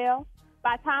can't tell.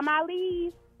 By the time I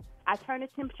leave, I turn the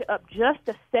temperature up just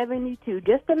to 72,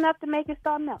 just enough to make it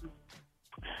start melting.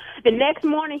 The next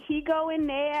morning, he go in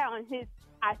there on his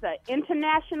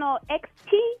International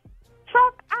XT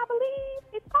truck, I believe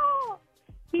it's called.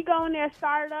 He go in there,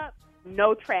 start it up,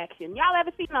 no traction. Y'all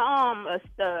ever seen a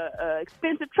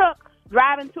expensive truck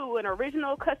driving to an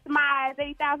original customized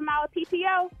 $8,000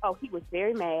 PTO? Oh, he was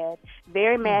very mad,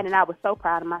 and I was so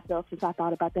proud of myself since I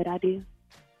thought about that idea.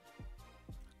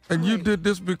 And you did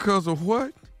this because of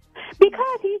what?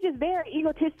 Because he's just very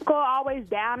egotistical, always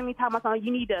down on me, talking about something,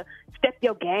 you need to step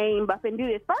your game up and do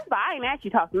this. First of all, I ain't asked you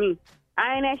to talk to me.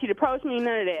 I ain't asked you to approach me,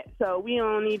 none of that. So we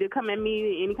don't need to come at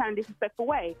me in any kind of disrespectful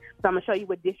way. So I'm going to show you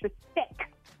what disrespect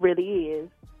really is.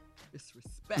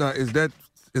 Disrespect. Now, is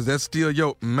that still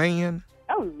your man?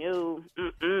 Oh, no.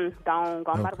 Gone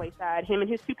by the wayside. Him and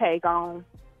his toupee gone.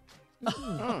 He's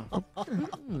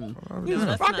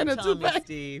rocking a toupee,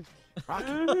 Steve.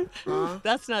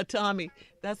 That's not Tommy.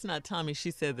 That's not Tommy.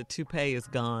 She said the toupee is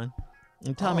gone.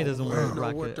 And Tommy doesn't want to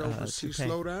rock a toupee. See,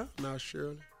 slow down now,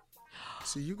 Shirley.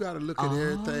 See, you got to look at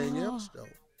everything else, though.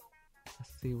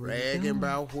 Bragging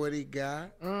about what he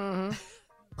got. I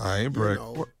ain't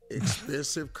bragging.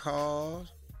 Expensive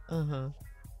cars.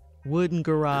 wooden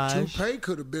garage. The toupee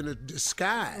could have been a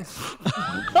disguise.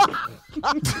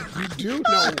 You do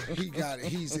know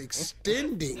he's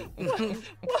extending.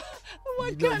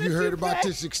 You heard about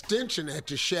this extension at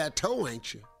the chateau,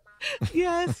 ain't you?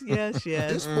 Yes.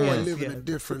 This boy living a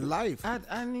different life. I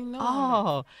didn't know.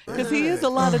 Oh, because he is a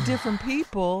lot of different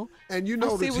people. And you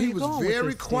notice he was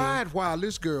very quiet while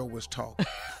this girl was talking.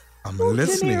 I'm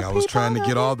listening. I was trying to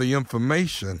get all the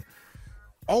information.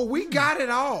 Oh, we got it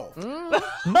all.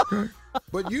 Okay.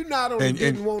 But you not only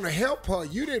didn't want to help her,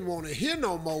 you didn't want to hear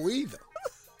no more either.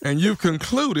 And you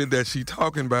concluded that she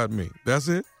talking about me. That's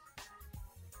it?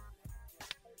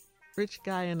 Rich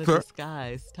guy in a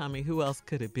disguise. Tommy, who else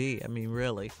could it be? I mean,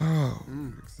 really. Oh,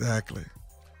 exactly.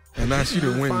 And now she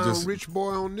done went and just... rich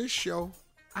boy on this show.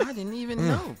 I didn't even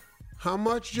know. How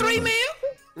much? $3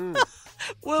 million?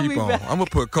 Keep on. I'm going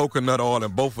to put coconut oil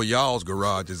in both of y'all's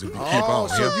garages if you keep on.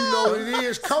 So you know what it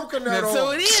is, coconut oil.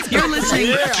 So it is. You're listening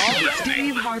to the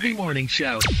Steve Harvey Morning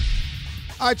Show.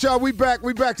 All right, y'all, we back.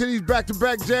 We back to these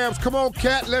back-to-back jams. Come on,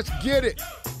 Cat, let's get it.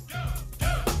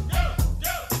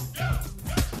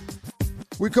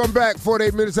 We come back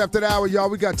 48 minutes after the hour, y'all.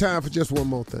 We got time for just one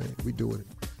more thing. We doing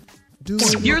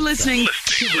it. You're listening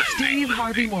to the Steve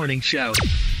Harvey Morning Show.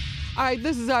 All right,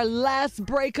 this is our last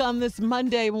break on this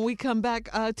Monday. When we come back,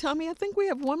 Tommy, I think we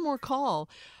have one more call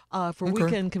for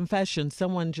Weekend Confession.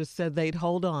 Someone just said they'd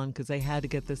hold on because they had to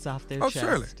get this off their chest. Oh,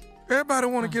 surely. Everybody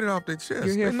want to get it off their chest.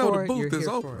 You're here they know for the booth You're is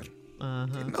here open.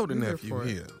 You know the nephew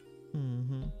here.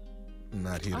 Mm-hmm. I'm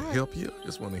not here to help you.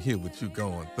 Just want to hear what you're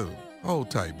going through.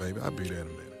 Hold tight, baby. I'll be there in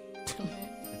a minute.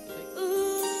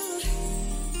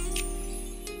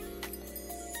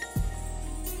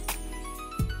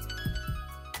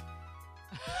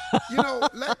 You know,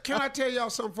 can I tell y'all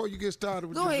something before you get started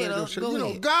with this radio show? You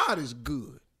know, God is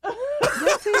good.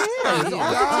 Yes, he is. God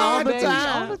all the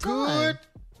time. is good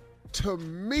to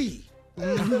me.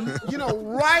 You know,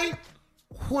 right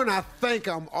when I think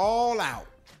I'm all out,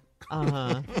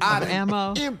 out of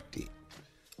ammo, empty,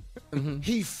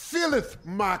 he filleth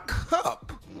my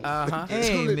cup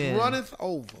Until it runneth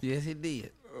over. Yes, he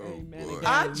did.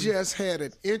 I just had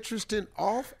an interesting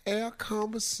off-air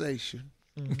conversation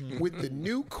with the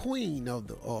new queen of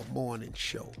the morning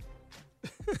show.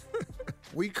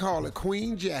 We call her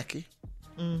Queen Jackie.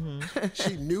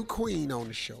 She new queen on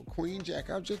the show. Queen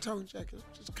Jackie. I was just talking to Jackie.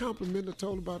 Just complimenting her,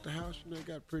 told her about the house. You know,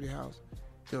 got a pretty house.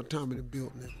 You know, Tommy done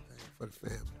built and everything for the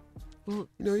family. Well,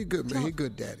 you know, he good, man. He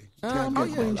good daddy. Queen I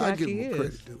give Jackie him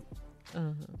credit, dude.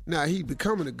 Now, he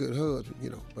becoming a good husband, you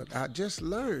know, but I just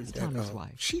learned that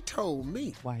wife. She told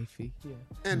me. Wifey, yeah.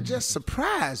 And just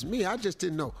surprised me. I just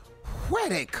didn't know where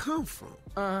they come from.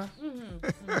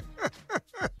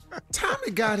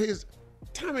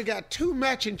 Tommy got two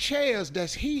matching chairs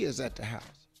that's his at the house.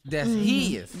 That's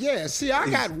his? Yeah, see, I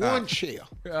got one chair.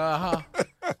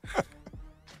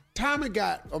 Tommy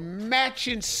got a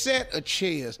matching set of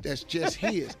chairs that's just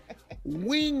his.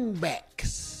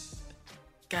 Wingbacks.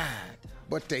 God.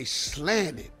 But they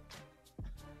slanted.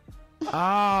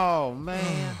 Oh,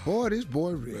 man. Boy, this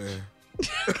boy rich.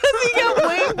 Because he got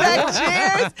wingback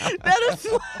chairs. That is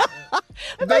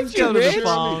Let's go to the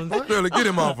phone. Shirley, get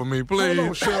him off of me, please. Hold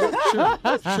on,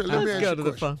 Shirley, let me ask you a to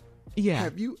the question. phone. Yeah.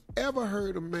 Have you ever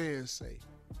heard a man say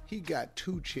he got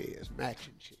two chairs,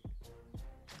 matching chairs?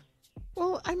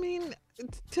 Well, I mean,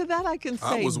 to that I can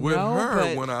say I was with no, her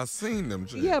but, when I seen them.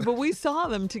 Yeah, but we saw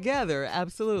them together,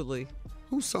 absolutely.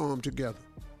 Who saw them together?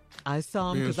 I saw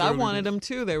them Me and because I Shirley wanted did. them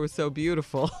too. They were so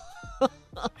beautiful.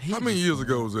 How many years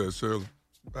ago was that, Shirley?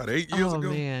 About 8 years ago?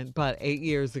 Oh, man, about 8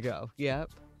 years ago. Yep.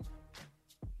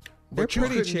 They're But you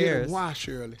pretty couldn't get chairs. them. Why,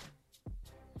 Shirley?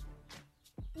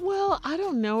 Well, I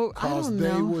don't know. Because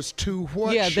they was too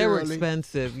what, Yeah, they were Shirley?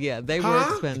 expensive. Yeah, they were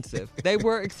expensive. They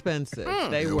were expensive.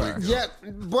 They were. Yeah,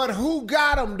 but who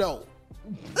got them, though?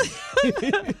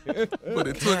 But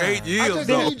it took 8 I years, just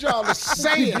though. need y'all to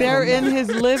say it. They're in his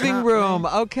living room.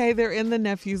 Okay, they're in the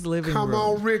nephew's living Come room.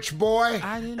 on, rich boy.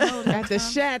 I didn't know that. At the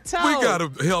chateau. We got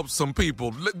to help some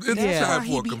people. It's Yeah. time Why for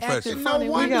he a be confession. No We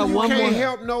wonder got you one can't more.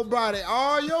 help nobody.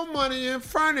 All your money in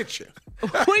furniture.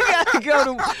 We got to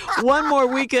go to one more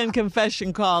weekend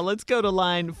confession call. Let's go to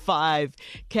line 5,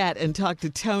 Kat, and talk to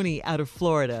Tony out of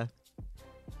Florida.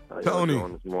 How y'all Tony.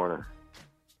 doing this morning?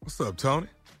 What's up, Tony?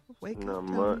 Not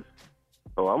much.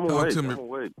 Oh, I'm Talk awake. to me. I'm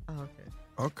awake. Oh, okay.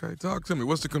 Okay, talk to me.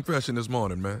 What's the confession this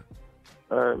morning, man?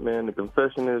 All right, man. The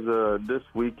confession is this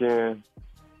weekend.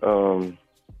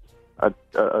 I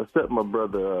set my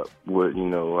brother up with,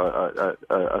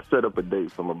 I set up a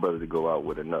date for my brother to go out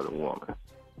with another woman.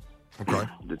 Okay.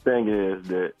 The thing is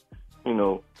that,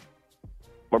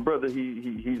 My brother,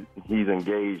 he's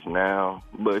engaged now,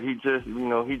 but he just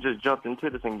jumped into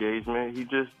this engagement. He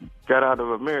just got out of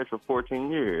a marriage for 14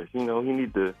 years. He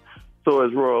need to sow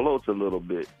his royal oats a little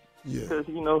bit. Yeah. Because,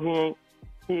 he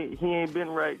ain't been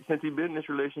right since he been in this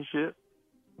relationship.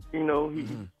 He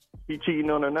cheating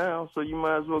on her now, so you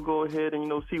might as well go ahead and,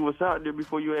 see what's out there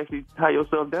before you actually tie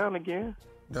yourself down again.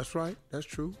 That's right. That's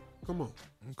true. Come on.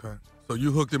 Okay. So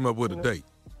you hooked him up with a date?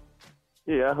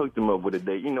 Yeah, I hooked him up with a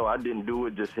date. I didn't do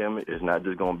it just him. It's not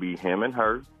just going to be him and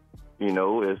her.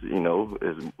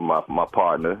 It's my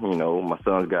partner, my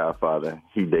son's godfather.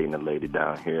 He dating a lady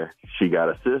down here. She got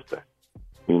a sister.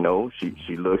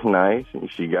 She looks nice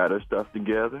and she got her stuff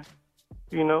together.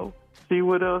 See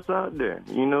what else out there.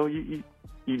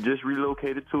 You just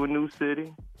relocated to a new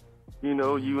city.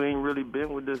 You ain't really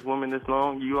been with this woman this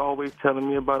long. You always telling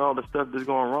me about all the stuff that's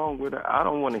going wrong with her. I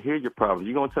don't want to hear your problems.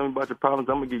 You going to tell me about your problems,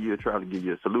 I'm going to give you a try to give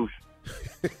you a solution.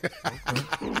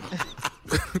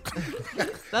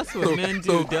 That's what men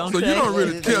do, don't they? So you don't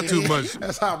really care too much.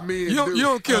 That's how men you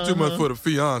don't care too much for the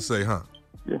fiance, huh?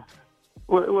 Yeah.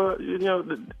 Well,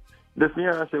 the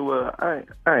fiance,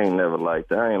 I ain't never liked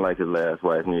her. I ain't like his last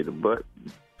wife neither, but...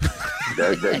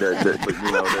 But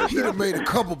he done made a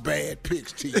couple bad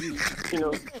picks to you.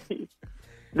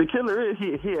 The killer is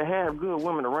he'll have good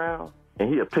women around, and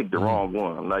he'll pick the wrong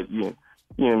one. Like you know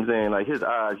what I'm saying? Like his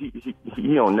eyes,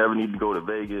 he don't never need to go to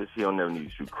Vegas. He don't never need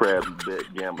to shoot crabs,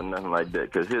 bet, gamble, nothing like that,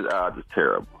 because his eyes is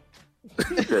terrible.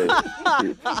 Okay.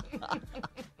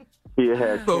 He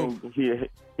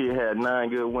had 9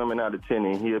 good women out of 10,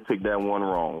 and he'll pick that one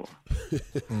wrong.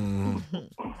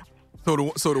 So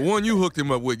the one you hooked him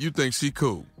up with, you think she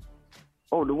cool?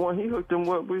 Oh, the one he hooked him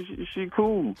up with, she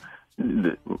cool.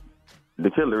 The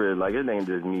killer is like, it ain't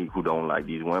just me who don't like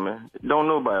these women. Don't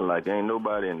nobody like her. Ain't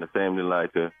nobody in the family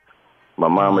like her. My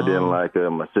mama didn't like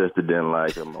her. My sister didn't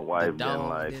like her. My wife didn't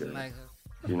like her.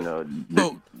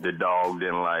 The dog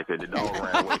didn't like her. The dog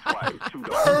ran away twice. 2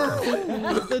 dogs ran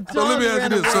away. So let me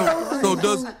ask you this. So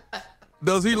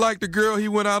does he like the girl he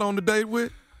went out on the date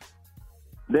with?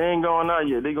 They ain't going out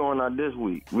yet. They going out this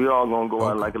week. We all gonna go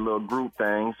out like a little group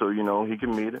thing, so he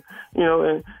can meet her.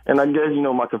 And I guess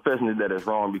my confession is that it's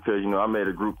wrong because I made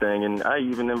a group thing, and I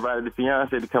even invited the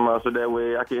fiance to come out so that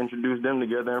way I can introduce them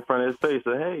together in front of his face.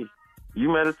 So hey, you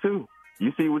met her too.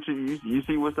 You see what you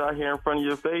see what's out here in front of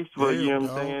your face. But you know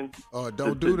what I'm saying?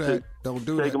 Don't do that. Don't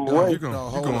do that. Take them away. You're going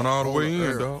all the way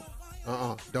in, dog.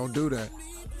 Don't do that.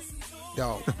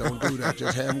 Dog, don't do that.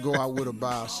 Just have him go out with her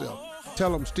by herself.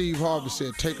 Tell him Steve Harvey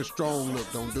said, take a strong look.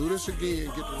 Don't do this again.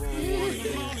 Get the wrong one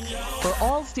again. For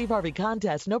all Steve Harvey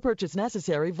contests, no purchase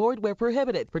necessary, void where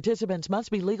prohibited. Participants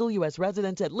must be legal U.S.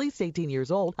 residents at least 18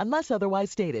 years old, unless otherwise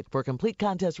stated. For complete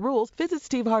contest rules, visit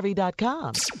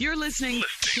steveharvey.com. You're listening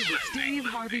to the Steve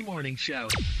Harvey Morning Show.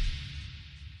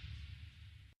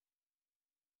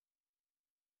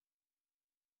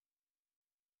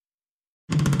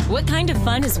 What kind of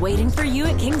fun is waiting for you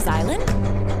at Kings Island?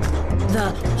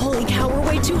 The holy cow, we're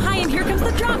way too high and here comes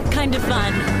the drop kind of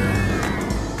fun.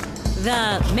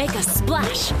 The make a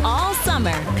splash all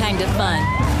summer kind of fun.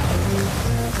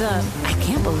 The I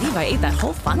can't believe I ate that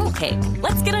whole funnel cake.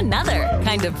 Let's get another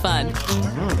kind of fun.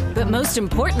 But most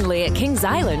importantly, at Kings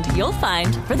Island, you'll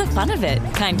find for the fun of it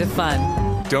kind of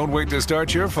fun. Don't wait to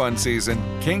start your fun season.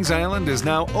 Kings Island is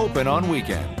now open on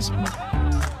weekends.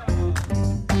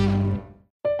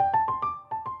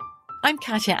 I'm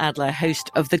Katya Adler, host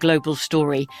of The Global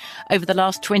Story. Over the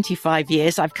last 25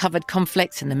 years, I've covered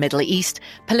conflicts in the Middle East,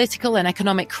 political and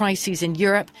economic crises in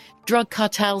Europe, drug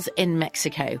cartels in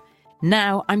Mexico.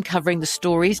 Now I'm covering the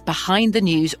stories behind the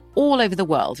news all over the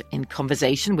world in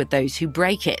conversation with those who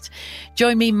break it.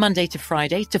 Join me Monday to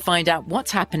Friday to find out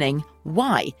what's happening,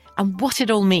 why, and what it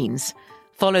all means.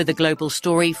 Follow The Global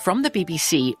Story from the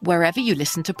BBC wherever you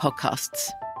listen to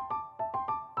podcasts.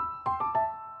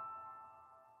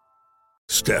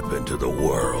 Step into the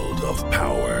world of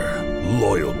power,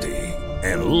 loyalty,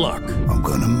 and luck. I'm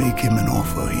gonna make him an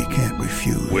offer he can't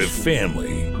refuse. With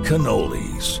family,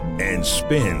 cannolis, and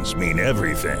spins mean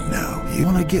everything. Now, you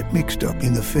wanna get mixed up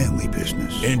in the family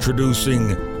business. Introducing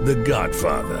The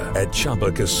Godfather at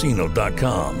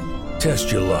ChumbaCasino.com.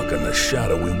 Test your luck in the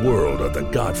shadowy world of The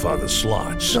Godfather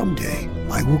slot. Someday,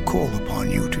 I will call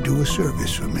upon you to do a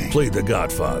service for me. Play The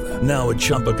Godfather now at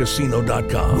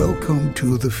ChumbaCasino.com. Welcome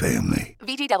to the family.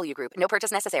 VGW Group. No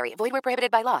purchase necessary. Void where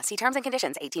prohibited by law. See terms and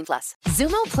conditions. 18+.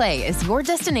 Xumo Play is your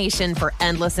destination for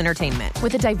endless entertainment.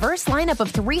 With a diverse lineup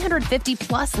of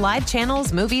 350-plus live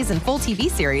channels, movies, and full TV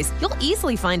series, you'll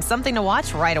easily find something to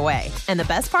watch right away. And the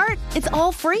best part? It's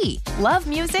all free. Love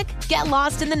music? Get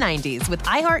lost in the 90s with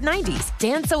iHeart 90s.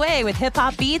 Dance away with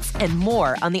hip-hop beats and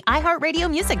more on the iHeartRadio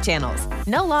music channels.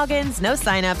 No logins, no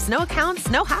signups, no accounts,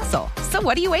 no hassle. So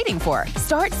what are you waiting for?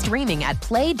 Start streaming at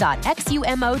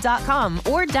play.xumo.com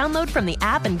or download from the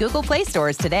app and Google Play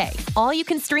stores today. All you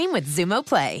can stream with Xumo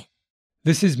Play.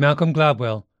 This is Malcolm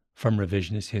Gladwell from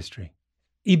Revisionist History.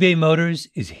 eBay Motors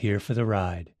is here for the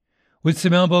ride. With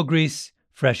some elbow grease,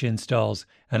 fresh installs,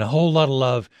 and a whole lot of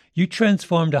love, you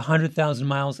transformed 100,000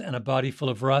 miles and a body full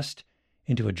of rust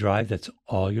into a drive that's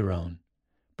all your own.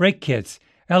 Brake kits,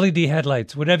 LED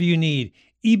headlights, whatever you need,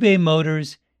 eBay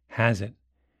Motors has it.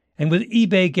 And with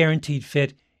eBay Guaranteed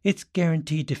Fit, it's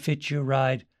guaranteed to fit your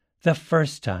ride the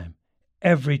first time,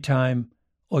 every time,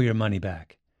 or your money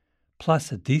back.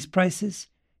 Plus, at these prices,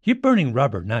 you're burning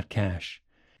rubber, not cash.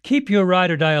 Keep your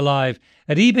ride or die alive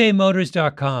at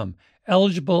ebaymotors.com.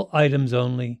 Eligible items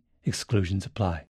only. Exclusions apply.